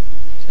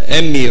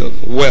 Emil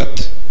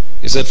wept.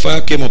 He said,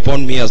 fire came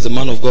upon me as the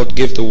man of God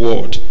gave the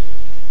word.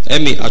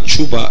 Emil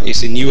Achuba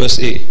is in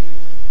USA.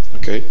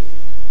 Okay.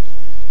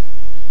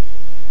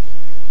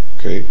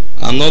 Okay.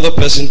 Another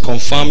person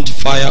confirmed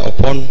fire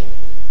upon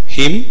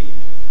him.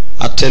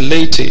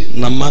 Atelete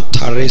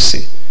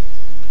Namatarese.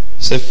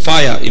 Say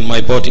fire in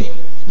my body.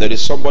 There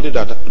is somebody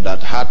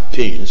that had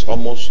pains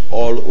almost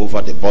all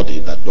over the body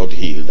that God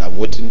healed. I'm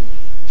waiting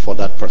for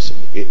that person.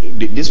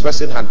 This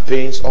person had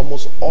pains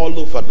almost all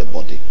over the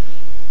body.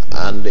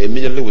 And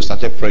immediately we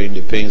started praying,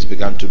 the pains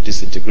began to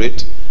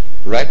disintegrate.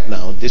 Right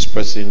now, this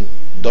person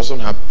doesn't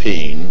have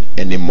pain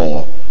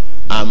anymore.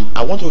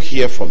 I want to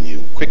hear from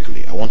you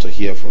quickly. I want to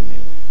hear from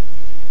you.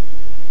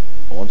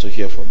 I want to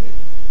hear from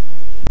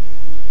you.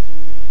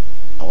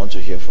 I want to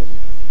hear from you.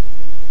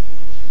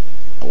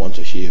 I want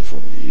to hear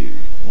from you.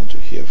 I want to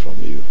hear from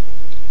you.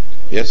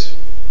 Yes?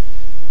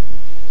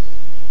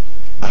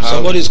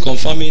 Somebody is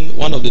confirming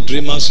one of the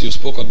dreamers you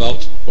spoke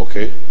about.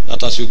 Okay.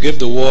 That as you gave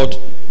the word,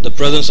 the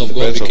presence of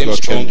God became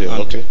strong.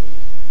 Okay.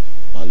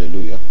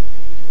 Hallelujah.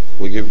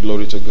 We give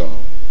glory to God.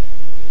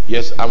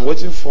 Yes, I'm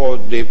waiting for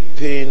the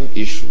pain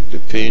issue. The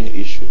pain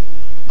issue.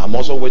 I'm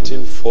also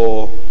waiting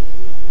for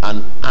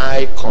an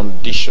eye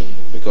condition,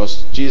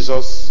 because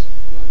Jesus,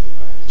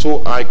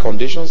 2 eye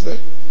conditions there.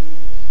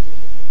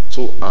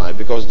 2 eye,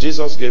 because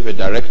Jesus gave a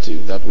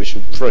directive that we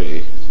should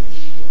pray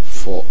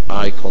for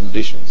eye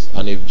conditions,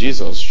 and if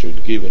Jesus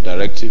should give a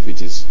directive,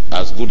 it is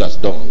as good as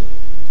done.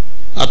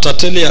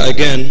 Atatelia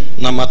again,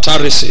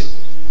 Namatarese,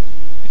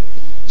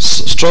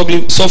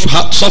 struggling,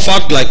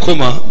 suffered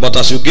glaucoma, but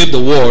as you gave the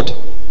word,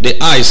 the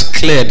eyes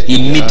cleared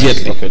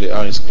immediately. Okay, the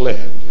eyes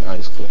cleared. The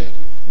eyes cleared.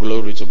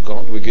 Glory to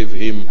God. We give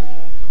him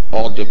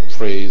all the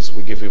praise.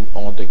 We give him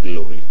all the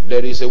glory.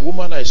 There is a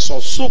woman I saw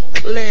so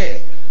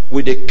clear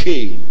with a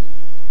cane.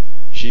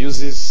 She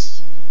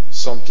uses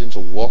something to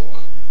walk,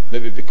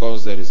 maybe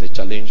because there is a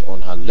challenge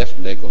on her left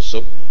leg or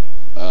so.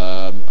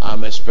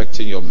 I'm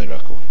expecting your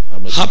miracle.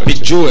 Happy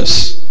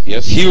Joes,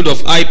 yes, healed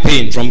of eye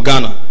pain from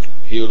Ghana.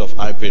 Healed of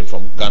eye pain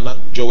from Ghana.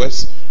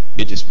 Joes,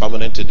 it is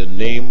permanent in the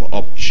name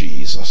of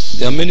Jesus.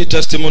 There are many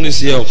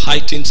testimonies here of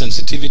heightened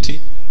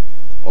sensitivity.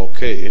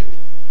 Okay.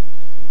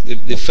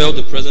 They felt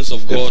the presence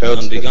of God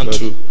and began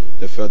to.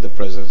 They felt the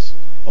presence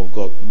of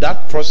God.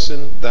 That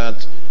person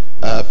that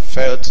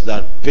felt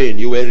that pain,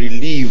 you were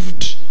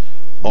relieved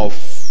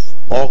of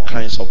all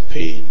kinds of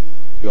pain.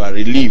 You are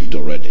relieved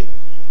already.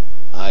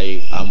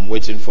 I am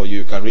waiting for you.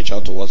 You can reach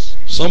out to us.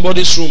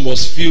 Somebody's room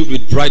was filled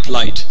with bright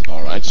light.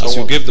 All right. As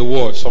you gave the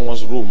word.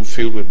 Someone's room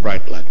filled with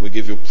bright light. We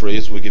give you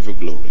praise. We give you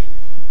glory.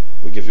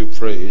 We give you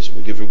praise.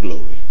 We give you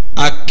glory.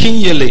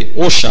 Akinyele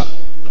Osha.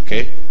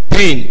 Okay.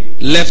 Pain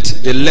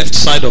left the left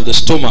side of the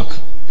stomach.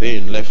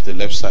 Pain left the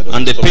left side of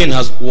and the stomach. And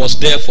the pain was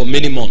there for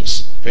many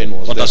months. Pain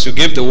was but there. As you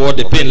gave the word,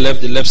 the pain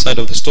left the left side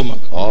of the stomach.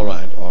 All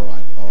right. All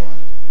right.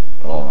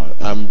 All right.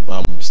 I'm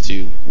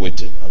still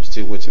waiting. I'm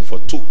still waiting for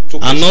two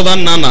Another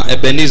Nana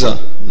Ebenezer.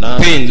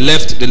 Nana. Pain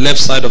left the left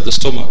side of the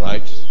stomach. All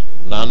right.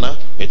 Nana,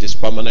 it is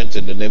permanent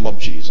in the name of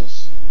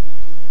Jesus.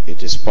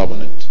 It is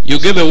permanent. You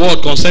gave a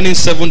word concerning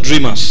 7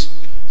 dreamers.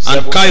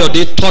 And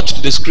Kayode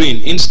touched the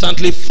screen.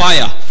 Instantly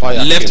fire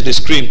left the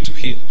screen to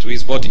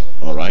his body.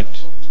 All right.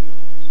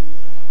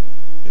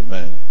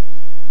 Amen.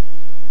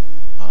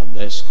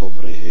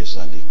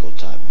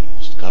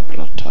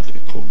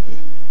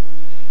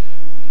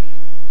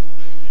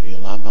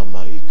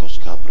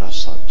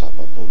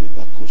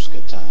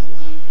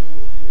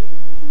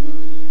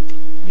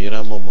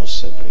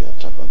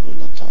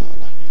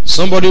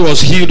 Somebody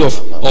was healed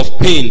of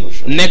pain,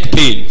 neck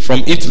pain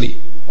from Italy.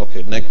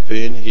 Okay, neck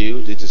pain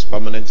healed. It is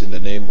permanent in the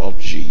name of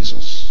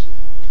Jesus.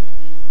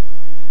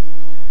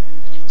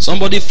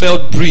 Somebody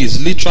felt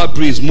breeze, literal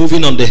breeze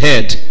moving on the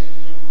head.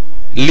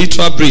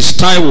 Literal breeze,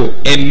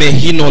 Taiwo,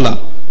 Emehinola.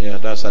 Yeah,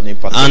 that's an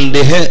impartation. And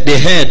the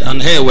head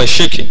and hair were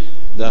shaking.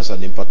 That's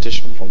an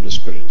impartation from the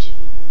Spirit.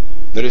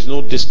 There is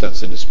no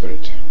distance in the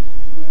Spirit.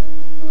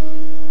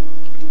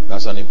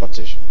 That's an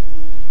impartation.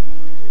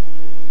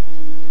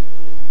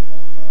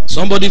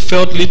 Somebody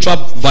felt literal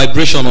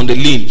vibration on the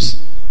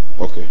limbs.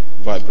 Okay,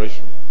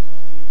 vibration.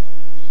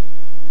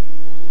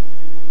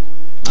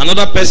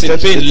 Another person,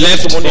 pain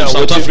left from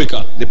South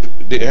Africa.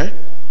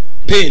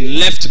 Pain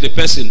left the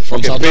person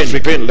from South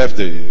Africa. Pain left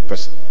the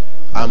person.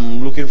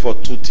 I'm looking for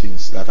two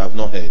things that I've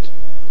not heard.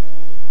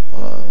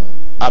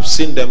 I've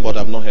seen them, but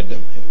I've not heard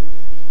them here.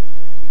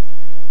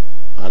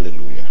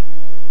 Hallelujah.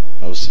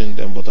 I've seen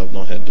them, but I've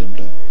not heard them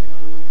there.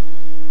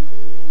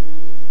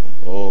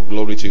 Oh,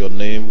 glory to your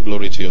name,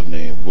 glory to your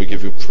name. We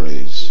give you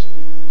praise.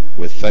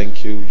 We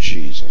thank you,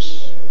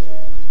 Jesus.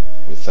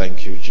 We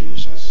thank you,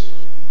 Jesus.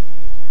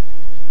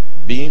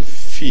 Being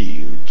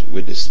filled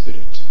with the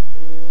Spirit.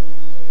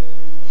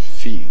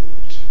 Filled.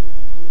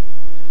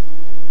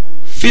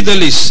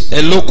 Fidelis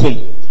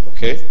elocum.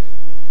 Okay.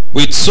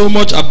 With so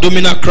much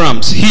abdominal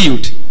cramps,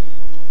 healed.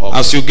 Okay.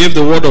 As you gave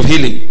the word of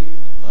healing.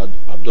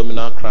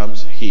 Abdominal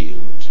cramps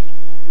healed.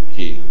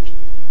 Healed.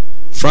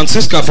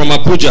 Francisca from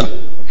Abuja.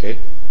 Okay.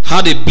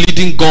 Had a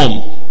bleeding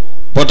gum,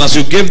 but as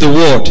you gave the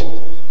word,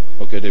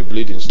 okay, the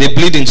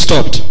bleeding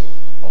stopped.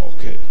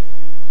 Okay.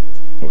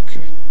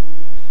 Okay.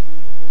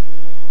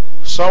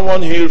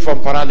 Someone healed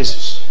from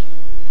paralysis.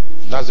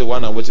 That's the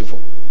one I'm waiting for.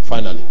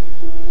 Finally.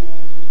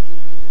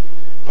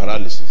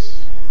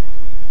 Paralysis.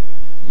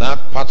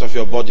 That part of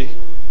your body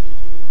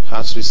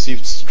has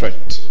received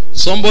strength.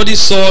 Somebody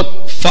saw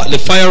the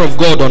fire of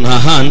God on her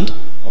hand.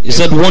 Okay. He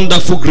said,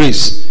 wonderful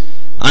grace.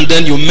 And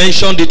then you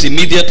mentioned it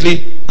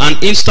immediately,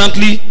 and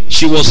instantly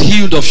she was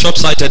healed of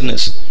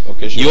short-sightedness.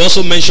 Okay, you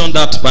also mentioned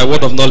that by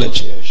word of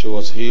knowledge. Yeah, she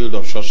was healed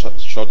of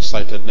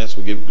short-sightedness.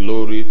 We give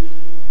glory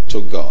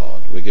to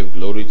God. We give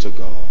glory to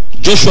God.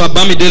 Joshua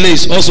Bamidele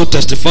is also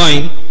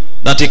testifying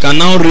that he can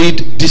now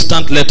read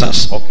distant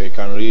letters. Okay,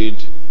 can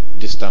read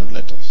distant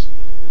letters.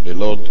 The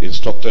Lord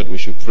instructed we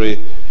should pray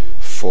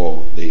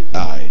for the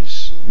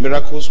eyes.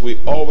 Miracles will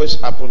always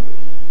happen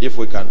if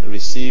we can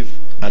receive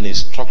an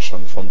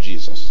instruction from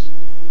Jesus.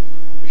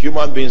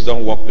 Human beings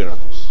don't work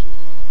miracles.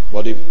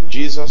 But if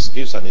Jesus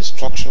gives an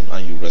instruction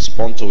and you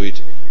respond to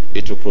it,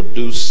 it will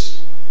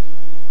produce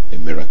a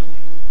miracle.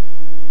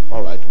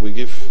 All right, we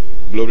give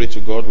glory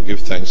to God. We give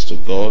thanks to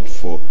God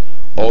for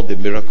all the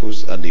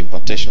miracles and the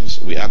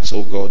impartations. We ask,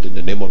 oh God, in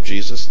the name of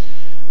Jesus,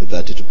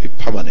 that it will be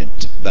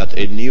permanent, that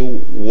a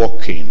new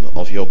working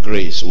of your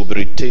grace will be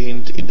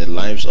retained in the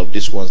lives of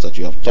these ones that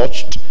you have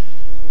touched,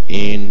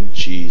 in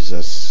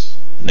Jesus'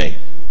 name.